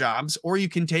doing their jobs, or you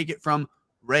can take it from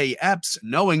Ray Epps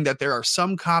knowing that there are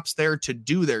some cops there to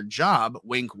do their job.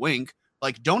 Wink, wink.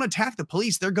 Like, don't attack the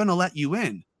police. They're going to let you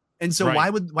in. And so why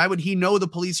would he know the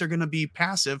police are going to be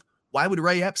passive? Why would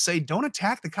Ray Epps say, don't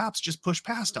attack the cops, just push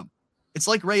past them? It's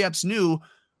like Ray Epps knew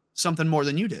something more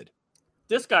than you did.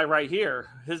 This guy right here,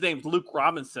 his name's Luke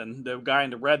Robinson, the guy in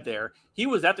the red there. He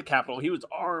was at the Capitol. He was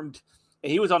armed,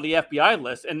 and he was on the FBI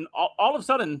list. And all of a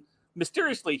sudden,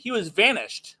 mysteriously, he was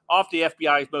vanished off the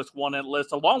FBI's most wanted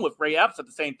list, along with Ray Epps at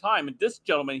the same time. And this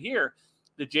gentleman here,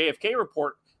 the JFK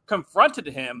report, confronted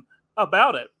him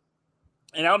about it.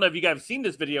 And I don't know if you guys have seen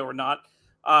this video or not.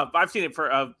 I've seen it for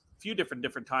a few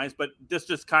different times, but this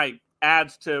just kind of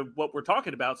adds to what we're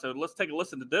talking about. So let's take a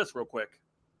listen to this real quick.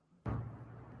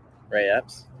 Ray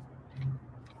Epps?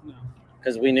 No.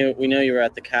 Because we knew you were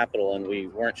at the Capitol, and we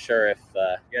weren't sure if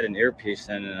you had an earpiece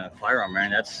and a firearm,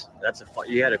 man.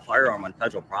 You had a firearm on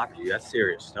federal property. That's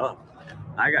serious stuff.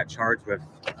 I got charged with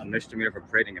a misdemeanor for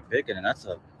parading a picket, and that's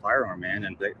a firearm, man.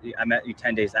 And I met you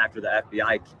 10 days after the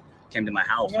FBI came to my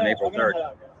house on April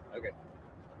 3rd. Okay.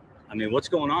 I mean, what's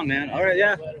going on, man? All right,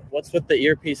 yeah. What's with the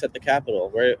earpiece at the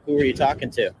Capitol? Who were you talking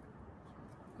to?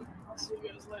 I'll see you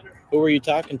guys later. Who were you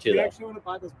talking to, Do you though? actually want to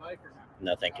buy this bike or not?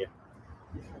 No, thank you.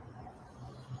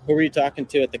 Who were you talking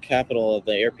to at the Capitol of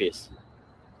the earpiece?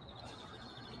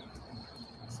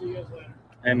 See you guys later.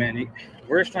 Hey, man,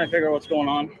 we're just trying to figure out what's going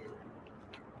on.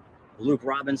 Luke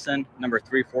Robinson, number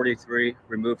 343,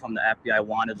 removed from the FBI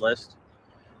wanted list.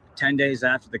 10 days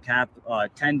after the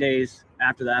 10 days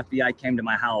after the FBI came to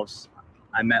my house,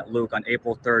 I met Luke on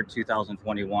April 3rd,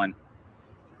 2021.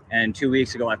 And 2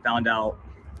 weeks ago, I found out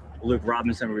Luke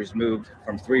Robinson was moved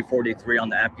from 343 on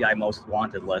the FBI most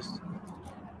wanted list.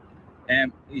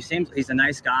 And he's a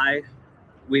nice guy.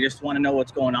 We just want to know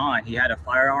what's going on. He had a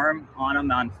firearm on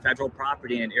him on federal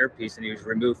property and an earpiece, and he was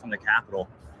removed from the Capitol.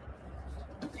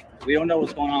 We don't know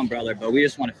what's going on, brother, but we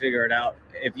just want to figure it out.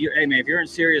 If you're in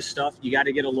serious stuff, you got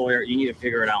to get a lawyer. You need to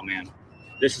figure it out, man.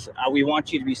 This is we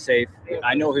want you to be safe.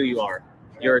 I know who you are.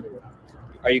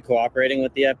 Are you cooperating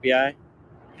with the FBI?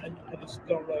 I just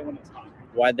don't really want to talk.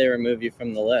 Why'd they remove you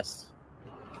from the list?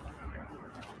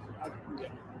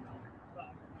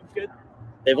 Good.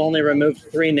 They've only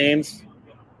removed 3 names.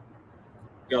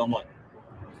 Go on what?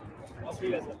 I'll see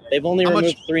you guys later. They've only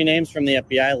removed 3 names from the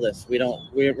FBI list.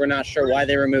 We're not sure why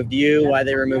they removed you, why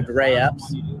they removed Ray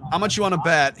Epps. How much you want to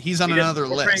bet he's on another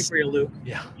We're praying list? for you, Luke.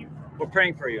 Yeah. We're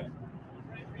praying for you.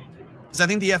 Because I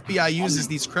think the FBI uses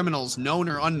these criminals, known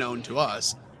or unknown to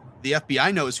us. The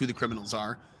FBI knows who the criminals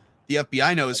are. The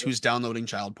FBI knows who's downloading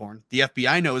child porn. The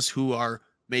FBI knows who are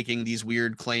making these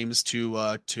weird claims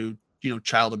to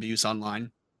child abuse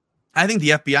online. I think the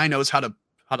FBI knows how to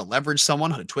leverage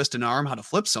someone, how to twist an arm, how to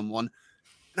flip someone.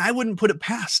 And I wouldn't put it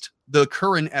past the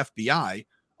current FBI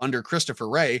under Christopher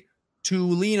Wray to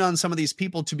lean on some of these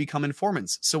people to become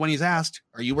informants. So when he's asked,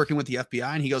 "Are you working with the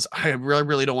FBI?" and he goes, "I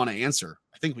really don't want to answer.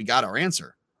 I think we got our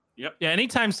answer." Yep. Yeah.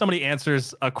 Anytime somebody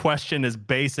answers a question as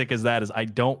basic as that, is I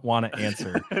don't want to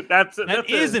answer. That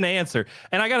is an answer.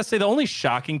 And I got to say, the only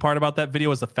shocking part about that video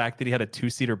was the fact that he had a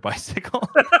 2-seater bicycle.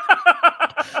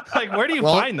 Like, where do you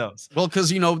find those? Well, because,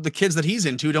 the kids that he's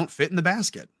into don't fit in the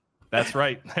basket. That's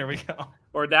right. There we go.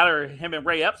 Or that, or him and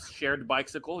Ray Epps shared the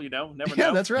bicycle. Never know.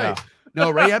 Yeah, that's right. Yeah. No,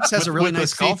 Ray Epps has a really with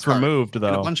nice the golf seats cart removed, though.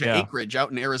 and a bunch of Yeah. acreage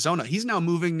out in Arizona. He's now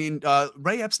moving in.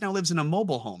 Ray Epps now lives in a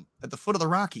mobile home at the foot of the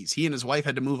Rockies. He and his wife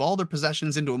had to move all their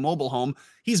possessions into a mobile home.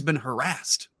 He's been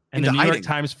harassed And the into New York hiding.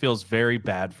 Times feels very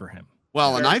bad for him.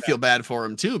 Well, and I feel bad for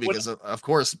him too, because of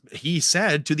course he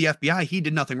said to the FBI he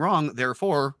did nothing wrong.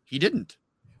 Therefore, he didn't.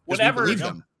 'Cause we believed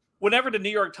him. Whenever the New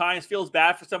York Times feels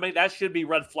bad for somebody, that should be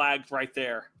red flags right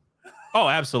there. Oh,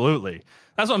 absolutely.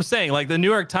 That's what I'm saying. Like the New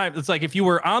York Times, it's like if you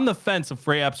were on the fence if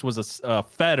Ray Epps was a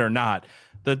Fed or not,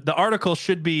 the article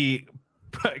should be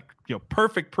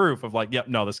perfect proof of like, yep,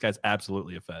 no, this guy's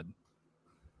absolutely a Fed.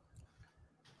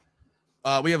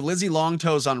 We have Lizzie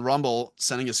Longtoes on Rumble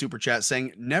sending a super chat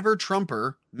saying, "Never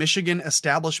Trumper, Michigan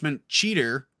establishment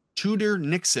cheater, Tudor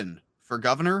Nixon for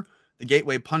governor." The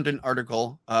Gateway Pundit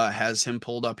article has him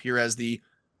pulled up here as a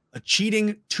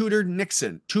cheating Tudor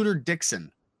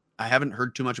Dixon. I haven't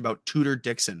heard too much about Tudor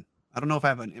Dixon. I don't know if I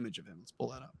have an image of him. Let's pull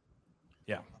that up.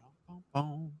 Yeah.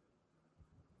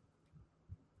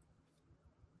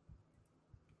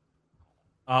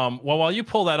 Well, while you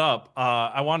pull that up,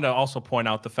 I wanted to also point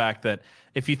out the fact that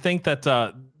if you think that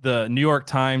the New York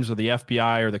Times or the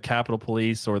FBI or the Capitol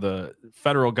Police or the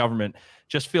federal government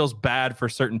just feels bad for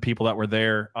certain people that were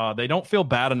there, they don't feel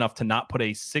bad enough to not put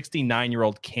a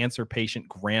 69-year-old cancer patient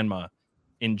grandma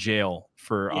in jail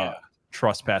for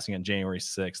trespassing on January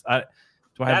 6th.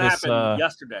 Do I have that this? Happened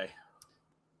yesterday.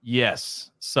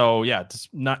 Yes. So yeah,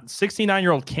 not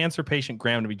 69-year-old cancer patient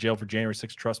grandma to be jailed for January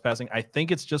 6th trespassing. I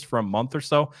think it's just for a month or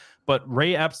so, but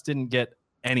Ray Epps didn't get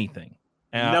anything,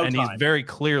 and he's very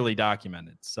clearly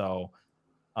documented. So,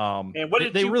 and what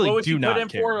did they really what was do she not put in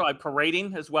care. for? Like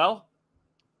parading as well?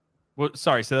 Well,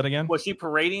 sorry, say that again. Was she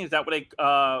parading? Is that what they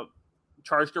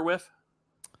charged her with?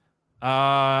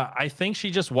 I think she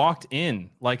just walked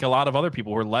in like a lot of other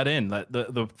people were let in.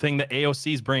 The thing that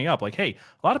AOC is bringing up, like, hey,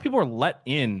 a lot of people are let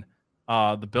in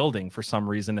the building for some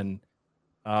reason, and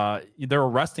they're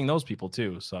arresting those people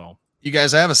too. So, You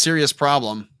guys, I have a serious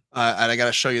problem, and I got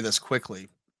to show you this quickly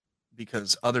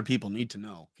because other people need to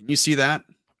know. Can you see that?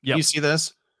 Can you see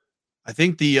this? I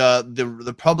think the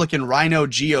Republican Rhino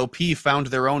GOP found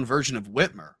their own version of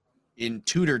Whitmer in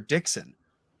Tudor Dixon.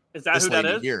 Is that who that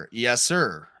is? Here. Yes,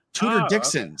 sir. Tudor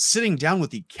Dixon sitting down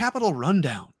with the Capitol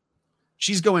Rundown.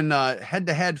 She's going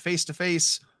head-to-head,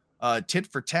 face-to-face, tit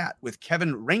for tat with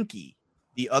Kevin Reinke,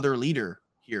 the other leader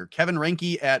here. Kevin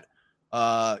Reinke at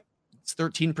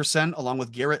 13%, along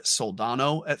with Garrett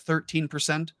Soldano at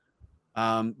 13%.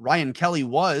 Ryan Kelly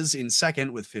was in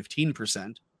second with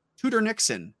 15%. Tudor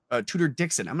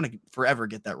Dixon, I'm going to forever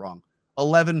get that wrong,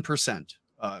 11%.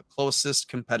 Closest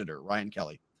competitor, Ryan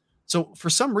Kelly. So for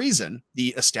some reason, the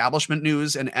establishment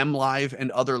news and MLive and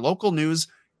other local news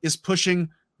is pushing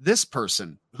this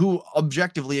person who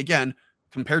objectively, again,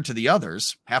 compared to the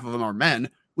others, half of them are men,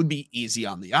 would be easy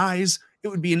on the eyes, it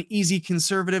would be an easy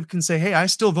conservative can say, hey, I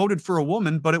still voted for a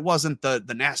woman, but it wasn't the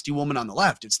nasty woman on the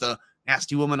left. It's the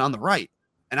nasty woman on the right.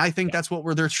 And I think that's what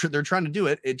they're trying to do.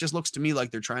 It just looks to me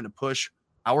like they're trying to push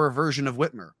our version of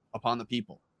Whitmer upon the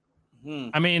people.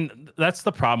 I mean, that's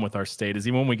the problem with our state is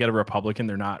even when we get a Republican,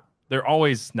 they're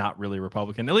always not really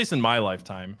Republican, at least in my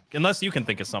lifetime, unless you can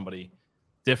think of somebody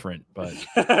different. But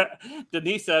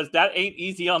Denise says that ain't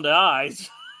easy on the eyes.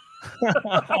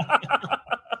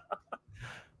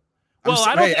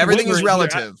 Well, everything is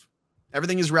relative.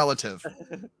 Everything is relative.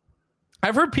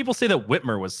 I've heard people say that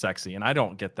Whitmer was sexy, and I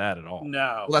don't get that at all.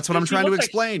 No. Well, that's what I'm trying to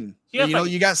explain.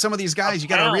 You got some of these guys, you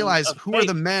got to realize who are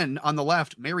the men on the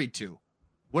left married to?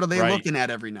 What are they looking at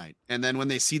every night? And then when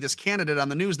they see this candidate on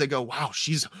the news, they go, wow,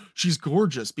 she's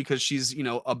gorgeous because she's,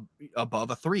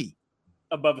 above a 3.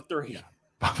 Above a 3.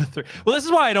 Above a 3. Well, this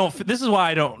is why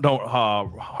I don't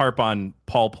harp on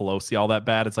Paul Pelosi all that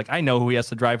bad. It's like, I know who he has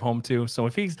to drive home to. So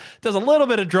if he does a little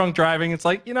bit of drunk driving, it's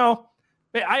like,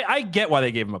 I get why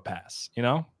they gave him a pass,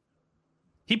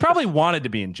 He probably wanted to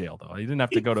be in jail, though. He didn't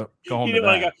have to go home to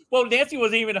that. Well, Nancy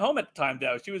wasn't even home at the time,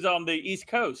 though. She was on the East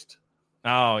Coast.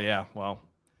 Oh, yeah. Well.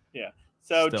 Yeah.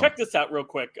 So check this out real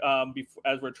quick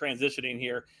as we're transitioning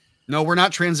here. No, we're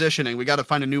not transitioning. We got to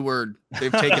find a new word. They've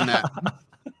taken that.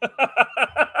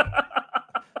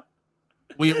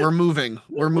 We're moving.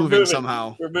 We're moving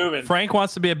somehow. We're moving. Frank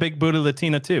wants to be a big booty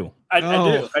Latina too. I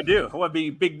do. I want to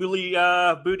be big booty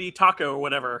taco or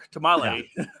whatever. Tamale.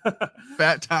 Yeah.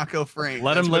 Fat taco Frank.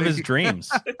 Let him live his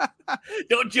dreams.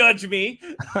 Don't judge me.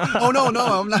 Oh no,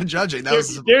 I'm not judging.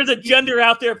 There's a gender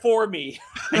out there for me.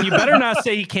 And you better not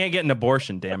say he can't get an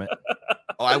abortion, damn it.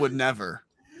 Oh, I would never.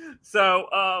 So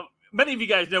many of you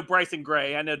guys know Bryson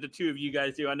Gray. I know the two of you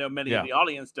guys do. I know many of the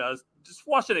audience does. Just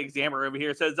watch an examiner over here.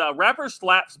 It says, rapper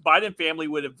slaps Biden family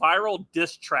with a viral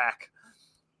diss track.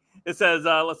 It says,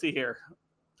 let's see here.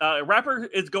 Rapper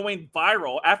is going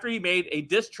viral after he made a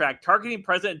diss track targeting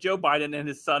President Joe Biden and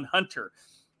his son Hunter.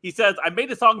 He says, I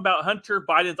made a song about Hunter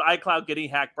Biden's iCloud getting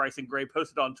hacked, Bryson Gray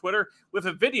posted on Twitter with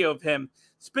a video of him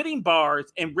spitting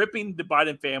bars and ripping the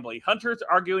Biden family. Hunter's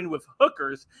arguing with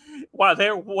hookers while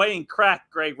they're weighing crack,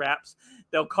 Gray raps.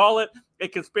 They'll call it a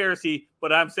conspiracy,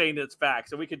 but I'm saying it's facts.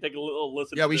 So we can take a little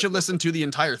listen. Yeah, we should listen to the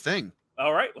entire thing.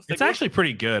 All right. It's actually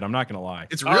pretty good. I'm not going to lie.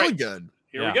 It's really good.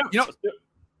 Here we go. Let's do it.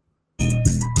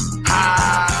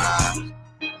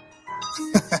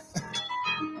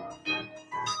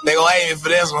 They gon' hate me for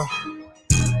this one.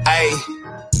 Hey,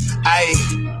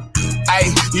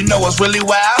 you know what's really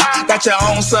wild? Got your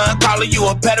own son calling you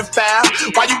a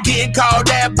pedophile. Why you getting called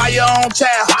that by your own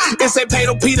child? It's a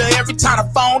Pedro Peter every time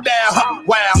the phone down.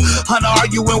 Wow, Hunter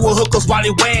arguing with hookers while they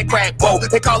wearing crack. Whoa,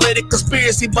 they call it a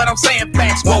conspiracy, but I'm saying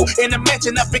facts. Whoa, in the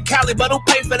mansion up in Cali, but who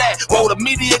pay for that? Whoa, the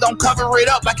media gon' cover it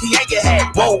up like he ain't get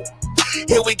hacked. Whoa.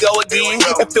 Here we go again.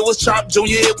 If it was Trump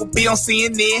Jr., it would be on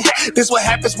CNN. This what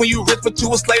happens when you rich, but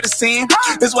you a slave to sin.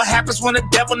 This what happens when the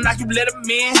devil knock you let him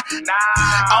in. Nah,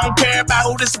 I don't care about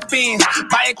who this offends.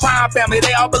 Buying crime family,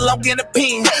 they all belong in the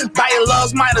pen. Buying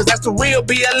loves minors, that's the real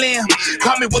BLM.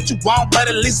 Call me what you want, but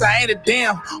at least I ain't a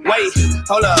damn. Wait,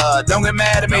 hold up, don't get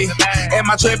mad at me.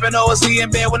 Am I tripping or is he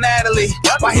in bed with Natalie?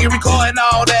 Why he recording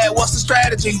all that? What's the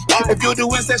strategy? If you do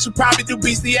incest, you probably do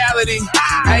bestiality.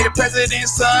 Hey, the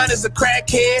president's son is a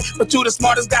crackhead, but you the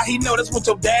smartest guy. He noticed what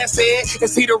your dad said.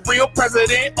 Is he the real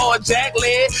president or a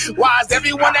jackleg? Why is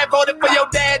everyone that voted for your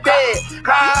dad dead?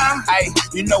 Hey,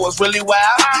 you know what's really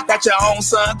wild? Got your own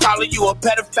son calling you a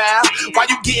pedophile. Why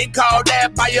you getting called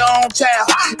that by your own child?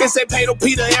 It's a Pedro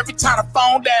Peter every time the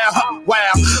phone down.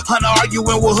 Wow, Hunter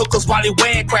arguing with hookers while they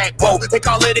wearing crack. Whoa, they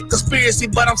call it a conspiracy,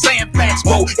 but I'm saying facts.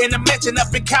 Whoa, in the mansion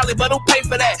up in Cali, but who pay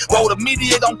for that? Whoa, the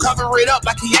media gon' cover it up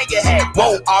like he ain't get hacked.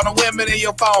 Whoa, all the women in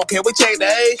your phone, can we check the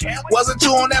age? Wasn't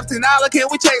you on Epstein Island? Can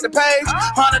we check the page?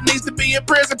 Hunter needs to be in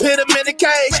prison, put him in the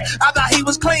cage. I thought he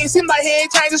was clean, seemed like he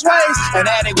ain't changed his ways. And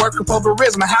that ain't working for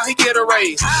Verizon, how he get a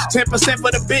raise? 10%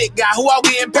 for the big guy, who all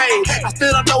getting paid? I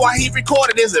still don't know why he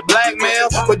recorded, is it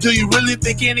blackmail? But do you really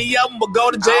think any of them will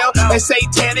go to jail? They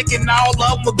satanic and all of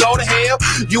them will go to hell.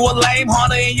 You a lame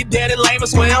Hunter and your daddy lame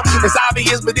as well. It's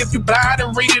obvious, but if you blind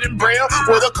and read it in braille,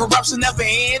 will the corruption never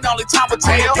end? Only time will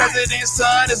tell. President's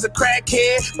son is a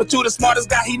crackhead, but you the smartest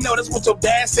guy. He noticed what your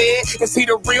dad said. Is he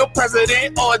the real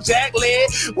president or a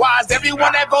jackleg? Why is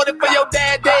everyone that voted for your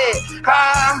dad dead?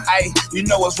 Hey, you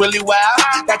know what's really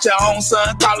wild? Got your own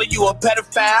son calling you a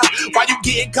pedophile. Why you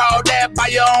getting called that by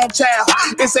your own child?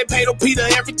 It's a Pedro Peter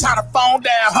every time the phone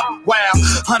down. Wow,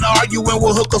 Hunter arguing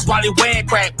with hookers while they wearing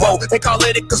crack. Whoa, they call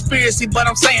it a conspiracy, but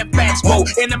I'm saying facts. Whoa,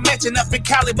 in the mansion up in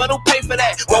Cali, but who pay for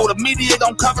that? Whoa, the media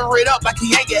gon' cover it up like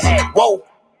he ain't get hacked. Whoa.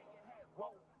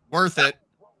 Worth it.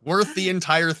 Worth the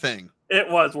entire thing. It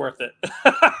was worth it.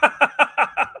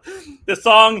 The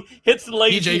song hits the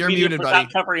legacy PJ, you're media muted, for buddy.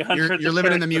 not covering hundreds You're of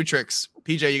living in the characters. Mutrix.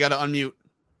 PJ, you got to unmute.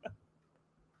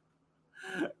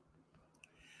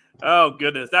 Oh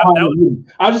goodness, that was,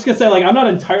 I was just gonna say, like, I'm not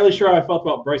entirely sure how I felt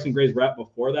about Bryson Gray's rap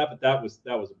before that, but that was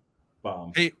a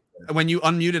bomb. Hey, when you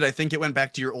unmuted, I think it went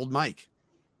back to your old mic.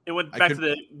 it went back to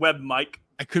the web mic.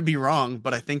 I could be wrong,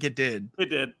 but I think it did. It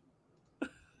did.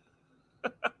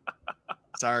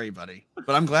 Sorry, buddy.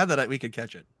 But I'm glad that we could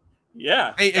catch it.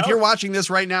 Yeah. Hey, if you're watching this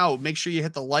right now, make sure you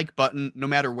hit the like button no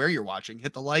matter where you're watching.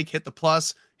 Hit the like, hit the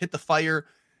plus, hit the fire.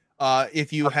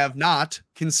 If you have not,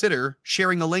 consider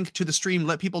sharing a link to the stream.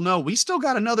 Let people know. We still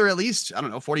got another at least, I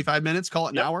don't know, 45 minutes, call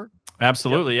it an hour.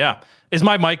 Absolutely, yeah. Is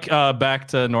my mic back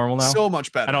to normal now? So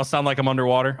much better. I don't sound like I'm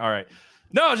underwater. All right.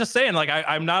 No, I was just saying, like,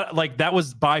 I'm not, like, that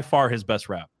was by far his best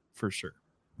rap, for sure.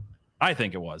 I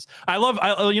think it was.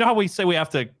 You know how we say we have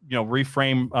to,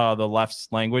 reframe the left's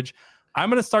language? I'm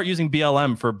going to start using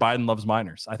BLM for Biden loves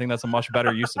minors. I think that's a much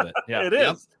better use of it. Yeah. It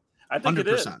is. I think 100%. It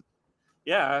is.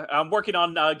 Yeah, I'm working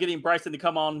on getting Bryson to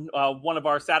come on one of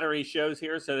our Saturday shows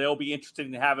here, so they'll be interested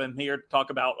in having him here to talk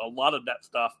about a lot of that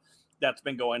stuff that's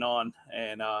been going on.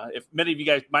 And if many of you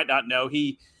guys might not know,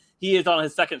 he is on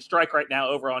his second strike right now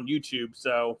over on YouTube.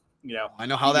 So, I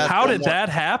know how that. How did that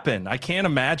happen? I can't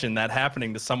imagine that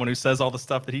happening to someone who says all the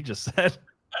stuff that he just said.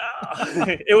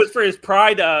 It was for his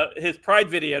pride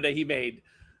video that he made.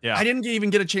 Yeah, I didn't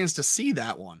even get a chance to see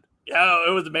that one. Yeah,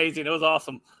 it was amazing. It was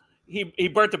awesome. He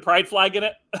burnt the pride flag in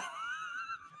it.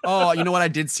 Oh, you know what? I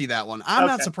did see that one. I'm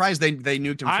not surprised they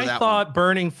nuked him for that one. I thought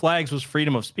burning flags was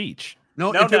freedom of speech.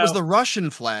 No, if it was the Russian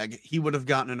flag, he would have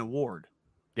gotten an award.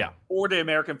 Yeah. Or the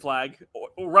American flag,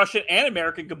 or Russian and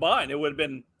American combined. It would have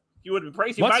been, you would have been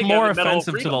praising. What's more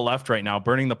offensive to the left right now,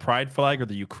 burning the pride flag or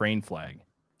the Ukraine flag?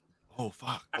 Oh,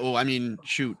 fuck. Oh, I mean,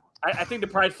 shoot. I think the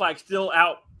pride flag's still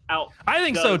out. I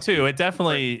think so too. It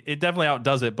definitely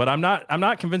outdoes it, but I'm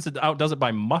not convinced it outdoes it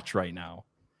by much right now.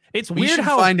 It's weird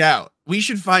how find out. We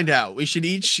should find out. We should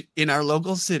each in our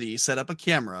local city set up a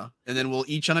camera, and then we'll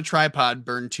each on a tripod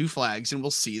burn 2 flags, and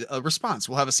we'll see a response.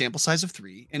 We'll have a sample size of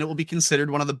 3, and it will be considered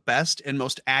one of the best and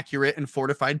most accurate and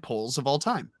fortified polls of all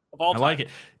time. I like it.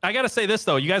 I got to say this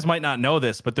though, you guys might not know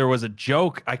this, but there was a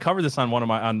joke. I covered this on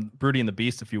on Broody and the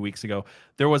Beast a few weeks ago.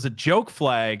 There was a joke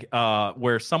flag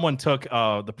where someone took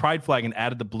the pride flag and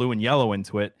added the blue and yellow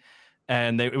into it,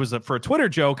 and it was for a Twitter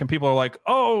joke, and people are like,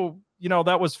 "Oh,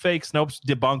 that was fake." Snopes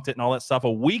debunked it and all that stuff.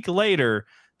 A week later,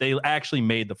 they actually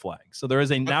made the flag. So there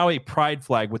is now a pride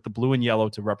flag with the blue and yellow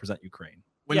to represent Ukraine.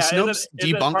 When Snopes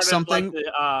debunks something,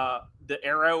 the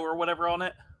arrow or whatever on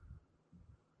it.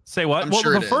 Say what? Well,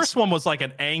 the first one was like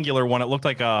an angular one. It looked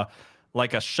like a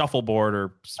shuffleboard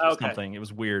or something. It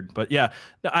was weird, but yeah,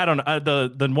 I don't know.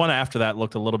 The one after that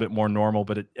looked a little bit more normal,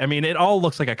 but it all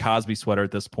looks like a Cosby sweater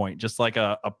at this point. Just like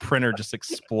a printer just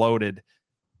exploded.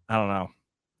 I don't know.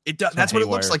 It does. That's what it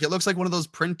looks like. It looks like one of those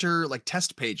printer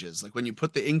test pages, like when you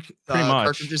put the ink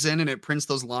cartridges in and it prints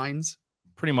those lines.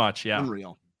 Pretty much, yeah.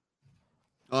 Unreal.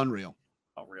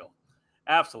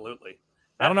 Absolutely.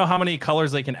 I don't know how many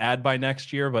colors they can add by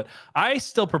next year, but I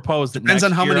still propose that depends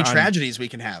on how many tragedies we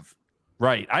can have.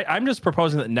 Right. I'm just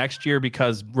proposing that next year,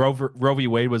 because Roe v.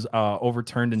 Wade was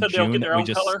overturned in June. They'll get their own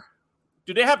color.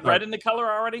 Do they have red in the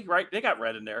color already? Right. They got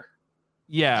red in there.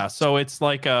 Yeah. So it's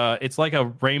like a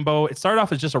rainbow. It started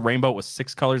off as just a rainbow with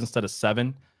 6 colors instead of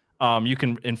 7. You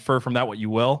can infer from that what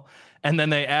you will. And then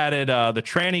they added the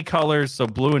tranny colors, so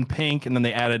blue and pink, and then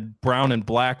they added brown and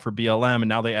black for BLM, and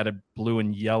now they added blue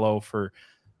and yellow for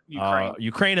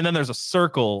Ukraine, and then there's a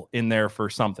circle in there for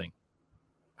something.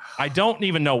 I don't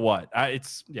even know what. I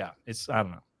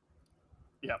don't know.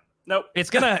 Yeah. Nope. It's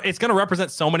gonna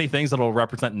represent so many things that'll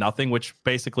represent nothing, which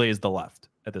basically is the left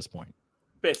at this point.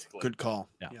 Basically. Good call.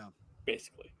 Yeah.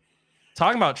 Basically.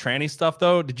 Talking about tranny stuff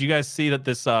though, did you guys see that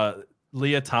this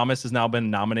Leah Thomas has now been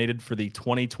nominated for the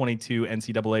 2022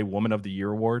 NCAA Woman of the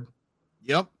Year award?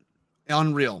 Yep.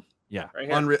 Unreal. Yeah. Right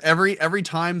Unreal. Every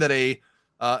time that a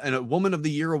Woman of the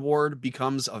Year award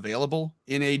becomes available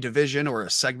in a division or a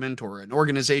segment or an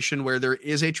organization where there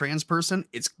is a trans person,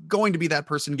 it's going to be that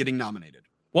person getting nominated.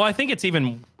 Well, I think it's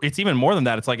even more than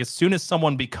that. It's like as soon as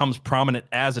someone becomes prominent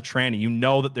as a tranny,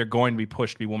 that they're going to be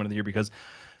pushed to be Woman of the Year because,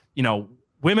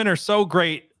 women are so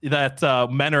great that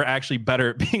men are actually better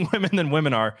at being women than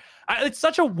women are. It's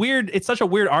such a weird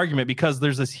argument because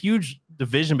there's this huge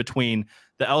division between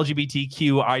the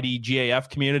LGBTQ IDGAF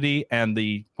community and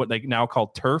what they now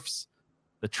call TERFs,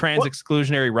 the trans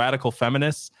exclusionary radical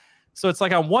feminists. So it's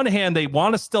like on one hand, they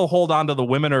want to still hold on to the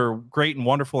women are great and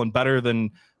wonderful and better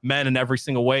than men in every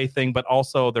single way thing, but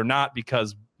also they're not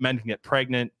because men can get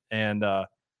pregnant. And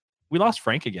we lost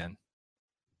Frank again.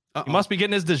 He must be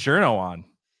getting his DiGiorno on.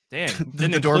 Damn.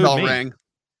 The doorbell rang.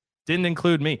 Didn't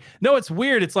include me. No, it's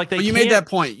weird. It's like you made that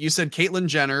point. You said Caitlyn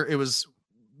Jenner. It was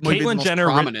Caitlyn Jenner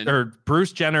or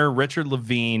Bruce Jenner, Richard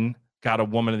Levine got a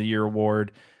Woman of the Year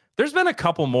award. There's been a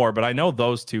couple more, but I know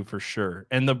those two for sure.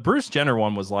 And the Bruce Jenner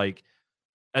one was like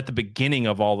at the beginning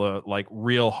of all the like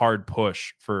real hard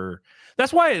push for.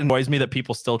 That's why it annoys me that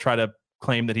people still try to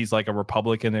claim that he's like a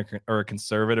Republican or a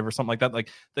conservative or something like that. Like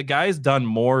the guy's done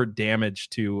more damage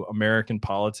to American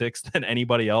politics than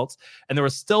anybody else. And there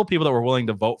was still people that were willing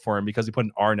to vote for him because he put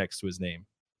an R next to his name.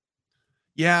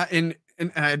 Yeah. And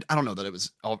I don't know that it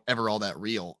was ever all that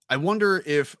real. I wonder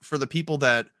if for the people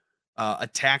that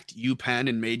attacked UPenn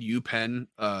and made UPenn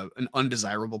an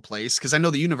undesirable place, because I know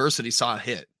the university saw a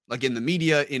hit, like in the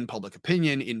media, in public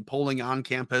opinion, in polling on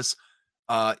campus,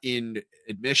 in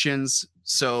admissions.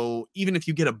 So even if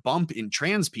you get a bump in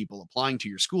trans people applying to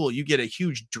your school, you get a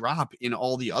huge drop in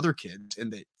all the other kids,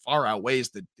 and that far outweighs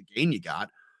the gain you got.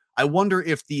 I wonder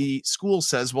if the school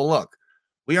says, well, look,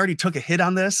 we already took a hit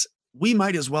on this. We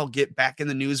might as well get back in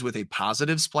the news with a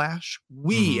positive splash.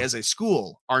 We as a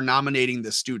school are nominating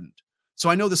this student. So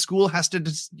I know the school has to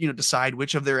decide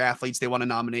which of their athletes they want to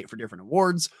nominate for different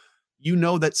awards. You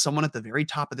know that someone at the very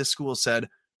top of this school said,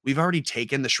 we've already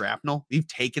taken the shrapnel. We've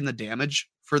taken the damage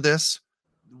for this.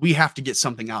 We have to get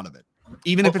something out of it,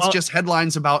 even if it's just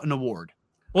headlines about an award.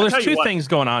 Well, there's two things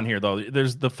going on here, though.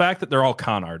 There's the fact that they're all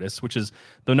con artists, which is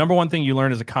the number one thing you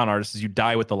learn as a con artist is you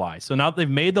die with the lie. So now that they've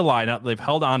made the lie, now that they've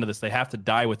held on to this, they have to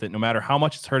die with it no matter how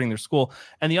much it's hurting their school.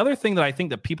 And the other thing that I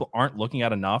think that people aren't looking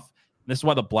at enough, and this is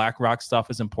why the BlackRock stuff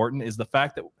is important, is the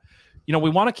fact that, you know, we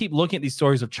want to keep looking at these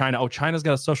stories of China. Oh, China's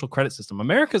got a social credit system.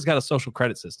 America's got a social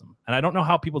credit system. And I don't know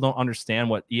how people don't understand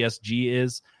what ESG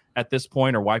is at this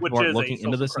point, or why people aren't looking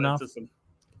into this enough.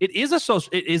 It is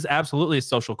absolutely a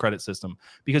social credit system,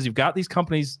 because you've got these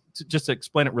companies, just to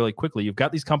explain it really quickly, you've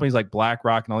got these companies like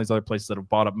BlackRock and all these other places that have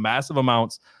bought up massive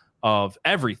amounts of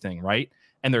everything, right?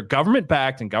 And they're government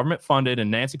backed and government funded.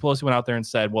 And Nancy Pelosi went out there and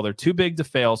said, well, they're too big to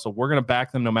fail, so we're going to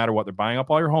back them no matter what. They're buying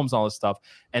up all your homes, all this stuff.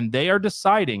 And they are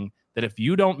deciding that if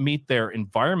you don't meet their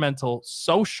environmental,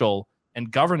 social,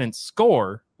 and governance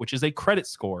score, which is a credit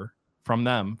score from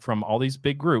them, from all these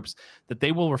big groups, that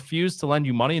they will refuse to lend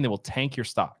you money and they will tank your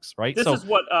stocks, right? This is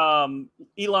what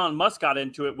Elon Musk got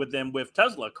into it with them with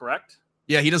Tesla, correct?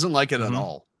 Yeah, he doesn't like it at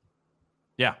all.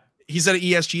 Yeah. He said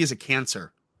ESG is a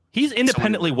cancer. He's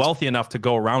independently wealthy enough to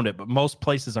go around it, but most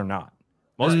places are not.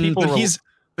 Most people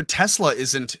but Tesla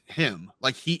isn't him.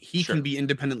 Like he can be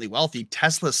independently wealthy.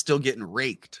 Tesla's still getting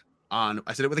raked on,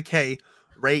 I said it with a K,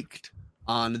 raked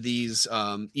on these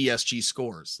ESG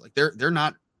scores. Like they're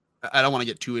not, I don't want to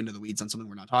get too into the weeds on something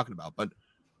we're not talking about, but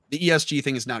the ESG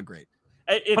thing is not great.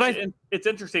 It's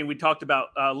interesting. We talked about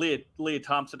Leah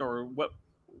Thompson, or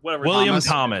whatever. William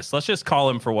Thomas. Let's just call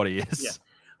him for what he is. Yeah.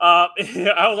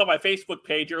 I was on my Facebook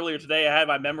page earlier today. I had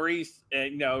my memories,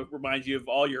 and it reminds you of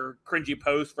all your cringy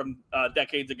posts from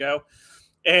decades ago.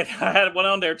 And I had one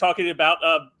on there talking about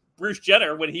Bruce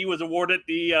Jenner when he was awarded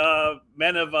the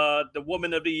the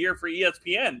Woman of the Year for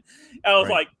ESPN. I was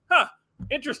like,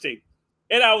 interesting.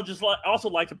 And I would just also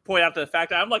like to point out the fact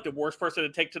that I'm like the worst person to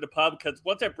take to the pub, because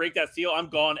once I break that seal, I'm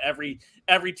gone every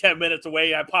 10 minutes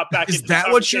away. I pop back. Is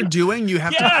that what you're doing? You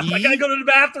have to pee? I gotta go to the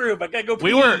bathroom. I gotta go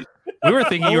pee. We were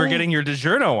thinking you were getting your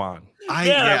DiGiorno on.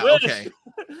 Okay.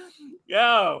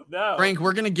 No. Frank,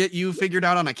 we're gonna get you figured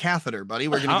out on a catheter, buddy.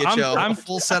 We're gonna get you a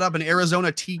full setup, an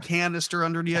Arizona tea canister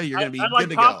under you. You're gonna be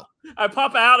good to go. I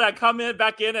pop out, I come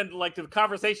back in, and like the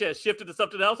conversation has shifted to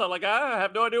something else. I'm like, I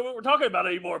have no idea what we're talking about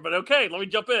anymore, but okay, let me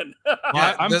jump in.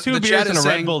 I'm 2 beers and a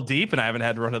Red Bull deep, and I haven't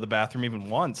had to run to the bathroom even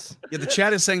once. Yeah, the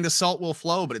chat is saying the salt will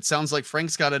flow, but it sounds like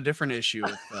Frank's got a different issue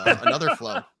with another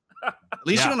flow. At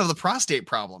least you don't have the prostate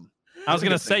problem. I was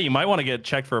going to say, you might want to get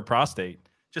checked for a prostate.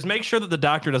 Just make sure that the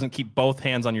doctor doesn't keep both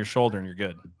hands on your shoulder and you're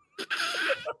good.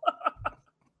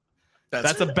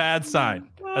 That's a bad sign.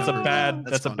 That's a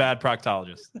bad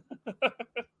proctologist.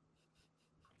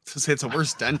 It's a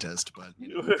worse dentist, but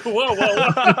whoa.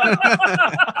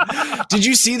 Did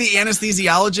you see the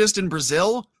anesthesiologist in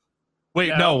Brazil?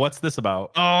 Wait, no, what's this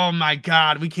about? Oh my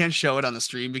God, we can't show it on the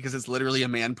stream because it's literally a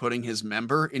man putting his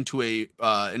member into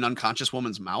an unconscious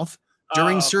woman's mouth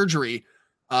during surgery.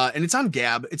 And it's on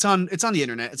Gab, it's on the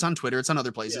internet, it's on Twitter, it's on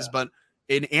other places, but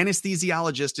an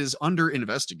anesthesiologist is under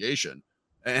investigation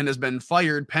and has been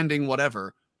fired pending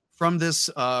whatever from this.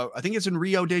 I think it's in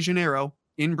Rio de Janeiro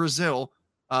in Brazil.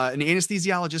 An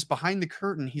anesthesiologist behind the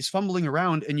curtain, he's fumbling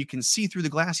around and you can see through the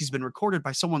glass. He's been recorded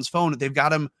by someone's phone. They've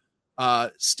got him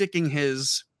sticking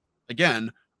his,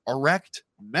 again, erect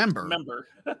member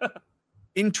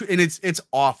into, and it's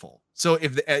awful. So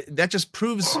if that just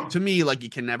proves to me like you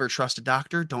can never trust a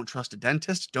doctor, don't trust a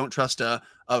dentist, don't trust a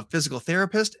physical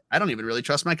therapist. I don't even really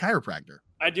trust my chiropractor.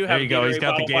 I do have. There you go. He's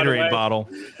got the Gatorade bottle.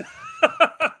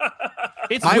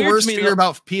 It's my worst fear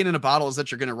about peeing in a bottle is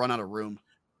that you're going to run out of room.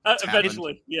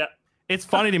 Eventually, yeah. It's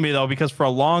funny to me, though, because for a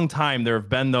long time, there have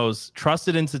been those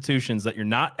trusted institutions that you're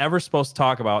not ever supposed to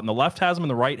talk about. And the left has them and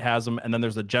the right has them. And then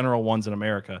there's the general ones in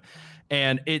America.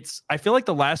 And I feel like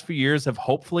the last few years have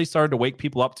hopefully started to wake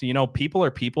people up to, people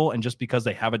are people. And just because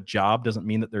they have a job doesn't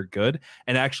mean that they're good.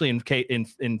 And actually,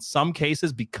 in some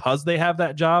cases, because they have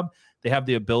that job, they have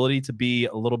the ability to be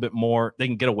a little bit more, they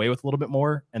can get away with a little bit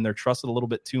more, and they're trusted a little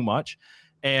bit too much.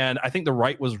 And I think the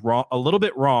right was wrong, a little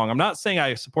bit wrong. I'm not saying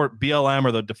I support BLM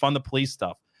or the defund the police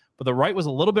stuff, but the right was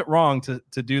a little bit wrong to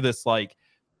do this, like,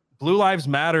 Blue Lives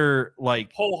Matter,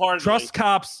 like, wholeheartedly trust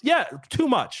cops. Yeah, too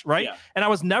much, right? Yeah. And I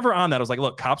was never on that. I was like,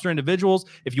 look, cops are individuals.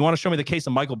 If you want to show me the case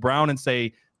of Michael Brown and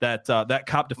say that that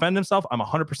cop defended himself, I'm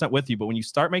 100% with you. But when you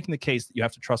start making the case that you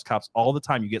have to trust cops all the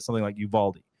time, you get something like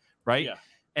Uvalde, right? Yeah.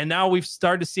 And now we've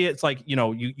started to see it. It's like,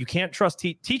 you can't trust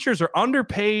teachers are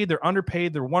underpaid.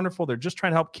 They're wonderful. They're just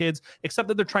trying to help kids, except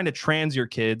that they're trying to trans your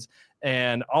kids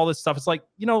and all this stuff. It's like,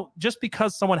 just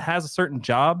because someone has a certain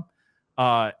job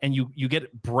and you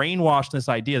get brainwashed in this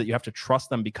idea that you have to trust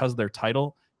them because of their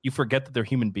title, you forget that they're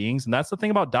human beings. And that's the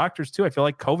thing about doctors too. I feel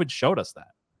like COVID showed us that.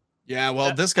 Yeah,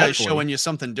 well, this guy's showing you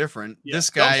something different. Yeah. This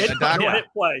guy, a doctor. Don't hit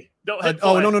play. Don't hit play.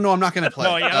 Oh, no, I'm not going to play.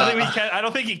 No, I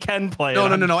don't think he can play. No.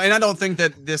 And I don't think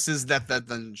that this is that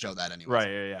doesn't show that anyway.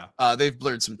 Right, yeah. They've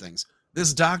blurred some things.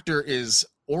 This doctor is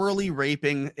orally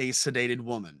raping a sedated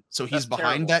woman. So he's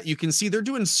behind that. You can see they're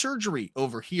doing surgery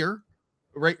over here.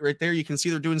 Right there, you can see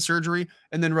they're doing surgery.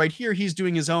 And then right here, he's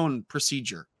doing his own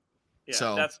procedure. Yeah,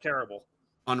 so that's terrible.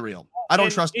 Unreal. I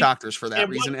don't trust doctors for that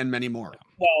reason and many more.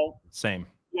 Well, same.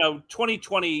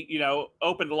 2020,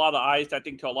 opened a lot of eyes, I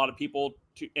think, to a lot of people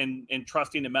in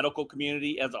trusting the medical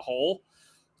community as a whole,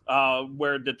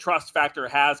 where the trust factor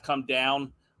has come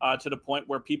down to the point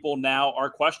where people now are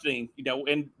questioning,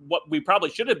 and what we probably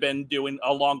should have been doing for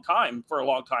a long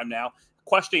time now,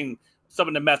 questioning some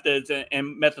of the methods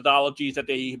and methodologies that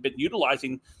they have been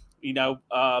utilizing,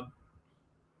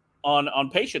 on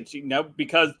patients,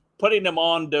 because putting them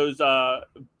on those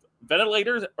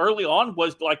ventilators early on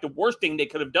was like the worst thing they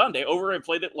could have done. They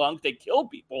overinflated lungs. They killed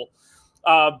people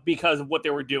because of what they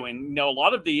were doing. A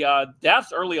lot of the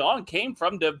deaths early on came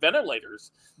from the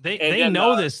ventilators. They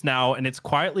know this now, and it's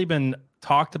quietly been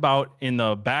talked about in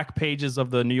the back pages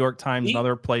of the New York Times and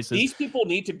other places. These people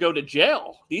need to go to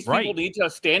jail. These people need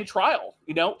to stand trial.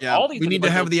 All these. We need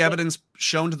to have the evidence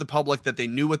shown to the public that they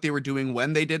knew what they were doing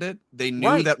when they did it. They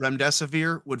knew that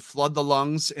remdesivir would flood the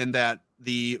lungs and that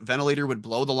the ventilator would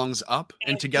blow the lungs up,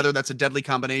 and together that's a deadly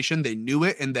combination. They knew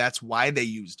it, and that's why they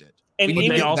used it. And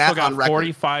they also got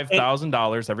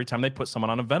 $45,000 every time they put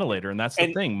someone on a ventilator, and that's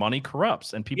the thing. Money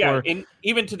corrupts, and people are. And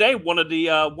even today, one of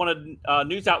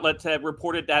news outlets had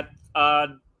reported that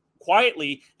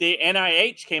quietly the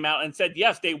NIH came out and said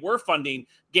yes, they were funding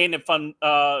gain of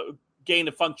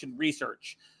function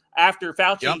research after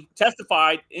Fauci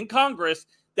testified in Congress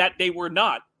that they were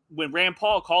not. When Rand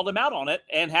Paul called him out on it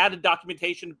and had a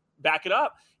documentation back it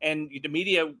up, and the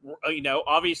media,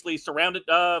 obviously surrounded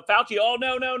Fauci. Oh,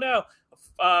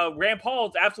 no. Rand Paul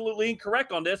is absolutely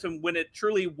incorrect on this. And when it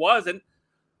truly wasn't,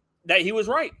 that he was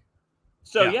right.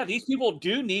 So, these people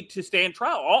do need to stand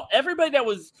trial. Everybody that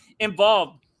was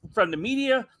involved, from the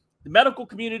media, the medical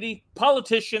community,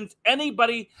 politicians,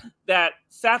 anybody that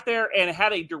sat there and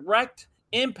had a direct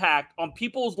impact on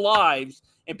people's lives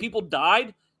and people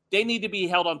died, they need to be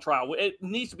held on trial. It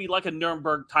needs to be like a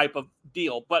Nuremberg type of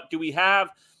deal. But do we have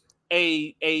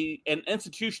an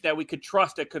institution that we could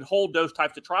trust that could hold those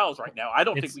types of trials right now? I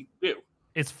don't think we do.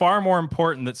 It's far more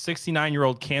important that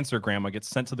 69-year-old cancer grandma gets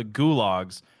sent to the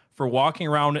gulags for walking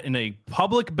around in a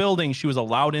public building she was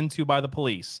allowed into by the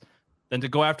police than to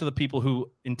go after the people who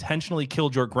intentionally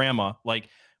killed your grandma, like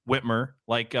Whitmer,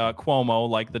 like Cuomo,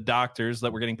 like the doctors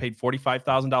that were getting paid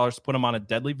 $45,000 to put them on a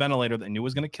deadly ventilator that they knew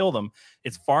was going to kill them.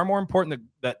 It's far more important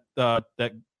that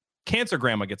cancer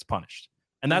grandma gets punished.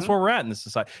 And that's where we're at in this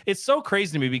society. It's so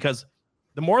crazy to me because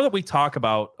the more that we talk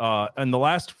about, and the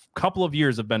last couple of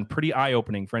years have been pretty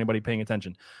eye-opening for anybody paying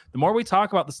attention. The more we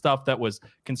talk about the stuff that was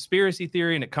conspiracy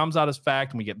theory and it comes out as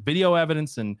fact, and we get video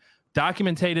evidence and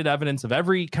documented evidence of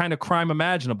every kind of crime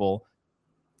imaginable,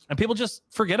 and people just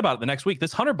forget about it the next week.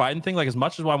 This Hunter Biden thing, like, as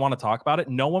much as I want to talk about it,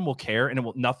 no one will care, and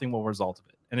nothing will result of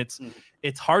it. And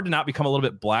it's hard to not become a little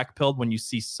bit black-pilled when you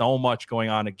see so much going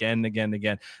on again and again and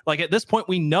again. Like, at this point,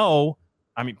 we know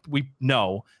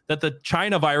that the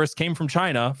China virus came from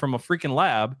China, from a freaking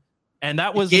lab, And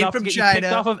that was came enough from to get you kicked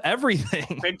China. off of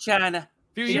everything. From China.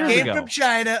 A few It years came ago. from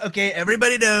China. Okay,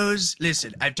 everybody knows.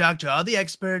 Listen, I've talked to all the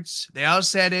experts. They all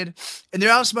said it. And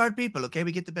they're all smart people, okay?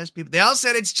 We get the best people. They all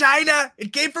said it's China.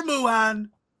 It came from Wuhan.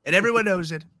 And everyone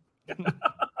knows it.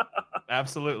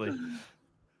 Absolutely.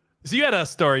 So you had a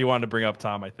story you wanted to bring up,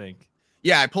 Tom, I think.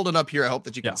 Yeah, I pulled it up here. I hope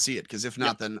that you can Yeah. see it, because if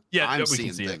not, then Yeah, I'm we can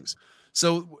seeing see it. things.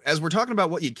 So as we're talking about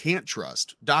what you can't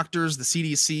trust, doctors, the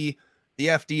CDC, the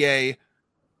FDA,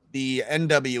 the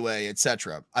NWA,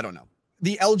 etc. I don't know.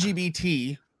 The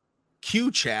LGBT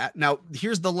Q chat. Now,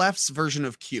 here's the left's version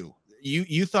of Q.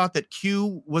 You thought that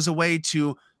Q was a way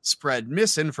to spread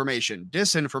misinformation,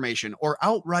 disinformation, or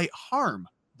outright harm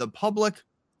the public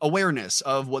awareness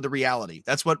of what the reality.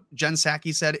 That's what Jen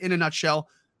Psaki said in a nutshell.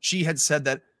 She had said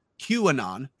that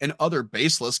QAnon and other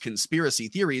baseless conspiracy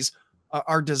theories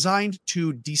are designed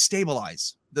to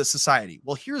destabilize the society.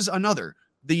 Well, here's another,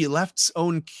 the left's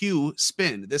own Q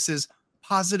spin. This is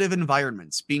positive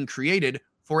environments being created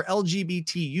for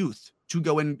LGBT youth to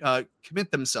go and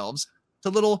commit themselves to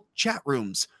little chat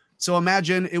rooms. So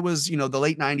imagine it was, the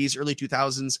late 90s, early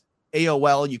 2000s,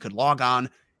 AOL, you could log on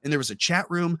and there was a chat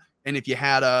room. And if you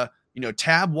had a,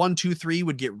 tab 123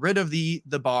 would get rid of the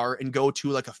bar and go to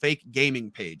like a fake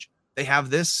gaming page. They have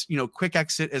this, quick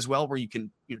exit as well, where you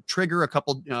can trigger a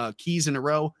couple keys in a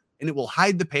row and it will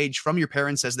hide the page from your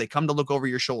parents as they come to look over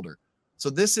your shoulder. So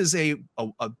this is a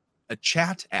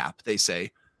chat app, they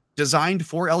say, designed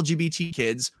for LGBT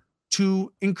kids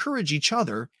to encourage each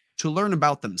other to learn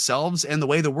about themselves and the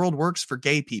way the world works for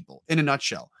gay people in a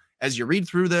nutshell. As you read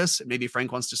through this, maybe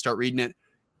Frank wants to start reading it.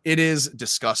 It is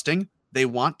disgusting. They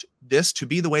want this to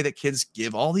be the way that kids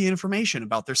give all the information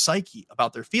about their psyche,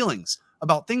 about their feelings,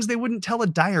 about things they wouldn't tell a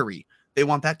diary. They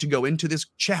want that to go into this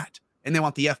chat, and they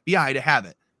want the FBI to have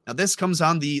it. Now, this comes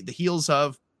on the heels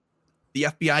of the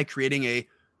FBI creating a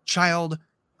child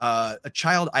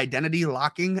identity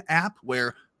locking app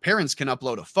where parents can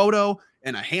upload a photo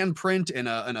and a handprint and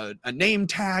a name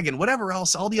tag and whatever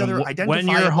else, all the other identifiables. When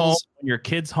you're home, when your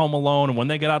kid's home alone, and when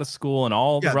they get out of school, and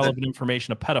all the relevant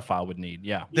information a pedophile would need.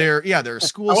 Yeah. Their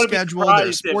school schedule,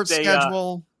 their sports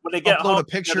schedule. When they get upload home, a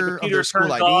picture the of their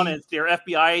school ID. on and it's their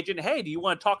FBI agent. Hey, do you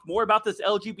want to talk more about this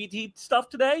LGBT stuff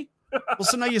today? Well,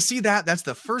 so now you see that's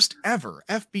the first ever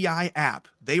FBI app.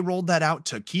 They rolled that out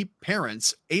to keep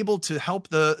parents able to help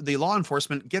the law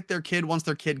enforcement get their kid once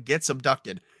their kid gets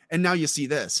abducted. And now you see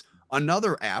this,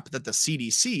 another app that the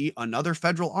CDC, another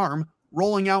federal arm,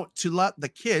 rolling out to let the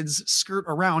kids skirt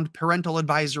around parental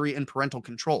advisory and parental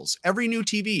controls. Every new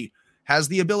TV has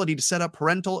the ability to set up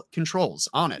parental controls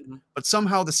on it, but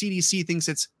somehow the CDC thinks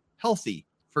it's healthy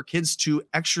for kids to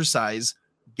exercise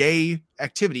gay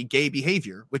activity, gay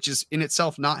behavior, which is in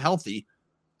itself not healthy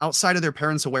outside of their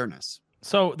parents' awareness.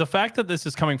 So the fact that this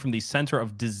is coming from the Center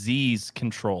of Disease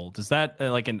Control, does that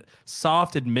like a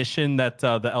soft admission that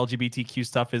the LGBTQ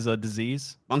stuff is a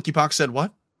disease? Monkeypox said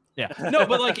what? Yeah. No,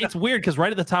 but like it's weird because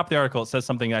right at the top of the article, it says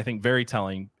something I think very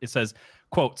telling. It says,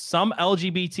 quote, some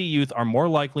LGBT youth are more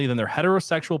likely than their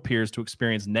heterosexual peers to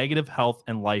experience negative health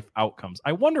and life outcomes.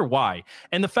 I wonder why.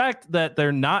 And the fact that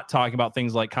they're not talking about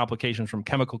things like complications from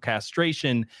chemical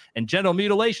castration and genital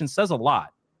mutilation says a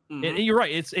lot. You're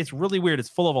right. It's really weird. It's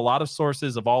full of a lot of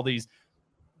sources of all these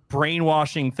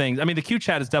brainwashing things. I mean, the Q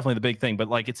chat is definitely the big thing, but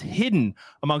like it's hidden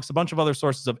amongst a bunch of other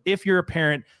sources of if you're a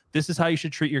parent, this is how you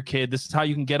should treat your kid. This is how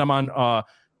you can get them on,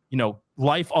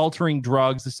 life-altering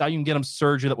drugs. This is how you can get them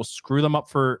surgery that will screw them up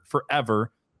for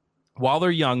forever while they're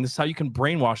young. This is how you can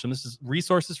brainwash them. This is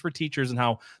resources for teachers and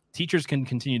how teachers can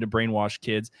continue to brainwash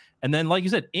kids. And then, like you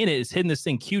said, in it is hidden this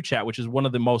thing, Q chat, which is one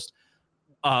of the most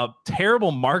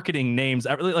terrible marketing names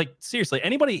ever. Like seriously,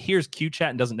 anybody hears Q chat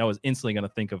and doesn't know is instantly going to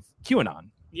think of QAnon,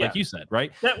 like you said,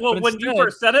 right? When you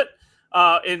first said it,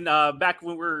 back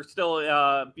when we were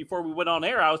still before we went on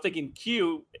air, I was thinking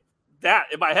Q. That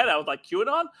in my head, I was like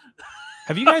QAnon.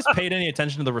 Have you guys paid any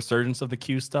attention to the resurgence of the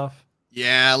Q stuff?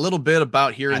 Yeah, a little bit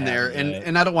about here and there,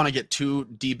 and I don't want to get too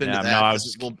deep into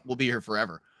that. We'll be here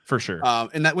forever. For sure.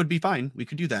 And that would be fine. We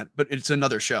could do that, but it's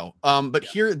another show. But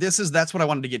here, that's what I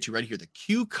wanted to get to right here. The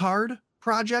Q Card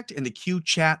project and the Q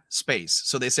chat space.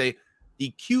 So they say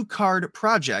the Q Card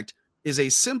project is a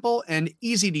simple and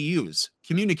easy to use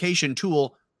communication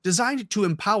tool designed to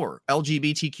empower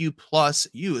LGBTQ plus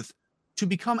youth to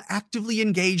become actively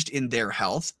engaged in their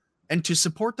health and to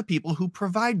support the people who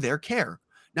provide their care.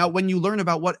 Now, when you learn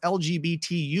about what LGBT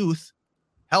youth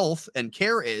health and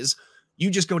care is, you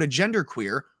just go to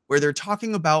Genderqueer, where they're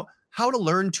talking about how to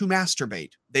learn to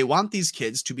masturbate. They want these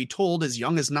kids to be told as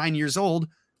young as 9 years old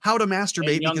how to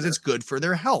masturbate because it's good for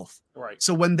their health. Right.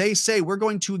 So when they say we're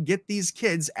going to get these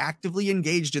kids actively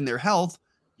engaged in their health,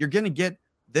 you're going to get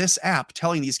this app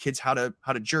telling these kids how to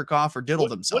jerk off or diddle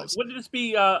themselves. Would this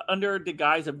be under the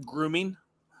guise of grooming?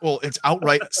 Well, it's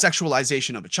outright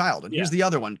sexualization of a child. And here's the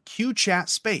other one. QChat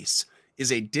Space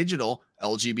is a digital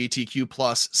LGBTQ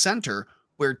plus center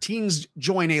where teens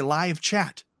join a live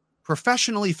chat,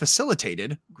 professionally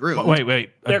facilitated, groomed. Wait.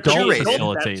 There could be Adult adults in that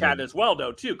facilitated. chat as well,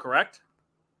 though, too, correct?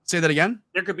 Say that again?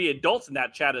 There could be adults in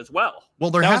that chat as well.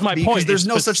 Well, there That has was my to be, because point. there's It's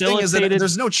no such thing as that. facilitated-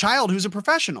 There's no child who's a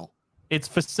professional. It's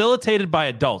facilitated by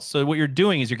adults. So what you're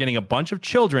doing is you're getting a bunch of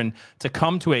children to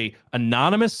come to a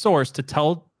anonymous source to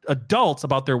tell adults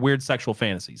about their weird sexual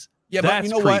fantasies. Yeah, That's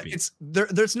but you know what? creepy. It's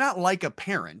there's not like a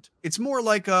parent. It's more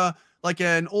like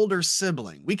an older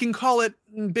sibling. We can call it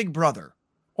Big Brother.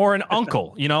 Or an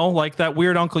uncle, like that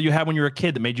weird uncle you had when you were a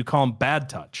kid that made you call him Bad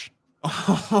Touch.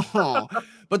 Oh,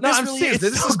 but No, this I'm really serious. is.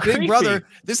 This It's is so Big creepy. Brother.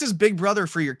 This is Big Brother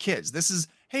for your kids. This is,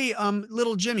 hey,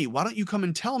 little Jimmy, why don't you come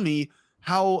and tell me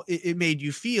how it made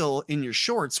you feel in your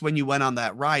shorts when you went on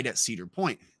that ride at Cedar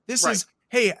Point? This is,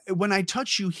 hey, when I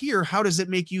touch you here, how does it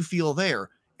make you feel there?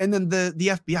 And then the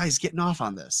FBI is getting off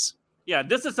on this. Yeah,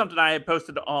 this is something I had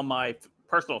posted on my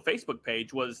personal Facebook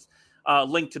page, was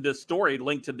linked to this story,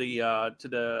 linked to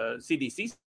the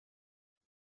CDC.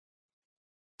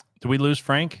 Did we lose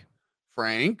Frank?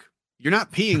 Frank, you're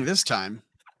not peeing this time.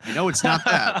 You know it's not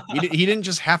that. He didn't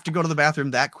just have to go to the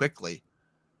bathroom that quickly.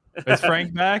 Is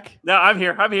Frank back? No, I'm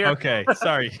here. Okay,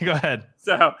 sorry. Go ahead.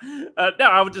 So, no,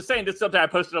 I was just saying, this is something I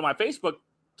posted on my Facebook,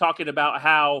 talking about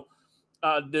how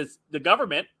the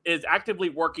government is actively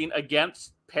working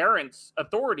against parents'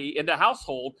 authority in the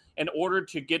household in order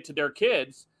to get to their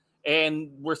kids. And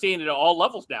we're seeing it at all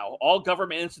levels now. All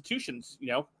government institutions,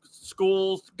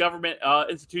 schools, government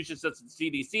institutions such as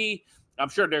the CDC. I'm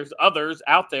sure there's others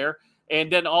out there. And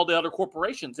then all the other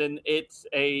corporations. And it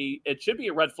should be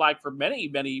a red flag for many,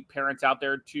 many parents out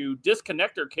there to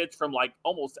disconnect their kids from like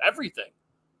almost everything.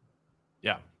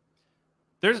 Yeah.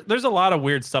 There's a lot of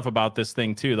weird stuff about this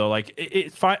thing too, though. Like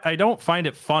I don't find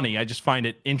it funny. I just find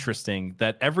it interesting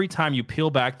that every time you peel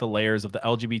back the layers of the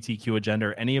LGBTQ agenda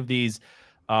or any of these,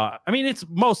 it's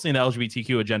mostly in the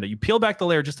LGBTQ agenda. You peel back the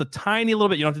layer just a tiny little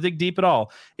bit. You don't have to dig deep at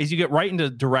all. Is you get right into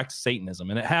direct Satanism,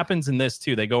 and it happens in this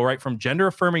too. They go right from gender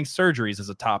affirming surgeries as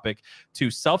a topic to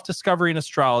self-discovery and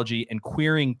astrology and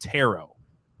queering tarot.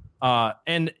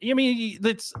 And I mean,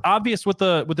 it's obvious with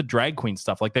the drag queen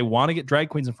stuff. Like they want to get drag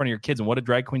queens in front of your kids, and what do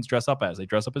drag queens dress up as? They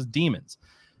dress up as demons.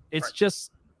 It's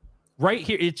just right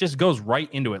here. It just goes right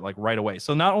into it, like right away.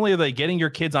 So not only are they getting your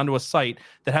kids onto a site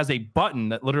that has a button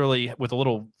that literally with a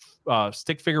little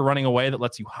stick figure running away that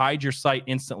lets you hide your site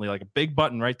instantly, like a big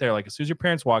button right there. Like as soon as your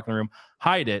parents walk in the room,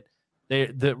 hide it.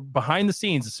 The behind the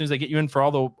scenes, as soon as they get you in for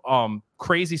all the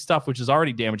crazy stuff, which is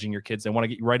already damaging your kids, they want to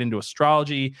get you right into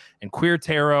astrology and queer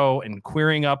tarot and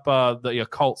queering up the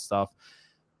occult stuff.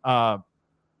 Yeah,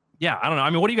 I don't know. I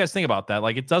mean, what do you guys think about that?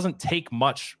 Like, it doesn't take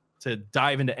much to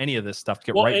dive into any of this stuff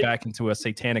to get back into a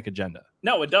satanic agenda.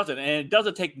 No, it doesn't, and it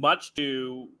doesn't take much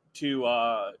to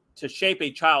shape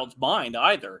a child's mind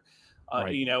either.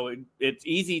 Right. It's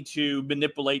easy to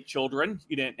manipulate children,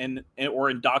 or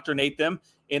indoctrinate them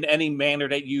in any manner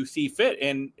that you see fit.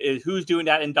 And who's doing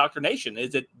that indoctrination?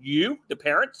 Is it you, the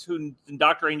parents, who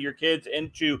indoctrinating your kids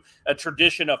into a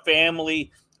tradition of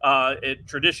family, a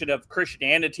tradition of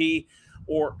Christianity,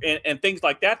 and things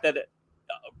like that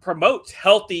promotes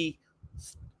healthy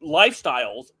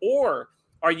lifestyles? Or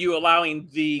are you allowing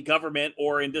the government,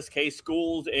 or in this case,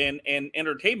 schools and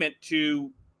entertainment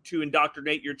to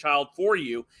indoctrinate your child for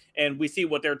you? And we see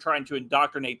what they're trying to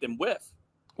indoctrinate them with.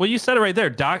 Well, you said it right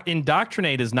there.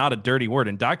 Indoctrinate is not a dirty word.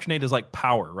 Indoctrinate is like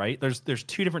power, right? There's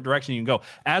two different directions you can go.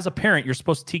 As a parent, you're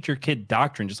supposed to teach your kid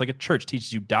doctrine, just like a church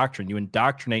teaches you doctrine. You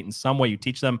indoctrinate in some way. You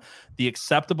teach them the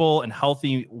acceptable and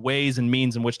healthy ways and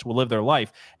means in which to live their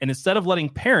life. And instead of letting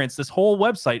parents, this whole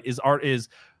website is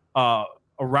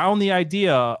around the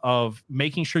idea of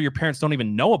making sure your parents don't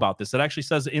even know about this. It actually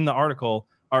says in the article,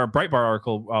 or a Breitbart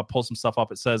article pulls some stuff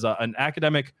up. It says an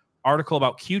academic article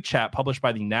about QChat published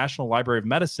by the National Library of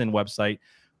Medicine website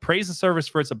praised the service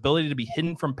for its ability to be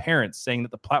hidden from parents, saying that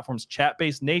the platform's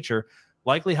chat-based nature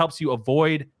likely helps you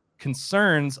avoid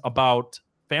concerns about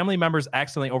family members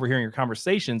accidentally overhearing your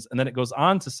conversations. And then it goes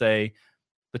on to say,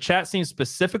 the chat seems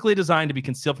specifically designed to be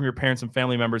concealed from your parents and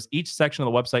family members. Each section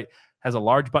of the website has a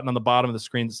large button on the bottom of the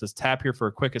screen that says tap here for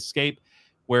a quick escape,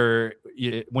 where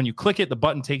when you click it, the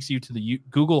button takes you to the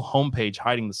Google homepage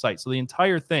hiding the site. So the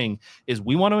entire thing is,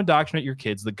 we want to indoctrinate your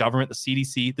kids. The government, the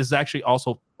CDC, this is actually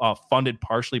also funded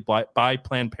partially by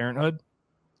Planned Parenthood.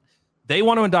 They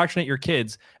want to indoctrinate your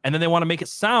kids, and then they want to make it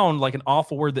sound like an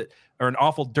awful word or an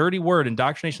awful dirty word,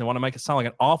 indoctrination. They want to make it sound like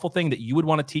an awful thing that you would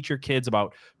want to teach your kids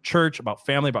about church, about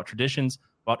family, about traditions,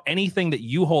 about anything that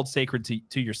you hold sacred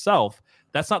to yourself,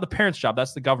 that's not the parents' job.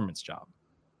 That's the government's job.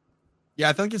 Yeah,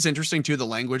 I think it's interesting too, the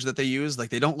language that they use. Like,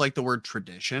 they don't like the word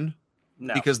tradition.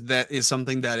 No. Because that is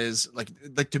something that is like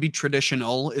to be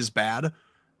traditional is bad.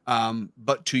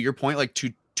 But to your point, like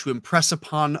to impress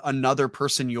upon another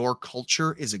person your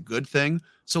culture is a good thing.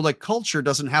 So like culture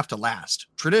doesn't have to last.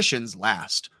 Traditions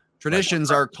last. Traditions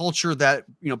are culture that,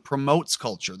 you know, promotes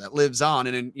culture, that lives on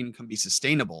and can be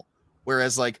sustainable.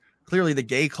 Whereas like clearly the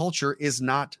gay culture is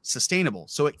not sustainable.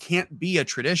 So it can't be a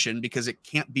tradition because it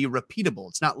can't be repeatable.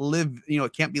 It's not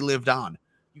it can't be lived on.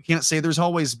 You can't say there's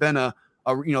always been a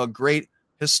great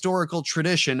historical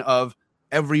tradition of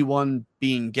everyone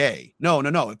being gay. No.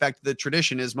 In fact, the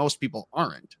tradition is most people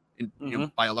aren't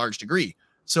by a large degree.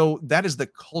 So that is the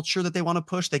culture that they want to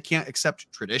push. They can't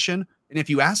accept tradition. And if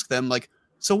you ask them like,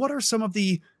 so what are some of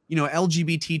the,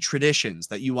 LGBT traditions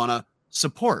that you want to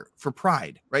support for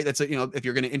Pride, right? That's if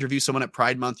you're going to interview someone at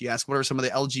Pride Month, you ask, what are some of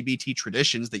the LGBT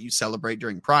traditions that you celebrate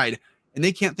during Pride? And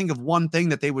they can't think of one thing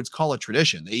that they would call a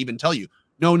tradition. They even tell you,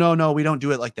 no, we don't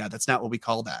do it like that. That's not what we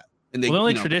call that. And the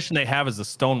only tradition they have is the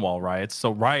Stonewall riots.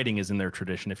 So rioting is in their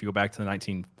tradition. If you go back to the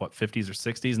 50s or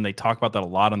 60s, and they talk about that a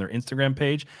lot on their Instagram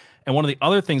page. And one of the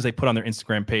other things they put on their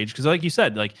Instagram page, because like you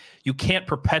said, like you can't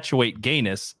perpetuate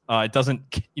gayness. It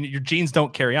doesn't, your genes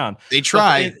don't carry on. They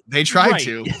try. They try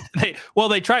to.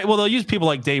 They try. Well, they'll use people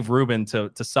like Dave Rubin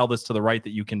to sell this to the right, that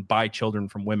you can buy children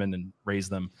from women and raise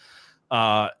them.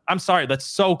 I'm sorry, that's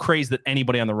so crazy that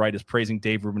anybody on the right is praising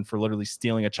Dave Rubin for literally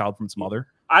stealing a child from its mother.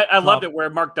 I loved it where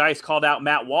Mark Dice called out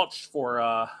Matt Walsh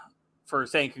for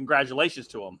saying congratulations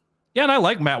to him. Yeah, and I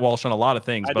like Matt Walsh on a lot of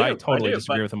things, but I totally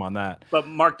disagree with him on that. But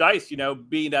Mark Dice,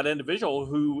 being that individual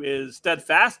who is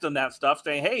steadfast on that stuff,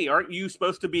 saying, hey, aren't you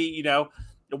supposed to be,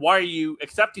 why are you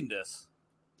accepting this?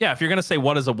 Yeah, if you're going to say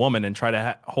what is a woman and try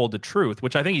to hold the truth,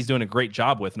 which I think he's doing a great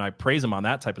job with, and I praise him on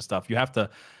that type of stuff, you have to,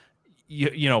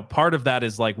 part of that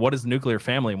is like, what is the nuclear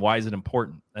family and why is it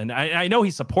important? And I know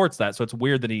he supports that, so it's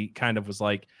weird that he kind of was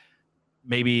like,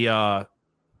 maybe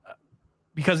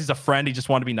because he's a friend, he just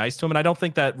wanted to be nice to him. And I don't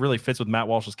think that really fits with Matt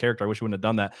Walsh's character. I wish he wouldn't have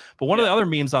done that. But one of the other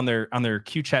memes on their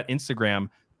QChat Instagram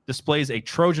displays a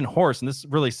Trojan horse, and this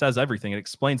really says everything. It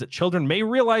explains that children may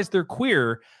realize they're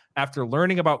queer after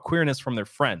learning about queerness from their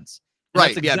friends. And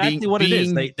right. That's exactly what it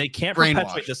is. They can't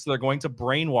perpetuate this, so they're going to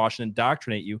brainwash and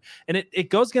indoctrinate you. And it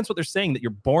goes against what they're saying, that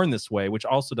you're born this way, which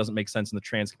also doesn't make sense in the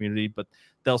trans community, but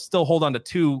they'll still hold on to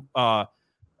two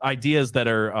ideas that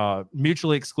are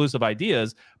mutually exclusive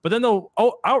ideas, but then they'll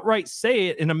outright say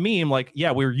it in a meme like,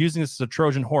 yeah, we were using this as a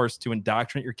Trojan horse to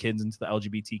indoctrinate your kids into the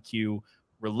LGBTQ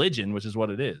religion, which is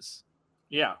what it is.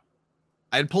 Yeah.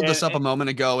 I had pulled this up a moment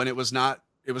ago, and it was not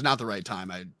the right time.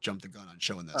 I jumped the gun on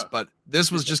showing this, but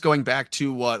this was just going back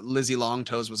to what Lizzie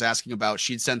Longtoes was asking about.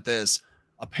 She'd sent this.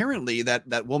 Apparently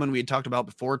that woman we had talked about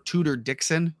before, Tudor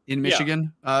Dixon in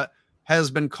Michigan,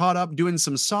 has been caught up doing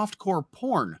some softcore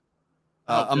porn.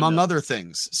 Among other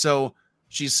things. So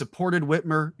she's supported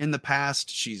Whitmer in the past.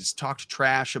 She's talked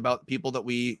trash about people that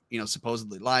we,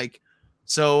 supposedly like.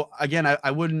 So again, I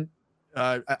wouldn't,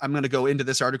 I'm going to go into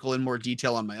this article in more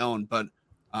detail on my own, but,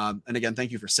 and again,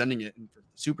 thank you for sending it and for the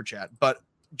super chat, but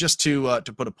just to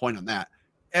put a point on that,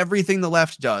 everything the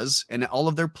left does and all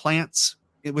of their plants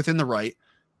within the right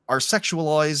are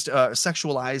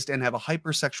sexualized and have a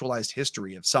hypersexualized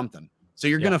history of something. So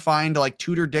you're going to find like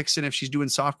Tudor Dixon, if she's doing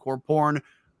softcore porn,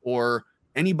 or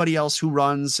anybody else who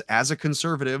runs as a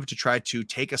conservative to try to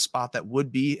take a spot that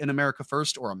would be an America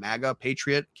First or a MAGA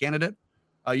Patriot candidate.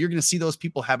 You're going to see those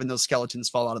people having those skeletons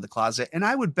fall out of the closet. And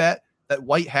I would bet that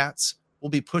white hats will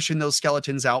be pushing those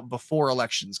skeletons out before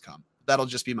elections come. That'll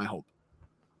just be my hope.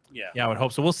 Yeah, I would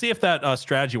hope so. We'll see if that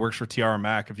strategy works for Tiara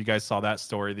Mack. If you guys saw that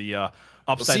story, the upside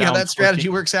down. We'll see how that strategy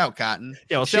works out, Cotton.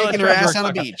 Yeah, we'll shaking her ass on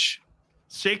a beach.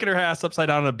 Shaking her ass upside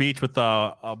down on a beach with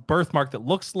a birthmark that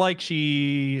looks like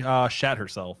she shat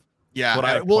herself.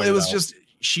 Yeah. Well, it was just,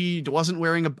 she wasn't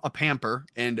wearing a pamper.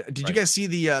 And did you guys see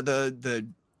the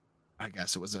I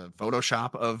guess it was a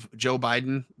Photoshop of Joe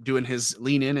Biden doing his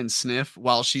lean in and sniff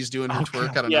while she's doing her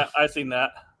twerk? I don't know. Yeah, I've seen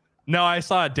that. No, I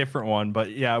saw a different one,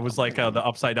 but yeah, it was like the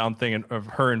upside down thing of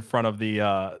her in front of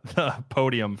the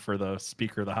podium for the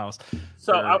Speaker of the House.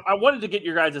 So I wanted to get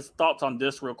your guys' thoughts on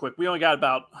this real quick. We only got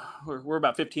we're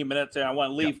about 15 minutes, and I want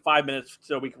to leave 5 minutes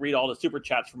so we can read all the super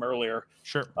chats from earlier.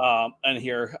 Sure. And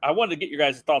here, I wanted to get your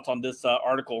guys' thoughts on this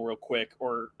article real quick,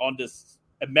 or on this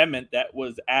amendment that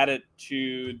was added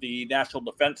to the national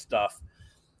defense stuff.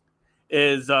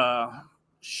 Is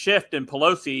Schiff and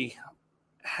Pelosi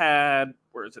had,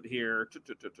 where is it here?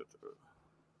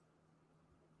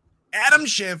 Adam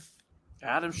Schiff.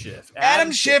 Adam Schiff.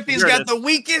 Adam Schiff, he's Here it got is. the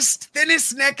weakest,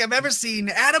 thinnest neck I've ever seen.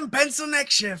 Adam Pencil Neck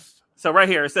Schiff. So right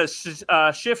here, it says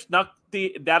Schiff snuck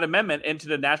that amendment into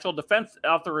the National Defense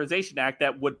Authorization Act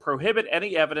that would prohibit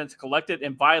any evidence collected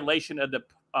in violation of the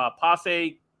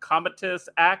Posse Comitatus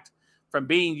Act from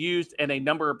being used in a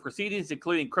number of proceedings,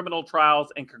 including criminal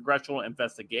trials and congressional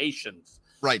investigations.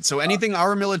 Right. So anything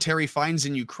our military finds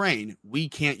in Ukraine, we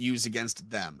can't use against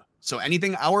them. So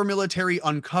anything our military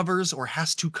uncovers or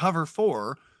has to cover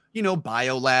for,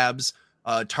 biolabs,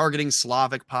 targeting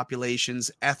Slavic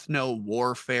populations,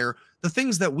 ethno-warfare, the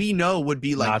things that we know would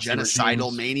be like Nazi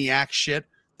genocidal regimes. maniac shit,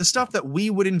 the stuff that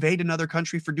we would invade another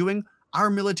country for doing,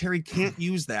 our military can't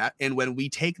use that. And when we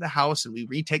take the House and we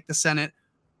retake the Senate,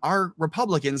 our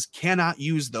Republicans cannot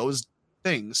use those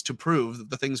things to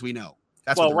prove the things we know.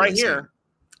 That's Well, what they're right really saying. here,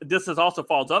 this is also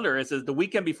falls under. It says the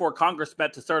weekend before Congress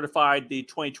met to certify the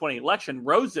 2020 election,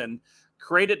 Rosen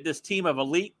created this team of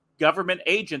elite government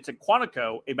agents in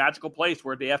Quantico, a magical place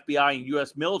where the FBI and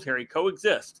U.S. military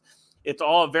coexist. It's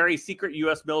all very secret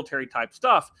U.S. military type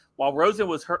stuff. While Rosen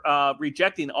was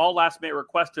rejecting all last-minute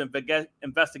requests to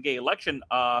investigate election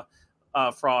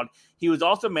fraud, he was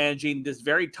also managing this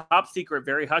very top-secret,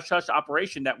 very hush-hush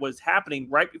operation that was happening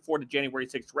right before the January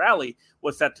 6th rally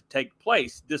was set to take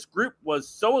place. This group was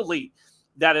so elite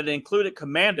that it included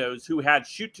commandos who had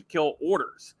shoot-to-kill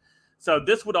orders. So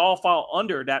this would all fall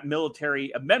under that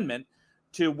military amendment,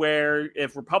 to where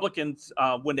if Republicans,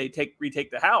 when they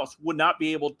retake the House, would not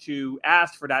be able to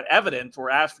ask for that evidence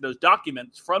or ask for those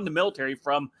documents from the military,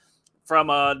 from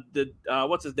the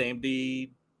what's his name, the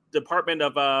Department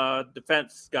of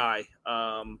Defense guy,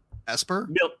 Esper?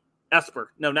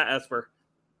 Esper, no, not Esper.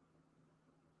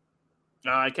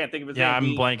 I can't think of his Yeah,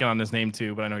 name. I'm blanking on his name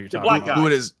too, but I know you're The talking black about. guy. Who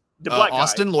it is? The black guy.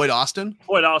 Austin, Lloyd Austin,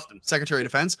 Secretary of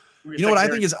Defense. You know what I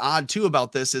think is odd too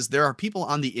about this is there are people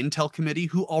on the Intel Committee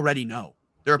who already know.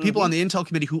 There are people on the Intel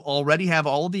Committee who already have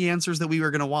all of the answers that we were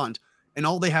going to want, and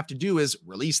all they have to do is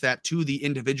release that to the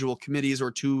individual committees or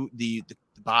to the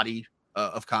body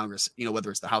of Congress,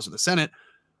 whether it's the House or the Senate.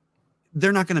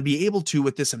 They're not going to be able to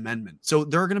with this amendment. So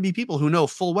there are going to be people who know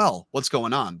full well what's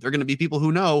going on. There are going to be people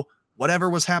who know whatever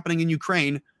was happening in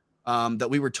Ukraine that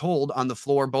we were told on the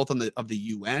floor, both of the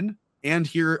UN and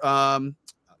here,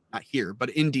 not here, but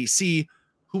in DC.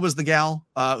 Who was the gal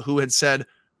who had said,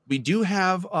 we do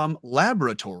have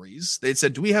laboratories. They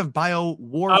said, do we have bio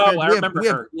warfare? Oh, I remember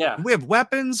her. Yeah. Do we have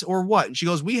weapons or what? And she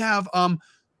goes, we have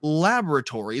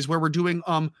laboratories where we're doing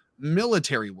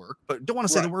military work, but don't want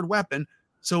to say the word weapon.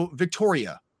 So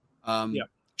Victoria,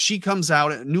 she comes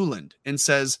out at Newland and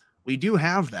says, we do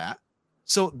have that.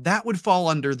 So that would fall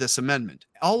under this amendment.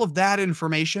 All of that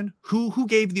information, who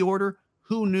gave the order,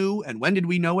 who knew, and when did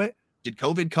we know it? Did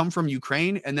COVID come from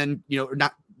Ukraine? And then,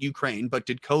 not Ukraine, but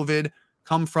did COVID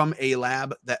come from a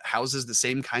lab that houses the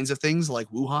same kinds of things like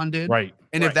Wuhan did? Right.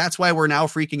 And if that's why we're now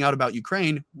freaking out about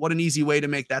Ukraine, what an easy way to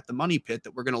make that the money pit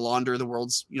that we're going to launder the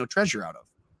world's, treasure out of.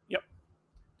 Yep.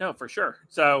 No, for sure.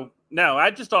 So no,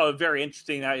 I just thought it was very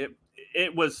interesting.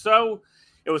 It was so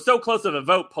close of a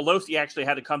vote. Pelosi actually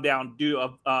had to come down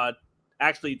and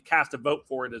actually cast a vote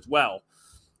for it as well.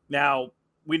 Now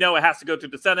we know it has to go to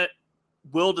the Senate.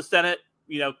 Will the Senate,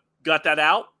 gut that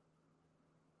out,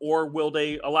 or will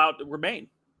they allow it to remain?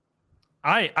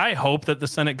 I hope that the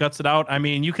Senate guts it out. I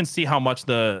mean, you can see how much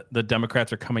the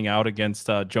Democrats are coming out against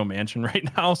Joe Manchin right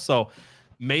now. So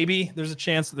maybe there's a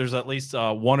chance that there's at least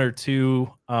one or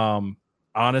two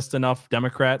honest enough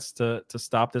Democrats to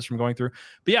stop this from going through.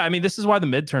 But yeah, I mean, this is why the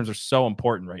midterms are so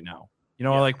important right now.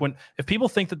 Like if people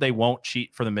think that they won't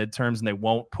cheat for the midterms and they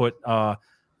won't put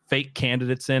fake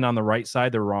candidates in on the right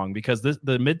side, they're wrong, because the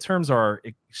midterms are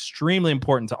extremely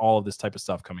important to all of this type of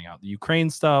stuff coming out. The Ukraine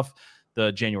stuff,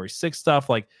 the January 6th stuff,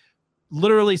 like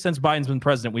literally since Biden's been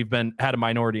president, we've had a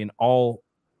minority in all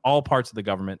parts of the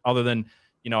government, other than,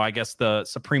 I guess the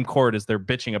Supreme Court is they're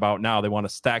bitching about now. They want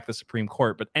to stack the Supreme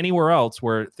Court, but anywhere else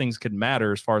where things could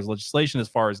matter as far as legislation, as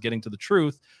far as getting to the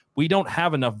truth, we don't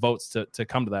have enough votes to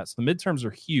come to that. So the midterms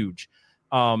are huge.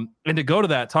 And to go to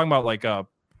that, talking about like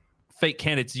fake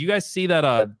candidates. You guys see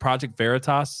that Project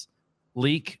Veritas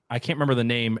leak? I can't remember the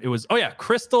name. It was,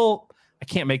 Crystal. I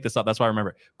can't make this up. That's why I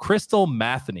remember it. Crystal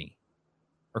Matthews.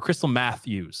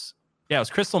 Yeah, it was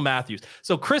Crystal Matthews.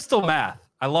 So Crystal Math,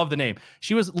 I love the name.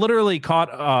 She was literally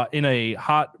caught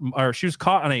she was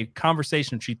caught on a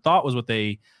conversation she thought was with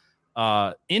a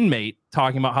inmate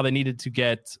talking about how they needed to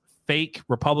get fake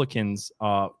Republicans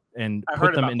and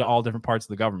put them into all different parts of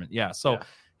the government. Yeah. So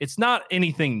it's not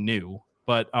anything new.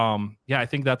 But I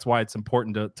think that's why it's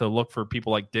important to look for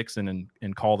people like Dixon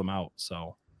and call them out.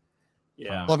 So,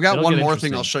 Yeah. Well, I've got It'll one get more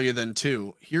thing interesting. I'll show you then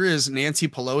too. Here is Nancy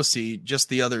Pelosi just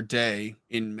the other day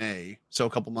in May, so a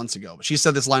couple months ago. But she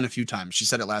said this line a few times. She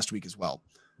said it last week as well.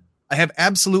 I have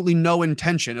absolutely no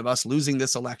intention of us losing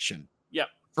this election. Yeah.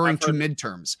 Referring to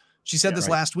midterms. She said this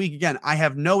last week again. I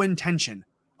have no intention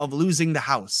of losing the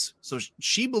House. So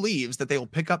she believes that they will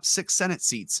pick up 6 Senate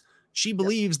seats. She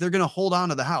believes they're going to hold on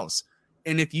to the House.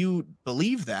 And if you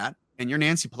believe that, and you're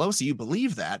Nancy Pelosi, you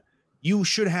believe that, you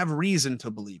should have reason to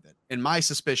believe it. And my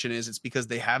suspicion is it's because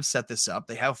they have set this up.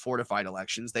 They have fortified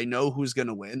elections. They know who's going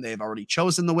to win. They've already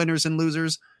chosen the winners and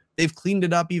losers. They've cleaned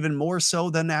it up even more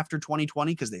so than after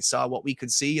 2020 because they saw what we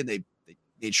could see and they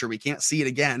made sure we can't see it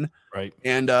again. Right.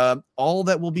 And all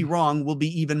that will be wrong will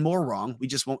be even more wrong. We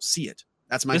just won't see it.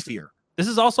 That's my fear. This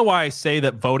is also why I say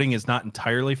that voting is not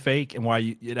entirely fake and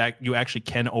why you actually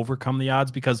can overcome the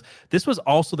odds, because this was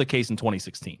also the case in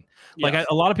 2016. Like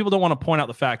a lot of people don't want to point out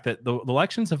the fact that the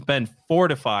elections have been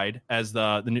fortified, as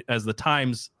the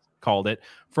Times called it,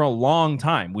 for a long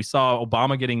time. We saw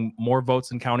Obama getting more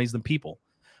votes in counties than people.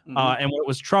 And when it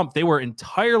was Trump, they were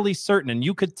entirely certain, and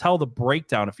you could tell the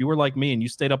breakdown. If you were like me and you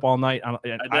stayed up all night,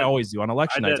 I always do on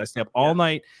election nights. I stay up all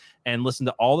night and listen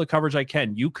to all the coverage I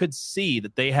can. You could see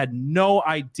that they had no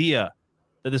idea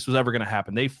that this was ever going to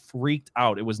happen. They freaked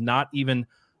out. It was not even,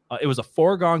 it was a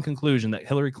foregone conclusion that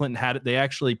Hillary Clinton had it. They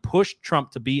actually pushed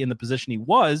Trump to be in the position he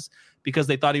was because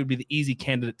they thought he would be the easy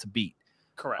candidate to beat.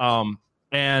 Correct.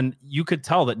 And you could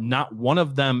tell that not one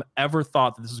of them ever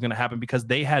thought that this was going to happen because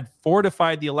they had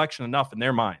fortified the election enough in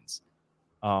their minds.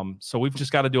 So we've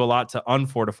just got to do a lot to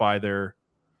unfortify their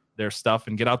stuff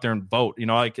and get out there and vote. You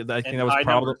know, I think that was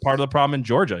probably part of the problem in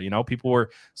Georgia. You know, people were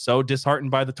so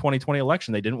disheartened by the 2020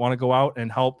 election. They didn't want to go out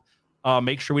and help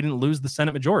make sure we didn't lose the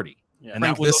Senate majority. Yeah. And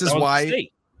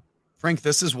Frank,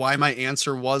 this is why my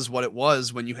answer was what it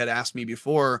was when you had asked me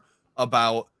before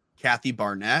about Kathy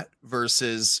Barnett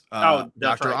versus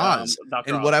Dr. Oz.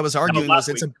 And what I was arguing was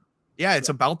it's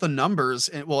about the numbers.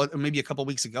 And well, maybe a couple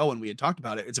weeks ago when we had talked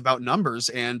about it, it's about numbers.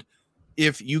 And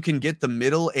if you can get the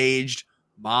middle-aged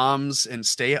moms and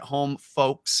stay-at-home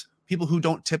folks, people who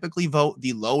don't typically vote,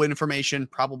 the low information,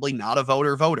 probably not a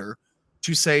voter,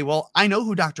 to say, well, I know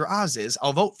who Dr. Oz is,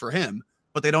 I'll vote for him,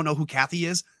 but they don't know who Kathy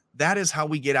is. That is how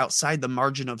we get outside the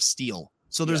margin of steal.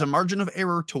 So there's a margin of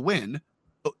error to win,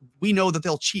 but we know that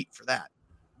they'll cheat for that.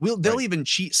 They'll even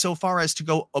cheat so far as to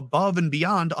go above and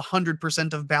beyond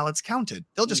 100% of ballots counted.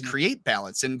 They'll just create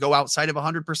ballots and go outside of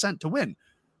 100% to win.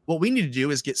 What we need to do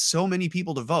is get so many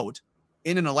people to vote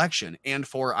in an election and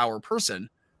for our person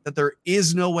that there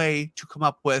is no way to come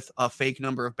up with a fake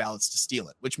number of ballots to steal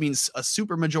it, which means a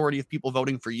super majority of people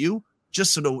voting for you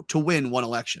just to win one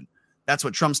election. That's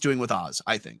what Trump's doing with Oz,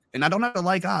 I think. And I don't have to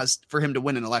like Oz for him to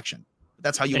win an election. But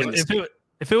that's how you win this.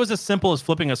 If it was as simple as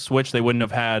flipping a switch, they wouldn't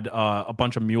have had a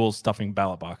bunch of mules stuffing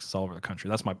ballot boxes all over the country.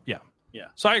 That's yeah.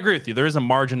 So I agree with you. There is a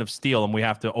margin of steal, and we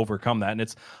have to overcome that. And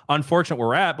it's unfortunate where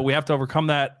we're at, but we have to overcome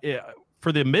that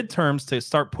for the midterms to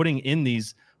start putting in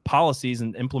these policies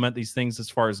and implement these things as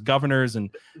far as governors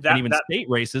and even state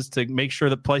races to make sure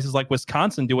that places like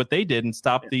Wisconsin do what they did and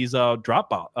stop these drop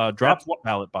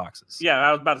ballot boxes. Yeah,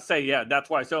 I was about to say,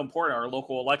 that's why it's so important. Our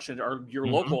local elections, your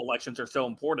local elections are so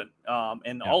important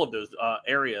in all of those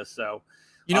areas. So,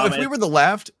 you know, if we were the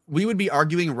left, we would be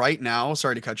arguing right now.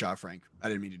 Sorry to cut you off, Frank. I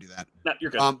didn't mean to do that. No,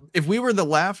 you're good. If we were the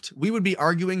left, we would be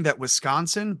arguing that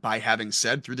Wisconsin, by having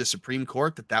said through the Supreme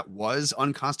Court that was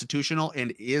unconstitutional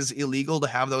and is illegal to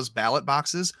have those ballot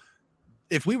boxes.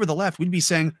 If we were the left, we'd be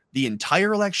saying the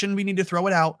entire election, we need to throw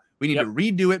it out. We need to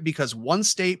redo it because one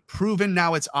state proven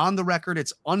now it's on the record.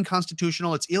 It's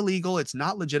unconstitutional. It's illegal. It's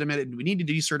not legitimate. And we need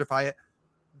to decertify it.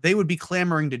 They would be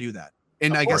clamoring to do that.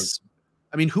 And I guess,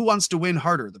 who wants to win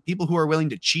harder? The people who are willing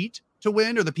to cheat to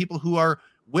win or the people who are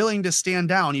willing to stand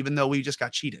down even though we just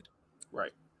got cheated?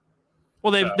 Right.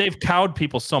 Well, they've cowed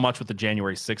people so much with the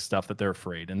January 6th stuff that they're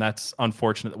afraid. And that's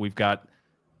unfortunate that we've got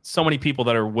so many people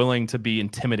that are willing to be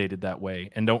intimidated that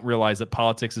way and don't realize that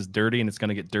politics is dirty and it's going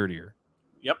to get dirtier.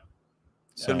 Yep.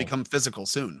 It's going to become physical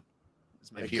soon.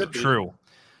 True.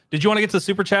 Did you want to get to the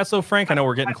super chats though, Frank? I know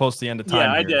we're getting close to the end of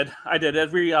time. Yeah, I did.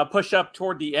 As we push up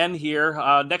toward the end here,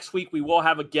 next week we will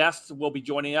have a guest will be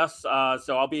joining us.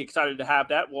 So I'll be excited to have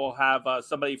that. We'll have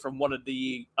somebody from one of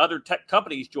the other tech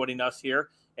companies joining us here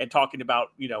and talking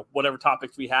about, whatever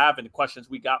topics we have and the questions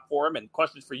we got for him and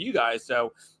questions for you guys.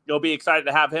 So you'll be excited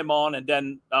to have him on. And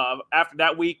then after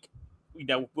that week,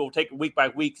 we'll take it week by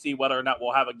week, see whether or not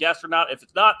we'll have a guest or not. If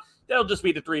it's not, that'll just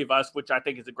be the three of us, which I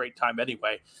think is a great time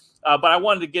anyway. But I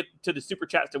wanted to get to the super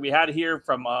chats that we had here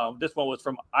from this one was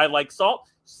from I Like Salt.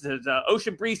 It says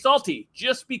Ocean Breeze Salty,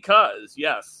 just because.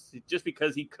 Yes, just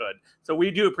because he could. So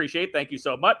we do appreciate it. Thank you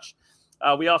so much.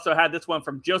 We also had this one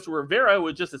from Joseph Rivera, who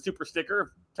was just a super sticker of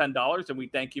 $10, and we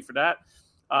thank you for that.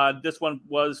 This one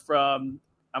was from,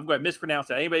 I'm going to mispronounce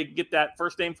that. Anybody get that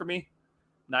first name for me?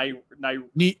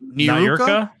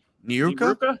 Niurka?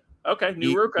 Okay,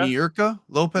 Niurka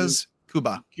Lopez,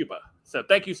 Cuba. So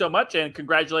thank you so much, and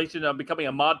congratulations on becoming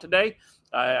a mod today.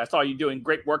 I saw you doing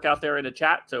great work out there in the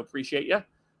chat, so appreciate you.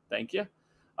 Thank you.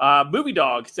 Movie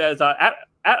Dog says, at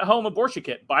home abortion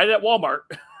kit. Buy it at Walmart.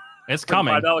 It's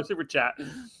coming. $5 super chat.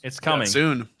 It's coming.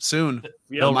 Soon.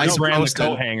 They'll rebrand the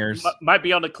coat hangers. Might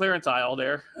be on the clearance aisle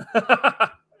there.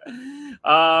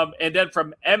 And then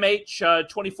from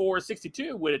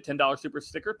MH2462 with a $10 super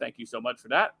sticker. Thank you so much for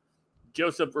that.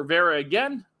 Joseph Rivera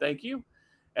again. Thank you.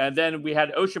 And then we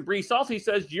had Ocean Breeze Salty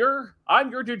says,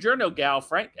 I'm your DiGiorno gal,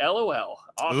 Frank. LOL.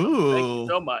 Awesome. Ooh. Thank you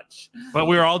so much. But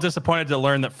we were all disappointed to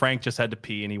learn that Frank just had to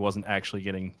pee and he wasn't actually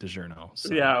getting DiGiorno.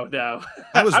 So. No.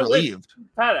 I was relieved.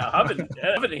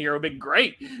 Having here would be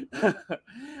great.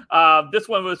 This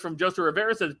one was from Joseph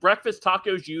Rivera. Says, breakfast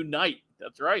tacos unite.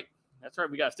 That's right.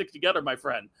 We got to stick together, my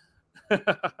friend.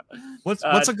 What's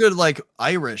a good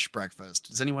Irish breakfast?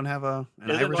 Does anyone have an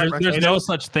Irish breakfast? There's no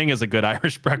such thing as a good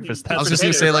Irish breakfast. I was just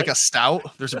going to say a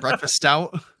stout. There's a breakfast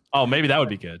stout. Oh, maybe that would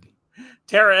be good.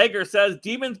 Tara Egger says,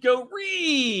 demons go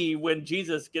ree when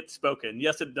Jesus gets spoken.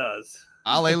 Yes, it does.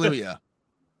 Hallelujah.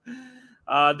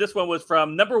 This one was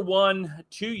from number 1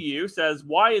 to you. Says,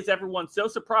 why is everyone so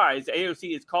surprised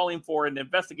AOC is calling for an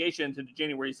investigation into the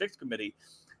January 6th committee?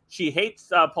 She hates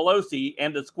Pelosi,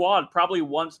 and the squad probably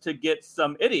wants to get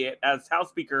some idiot as House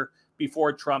Speaker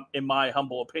before Trump, in my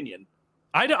humble opinion.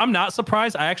 I'm not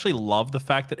surprised. I actually love the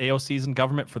fact that AOC is in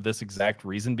government for this exact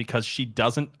reason, because she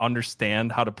doesn't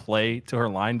understand how to play to her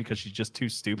line because she's just too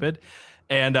stupid.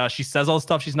 And she says all the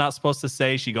stuff she's not supposed to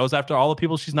say. She goes after all the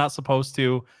people she's not supposed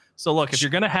to. So, look, if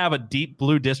you're going to have a deep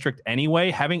blue district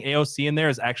anyway, having AOC in there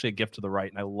is actually a gift to the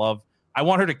right. And I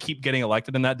want her to keep getting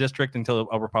elected in that district until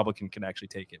a Republican can actually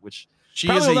take it, which she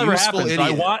probably is will a never useful happen. idiot.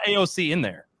 So I want AOC in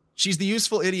there. She's the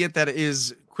useful idiot that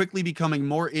is quickly becoming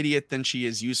more idiot than she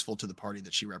is useful to the party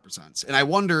that she represents. And I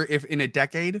wonder if in a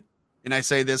decade, and I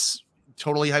say this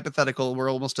totally hypothetical, we're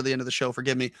almost to the end of the show,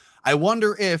 forgive me. I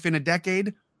wonder if in a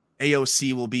decade,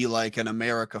 AOC will be like an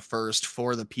America First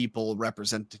for the people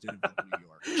representative of New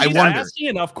York. I wonder. Asking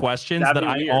enough questions that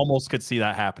I almost could see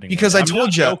that happening. Because I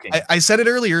told you, I said it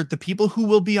earlier, the people who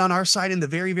will be on our side in the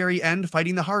very, very end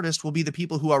fighting the hardest will be the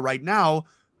people who are right now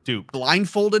duped,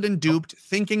 blindfolded and duped,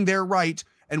 thinking they're right.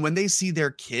 And when they see their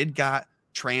kid got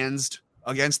transed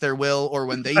against their will, or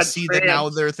when they see that now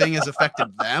their thing has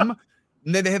affected them,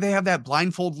 and they have that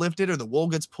blindfold lifted or the wool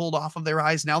gets pulled off of their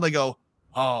eyes, now they go,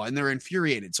 oh, and they're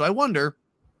infuriated. So I wonder,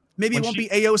 maybe it won't be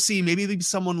AOC, maybe it'll be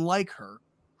someone like her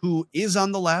who is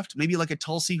on the left, maybe like a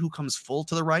Tulsi who comes full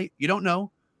to the right. You don't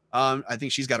know. I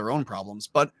think she's got her own problems,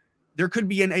 but there could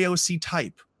be an AOC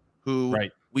type who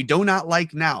we do not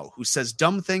like now, who says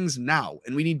dumb things now,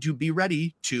 and we need to be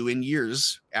ready to, in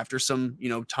years after some,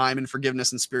 time and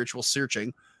forgiveness and spiritual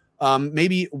searching,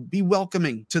 maybe be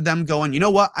welcoming to them going, you know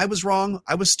what? I was wrong.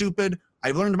 I was stupid.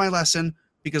 I've learned my lesson.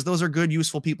 Because those are good,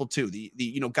 useful people too.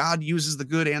 God uses the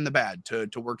good and the bad to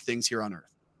work things here on earth.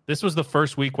 This was the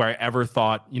first week where I ever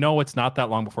thought, it's not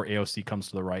that long before AOC comes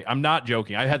to the right. I'm not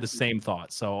joking. I had the same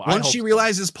thought. So once she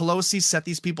realizes Pelosi set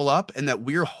these people up and that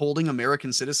we're holding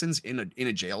American citizens in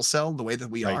a jail cell the way that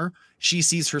we are, she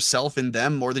sees herself in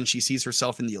them more than she sees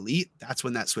herself in the elite. That's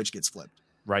when that switch gets flipped.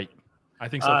 Right. I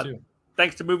think so too.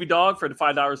 Thanks to Movie Dog for the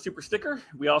 $5 super sticker.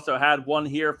 We also had one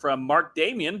here from Mark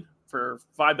Damien for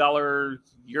 $5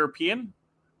 European.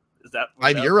 Is that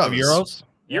 €5?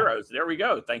 Euros. There we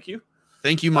go. Thank you.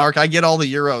 Thank you, Mark. I get all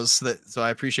the euros, so I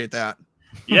appreciate that.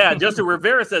 Yeah, Joseph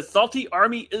Rivera says Salty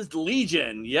Army is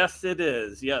Legion. Yes, it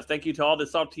is. Yes, thank you to all the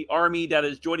Salty Army that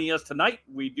is joining us tonight.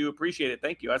 We do appreciate it.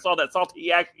 Thank you. I saw that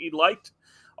Salty actually liked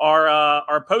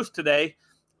our post today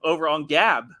over on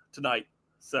Gab tonight.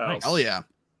 So hell yeah.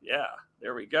 Yeah.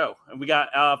 There we go. And we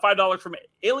got $5 from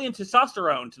Alien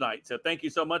Testosterone tonight. So thank you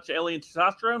so much, Alien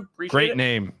Testosterone. Appreciate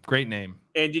it. Great name.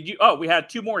 And we had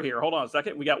two more here. Hold on a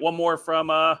second. We got one more from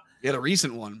you had a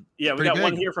recent one. Yeah, we got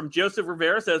one here from Joseph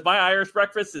Rivera. Says, my Irish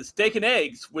breakfast is steak and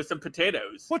eggs with some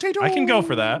potatoes. Potatoes. I can go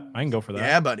for that.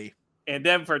 Yeah, buddy. And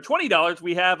then for $20,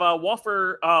 we have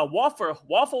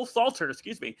waffle salter,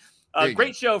 excuse me.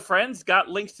 Great show, friends. Got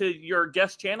links to your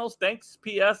guest channels. Thanks.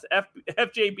 P.S.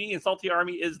 FJB and Salty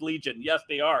Army is Legion. Yes,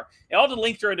 they are. And all the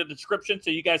links are in the description,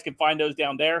 so you guys can find those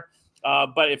down there.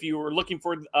 But if you were looking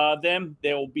for them,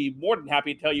 they will be more than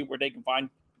happy to tell you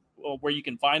where you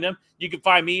can find them. You can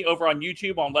find me over on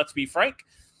YouTube on Let's Be Frank.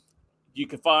 You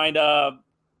can find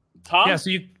Tom. Yeah,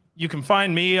 so you can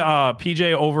find me,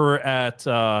 PJ, over at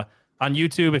On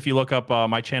YouTube, if you look up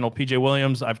my channel, PJ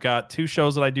Williams, I've got 2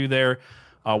 shows that I do there,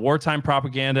 Wartime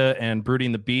Propaganda and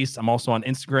Brooding the Beast. I'm also on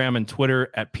Instagram and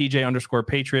Twitter at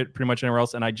PJ_Patriot, pretty much anywhere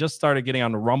else. And I just started getting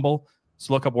on Rumble,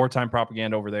 so look up Wartime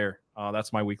Propaganda over there.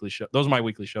 That's my weekly show. Those are my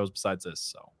weekly shows besides this.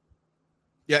 So,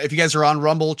 yeah, if you guys are on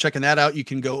Rumble, checking that out, you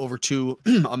can go over to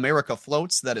America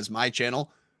Floats. That is my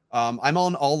channel. I'm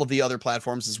on all of the other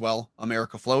platforms as well.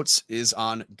 America Floats is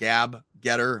on Gab,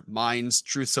 Getter, Minds,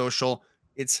 Truth Social.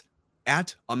 It's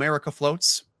at America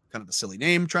Floats, kind of a silly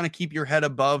name, trying to keep your head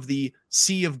above the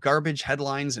sea of garbage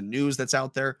headlines and news that's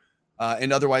out there,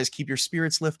 and otherwise keep your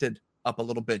spirits lifted up a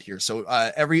little bit here. So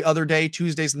every other day,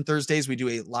 Tuesdays and Thursdays, we do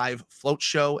a live float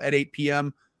show at 8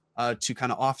 p.m. To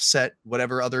kind of offset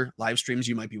whatever other live streams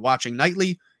you might be watching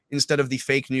nightly. Instead of the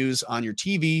fake news on your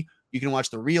TV, you can watch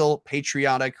the real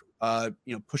patriotic,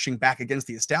 pushing back against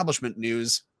the establishment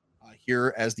news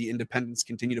here as the independents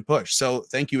continue to push. So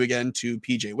thank you again to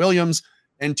PJ Williams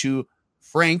and to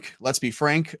Frank, Let's Be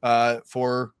Frank,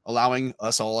 for allowing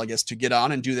us all, I guess, to get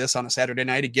on and do this on a Saturday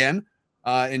night again,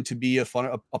 and to be a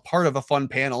part of a fun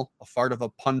panel, a part of a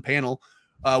pun panel.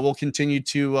 We'll continue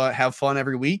to have fun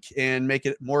every week and make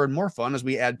it more and more fun as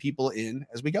we add people in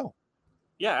as we go.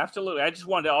 Yeah, absolutely. I just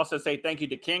wanted to also say thank you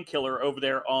to Can Killer over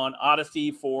there on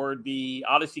Odyssey for the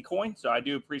Odyssey coin. So I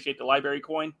do appreciate the library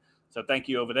coin. So thank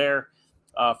you over there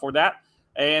for that.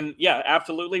 And yeah,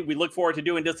 absolutely. We look forward to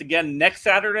doing this again next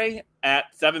Saturday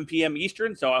at 7 p.m.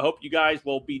 Eastern. So I hope you guys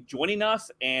will be joining us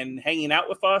and hanging out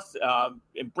with us,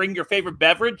 and bring your favorite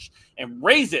beverage and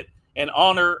raise it in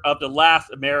honor of the last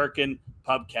American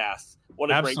Pubcast. What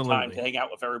a great time to hang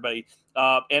out with everybody.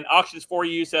 And Auctions For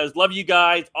You says, love you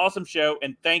guys. Awesome show.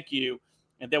 And thank you.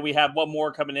 And then we have one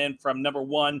more coming in from number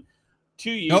 1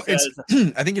 to you. No, says,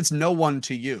 I think it's no one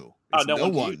to you. It's no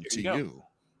one to you.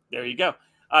 There you go.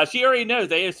 She already knows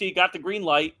the AOC got the green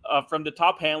light from the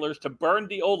top handlers to burn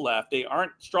the old left. They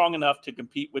aren't strong enough to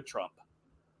compete with Trump.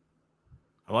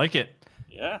 I like it.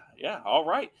 Yeah. All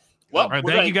right. Well, all right.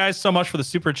 Thank you guys so much for the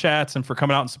super chats and for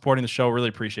coming out and supporting the show. Really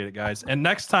appreciate it, guys. And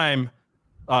next time,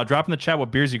 drop in the chat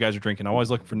what beers you guys are drinking. I'm always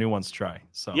looking for new ones to try.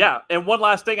 So yeah, and one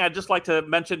last thing I'd just like to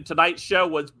mention: tonight's show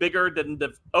was bigger than the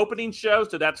opening show,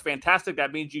 so that's fantastic.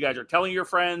 That means you guys are telling your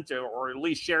friends or at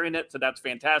least sharing it, so that's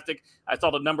fantastic. I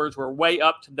saw the numbers were way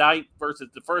up tonight versus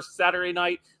the first Saturday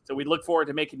night, so we look forward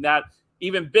to making that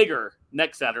even bigger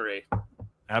next Saturday.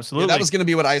 Absolutely. Yeah, that was going to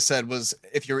be what I said was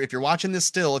if you're watching this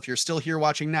still, if you're still here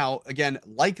watching now, again,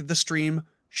 like the stream,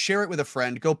 share it with a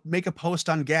friend, go make a post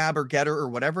on Gab or Getter or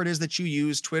whatever it is that you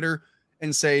use, Twitter,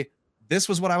 and say, this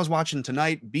was what I was watching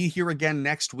tonight. Be here again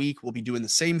next week. We'll be doing the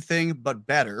same thing, but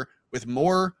better with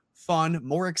more fun,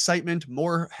 more excitement,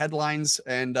 more headlines,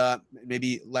 and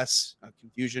maybe less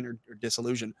confusion or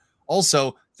disillusion.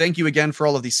 Also, thank you again for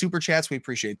all of these super chats. We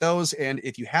appreciate those. And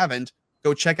if you haven't,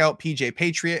 go check out PJ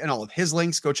Patriot and all of his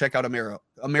links. Go check out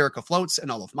America Floats and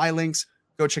all of my links.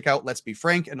 Go check out Let's Be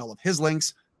Frank and all of his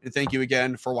links. And thank you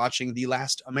again for watching the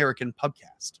last American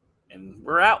Pubcast. And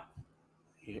we're out.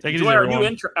 Take it easy, everyone.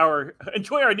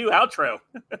 Enjoy our new outro.